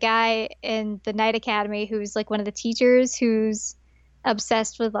the guy in the Night Academy who's like one of the teachers who's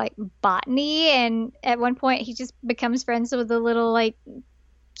obsessed with like botany, and at one point he just becomes friends with a little like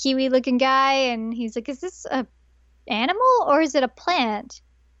kiwi-looking guy, and he's like, "Is this a animal or is it a plant?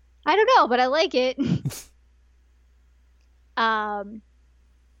 I don't know, but I like it." So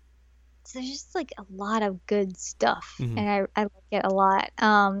there's just like a lot of good stuff, Mm-hmm. and I like it a lot.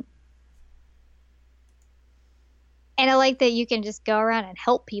 And I like that you can just go around and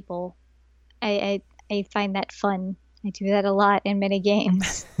help people. I find that fun. I do that a lot in many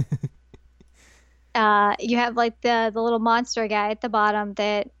games. You have like the little monster guy at the bottom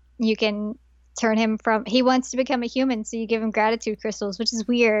that you can turn him from. He wants to become a human, so you give him gratitude crystals, which is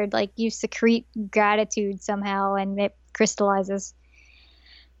weird. Like you secrete gratitude somehow, and it crystallizes.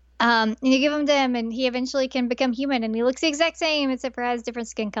 And you give him to him, and he eventually can become human, and he looks the exact same, except for has different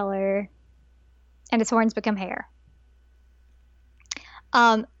skin color, and his horns become hair.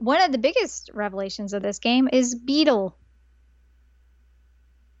 One of the biggest revelations of this game is Beetle,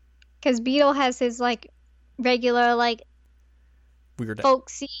 because Beetle has his like regular like Weird,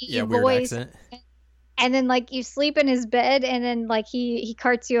 folksy weird voice, accent. and then like you sleep in his bed, and then like he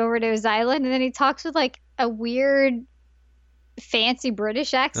carts you over to his island, and then he talks with like a weird fancy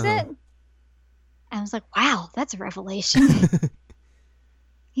British accent. I was like, wow, that's a revelation.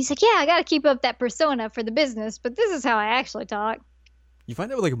 He's like, yeah, I got to keep up that persona for the business, but this is how I actually talk. You find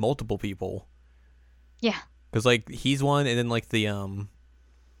that with like multiple people. Yeah. Because like he's one, and then like the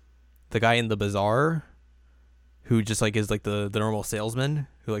guy in the bazaar, who just like is like the normal salesman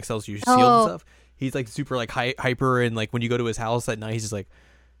who like sells you seals and stuff. He's like super like hyper, and like when you go to his house at night, he's just like,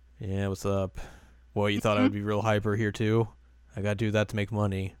 yeah, what's up? Well, you thought I would be real hyper here too? I gotta do that to make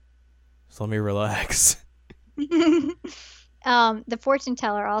money. So let me relax. The fortune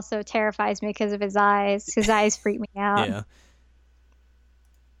teller also terrifies me because of his eyes. His eyes freak me out. Yeah.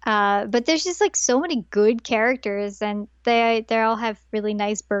 But there's just like so many good characters, and they all have really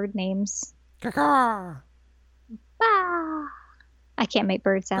nice bird names. Caw-caw. Ah, I can't make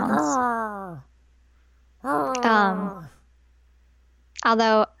bird sounds.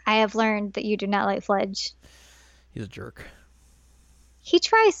 Although I have learned that you do not like Fledge. He's a jerk. He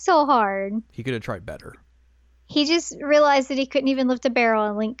tries so hard. He could have tried better. He just realized that he couldn't even lift a barrel,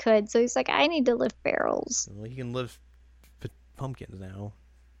 and Link could. So he's like, I need to lift barrels. Well, he can lift pumpkins now.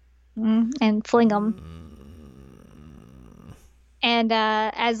 And fling them. And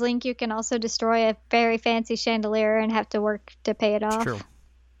as Link, you can also destroy a very fancy chandelier and have to work to pay it off. True.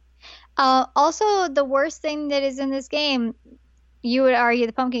 Also, the worst thing that is in this game, you would argue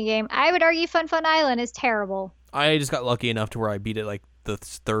the pumpkin game. I would argue Fun Fun Island is terrible. I just got lucky enough to where I beat it like the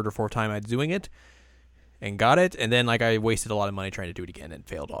third or fourth time I was doing it and got it. And then like I wasted a lot of money trying to do it again and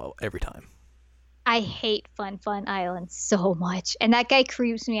failed every time. I hate Fun Fun Island so much. And that guy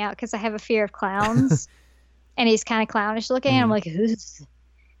creeps me out because I have a fear of clowns. And he's kind of clownish looking. I'm like,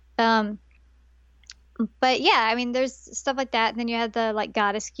 But yeah, I mean, there's stuff like that. And then you have the like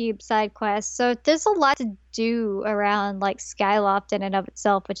Goddess Cube side quest. So there's a lot to do around like Skyloft in and of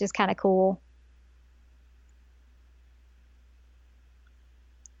itself, which is kind of cool.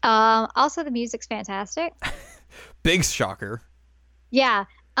 Also the music's fantastic. Big shocker. Yeah.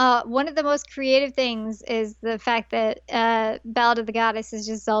 One of the most creative things is the fact that Ballad of the Goddess is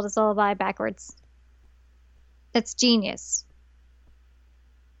just Zelda's Lullaby backwards. That's genius.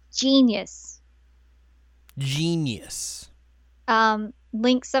 Genius. Genius.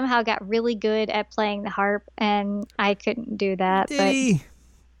 Link somehow got really good at playing the harp, and I couldn't do that. Did but he?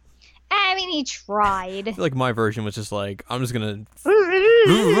 I mean, he tried. I feel like my version was just like, I'm just gonna. Well,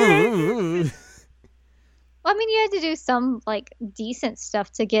 I mean, you had to do some like decent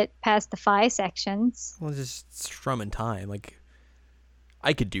stuff to get past the Fi sections, Well, just strumming time. Like,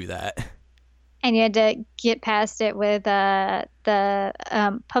 I could do that. and you had to get past it with the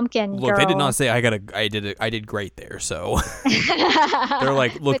pumpkin Look, girl. they did not say I did great there. So they're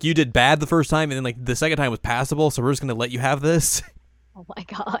like, look, you did bad the first time, and then like the second time was passable. So we're just gonna let you have this. Oh my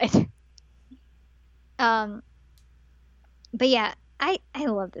God. But yeah, I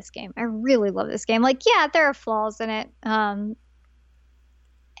love this game. I really love this game. Like, yeah, there are flaws in it. And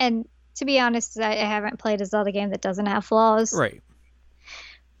to be honest, I haven't played a Zelda game that doesn't have flaws. Right.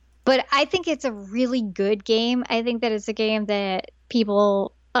 But I think it's a really good game. I think that it's a game that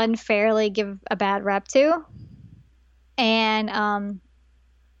people unfairly give a bad rep to. And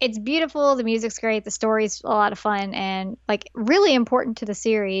it's beautiful, the music's great, the story's a lot of fun, and like really important to the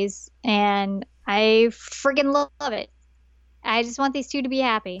series. And I friggin' love it. I just want these two to be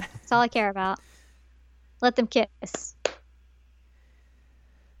happy. That's all I care about. Let them kiss.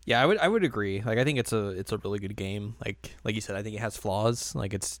 Yeah, I would agree. Like, I think it's a really good game. Like you said, I think it has flaws.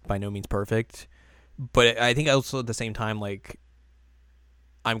 Like, it's by no means perfect, but I think also at the same time, like,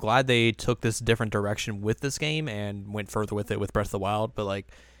 I'm glad they took this different direction with this game and went further with it with Breath of the Wild. But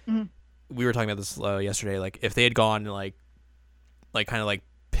like, we were talking about this yesterday. Like, if they had gone like kind of like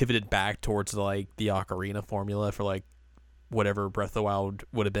pivoted back towards like the Ocarina formula for like whatever Breath of the Wild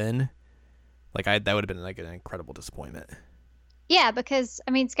would have been, like that would have been like an incredible disappointment. Yeah, because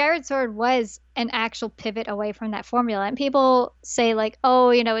I mean, Skyward Sword was an actual pivot away from that formula. And people say, like,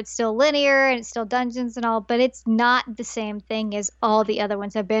 oh, you know, it's still linear and it's still dungeons and all, but it's not the same thing as all the other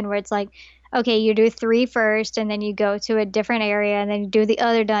ones have been, where it's like, okay, you do 3 first and then you go to a different area and then you do the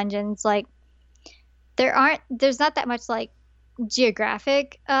other dungeons. Like, there's not that much like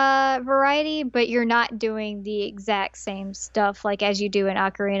geographic variety, but you're not doing the exact same stuff like as you do in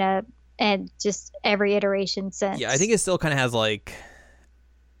Ocarina and just every iteration since. Yeah, I think it still kind of has like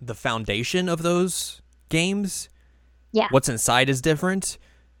the foundation of those games. Yeah. What's inside is different,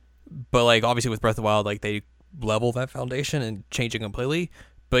 but like obviously with Breath of the Wild, like they level that foundation and change it completely.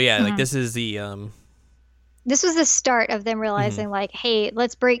 But yeah, like this is the this was the start of them realizing like, hey,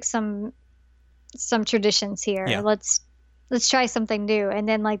 let's break some traditions here. Yeah. Let's try something new. And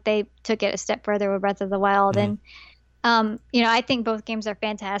then like they took it a step further with Breath of the Wild. And you know, I think both games are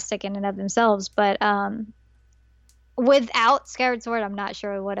fantastic in and of themselves, but without Skyward Sword, I'm not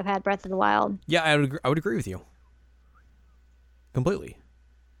sure I would have had Breath of the Wild. Yeah, I would agree with you completely.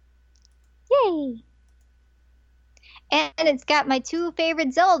 Yay! And it's got my 2 favorite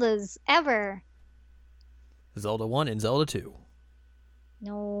Zeldas ever. Zelda 1 and Zelda 2.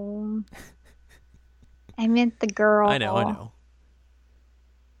 No. I meant the girl. I know.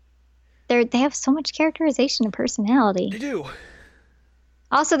 They have so much characterization and personality. They do.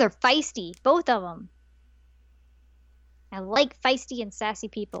 Also, they're feisty, both of them. I like feisty and sassy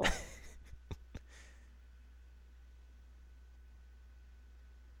people.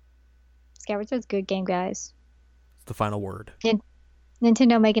 Skyward Sword's a good game, guys. It's the final word.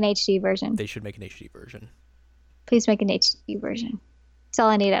 Nintendo, make an HD version. They should make an HD version. Please make an HD version. That's all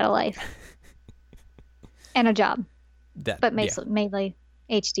I need out of life. And a job. But mainly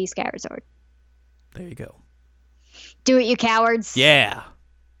HD Skyward Sword. There you go. Do it, you cowards. Yeah.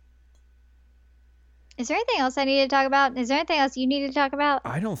 Is there anything else I need to talk about? Is there anything else you need to talk about?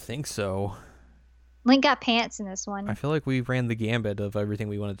 I don't think so. Link got pants in this one. I feel like we ran the gambit of everything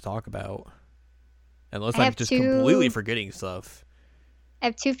we wanted to talk about. Unless I'm just completely forgetting stuff. I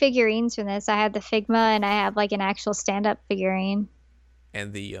have 2 figurines from this. I have the Figma and I have like an actual stand-up figurine.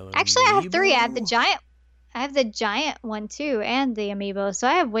 And the actually, I have 3. I have the giant one too, and the amiibo. So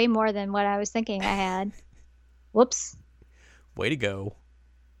I have way more than what I was thinking I had. Whoops. Way to go.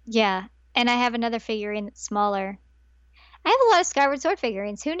 Yeah, and I have another figurine that's smaller. I have a lot of Skyward Sword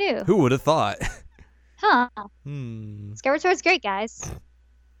figurines. Who knew? Who would have thought? Huh. Skyward Sword's great, guys.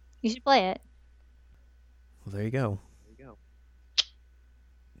 You should play it. Well, there you go.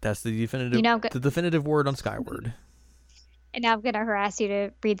 That's the definitive, the definitive word on Skyward. And now I'm gonna harass you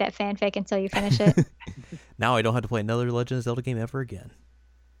to read that fanfic until you finish it. Now I don't have to play another Legend of Zelda game ever again.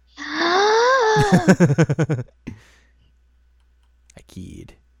 I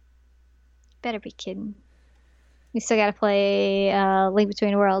kid. Better be kidding. We still gotta play Link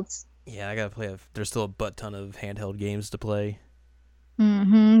Between Worlds. Yeah, I gotta play. There's still a butt ton of handheld games to play.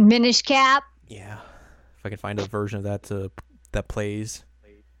 Minish Cap. Yeah, if I can find a version of that that plays.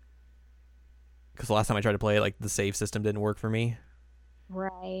 Because the last time I tried to play it, like the save system didn't work for me.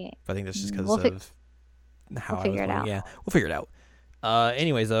 Right. But I think that's just because of how we'll figure it out. Yeah, we'll figure it out.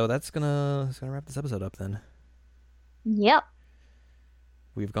 Anyways, though, that's gonna wrap this episode up then. Yep.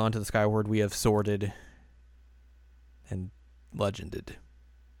 We've gone to the Skyward. We have sworded and legended.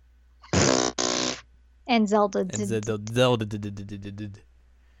 And Zelda. And Zelda.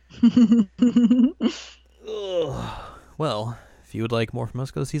 Well, if you would like more from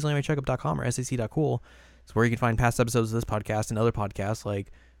us, go to seasonallycheckup.com or sac.cool. It's where you can find past episodes of this podcast and other podcasts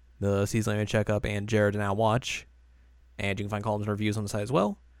like the Seasonal Checkup and Jared and Al Watch. And you can find columns and reviews on the site as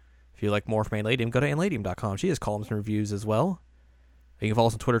well. If you'd like more from Anladium, go to anladium.com. She has columns and reviews as well. You can follow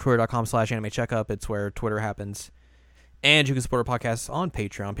us on Twitter, twitter.com/animecheckup. It's where Twitter happens. And you can support our podcast on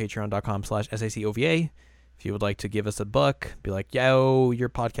Patreon, patreon.com/SACOVA. If you would like to give us a buck, be like, yo, your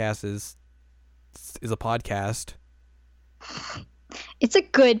podcast is a podcast. It's a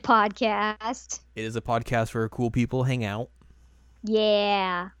good podcast. It is a podcast where cool people hang out.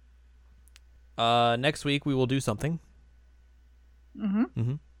 Yeah. Next week we will do something.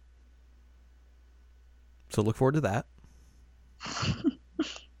 So look forward to that.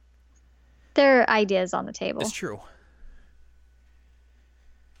 There are ideas on the table. It's true.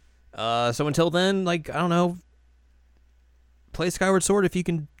 So until then, like, I don't know, play Skyward Sword if you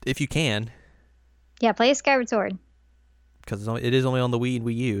can. Yeah, play Skyward Sword. Because it is only on the Wii and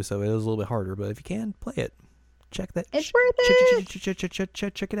Wii U, so it is a little bit harder. But if you can, play it. Check that. It's worth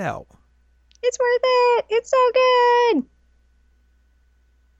it. Check it out. It's worth it. It's so good.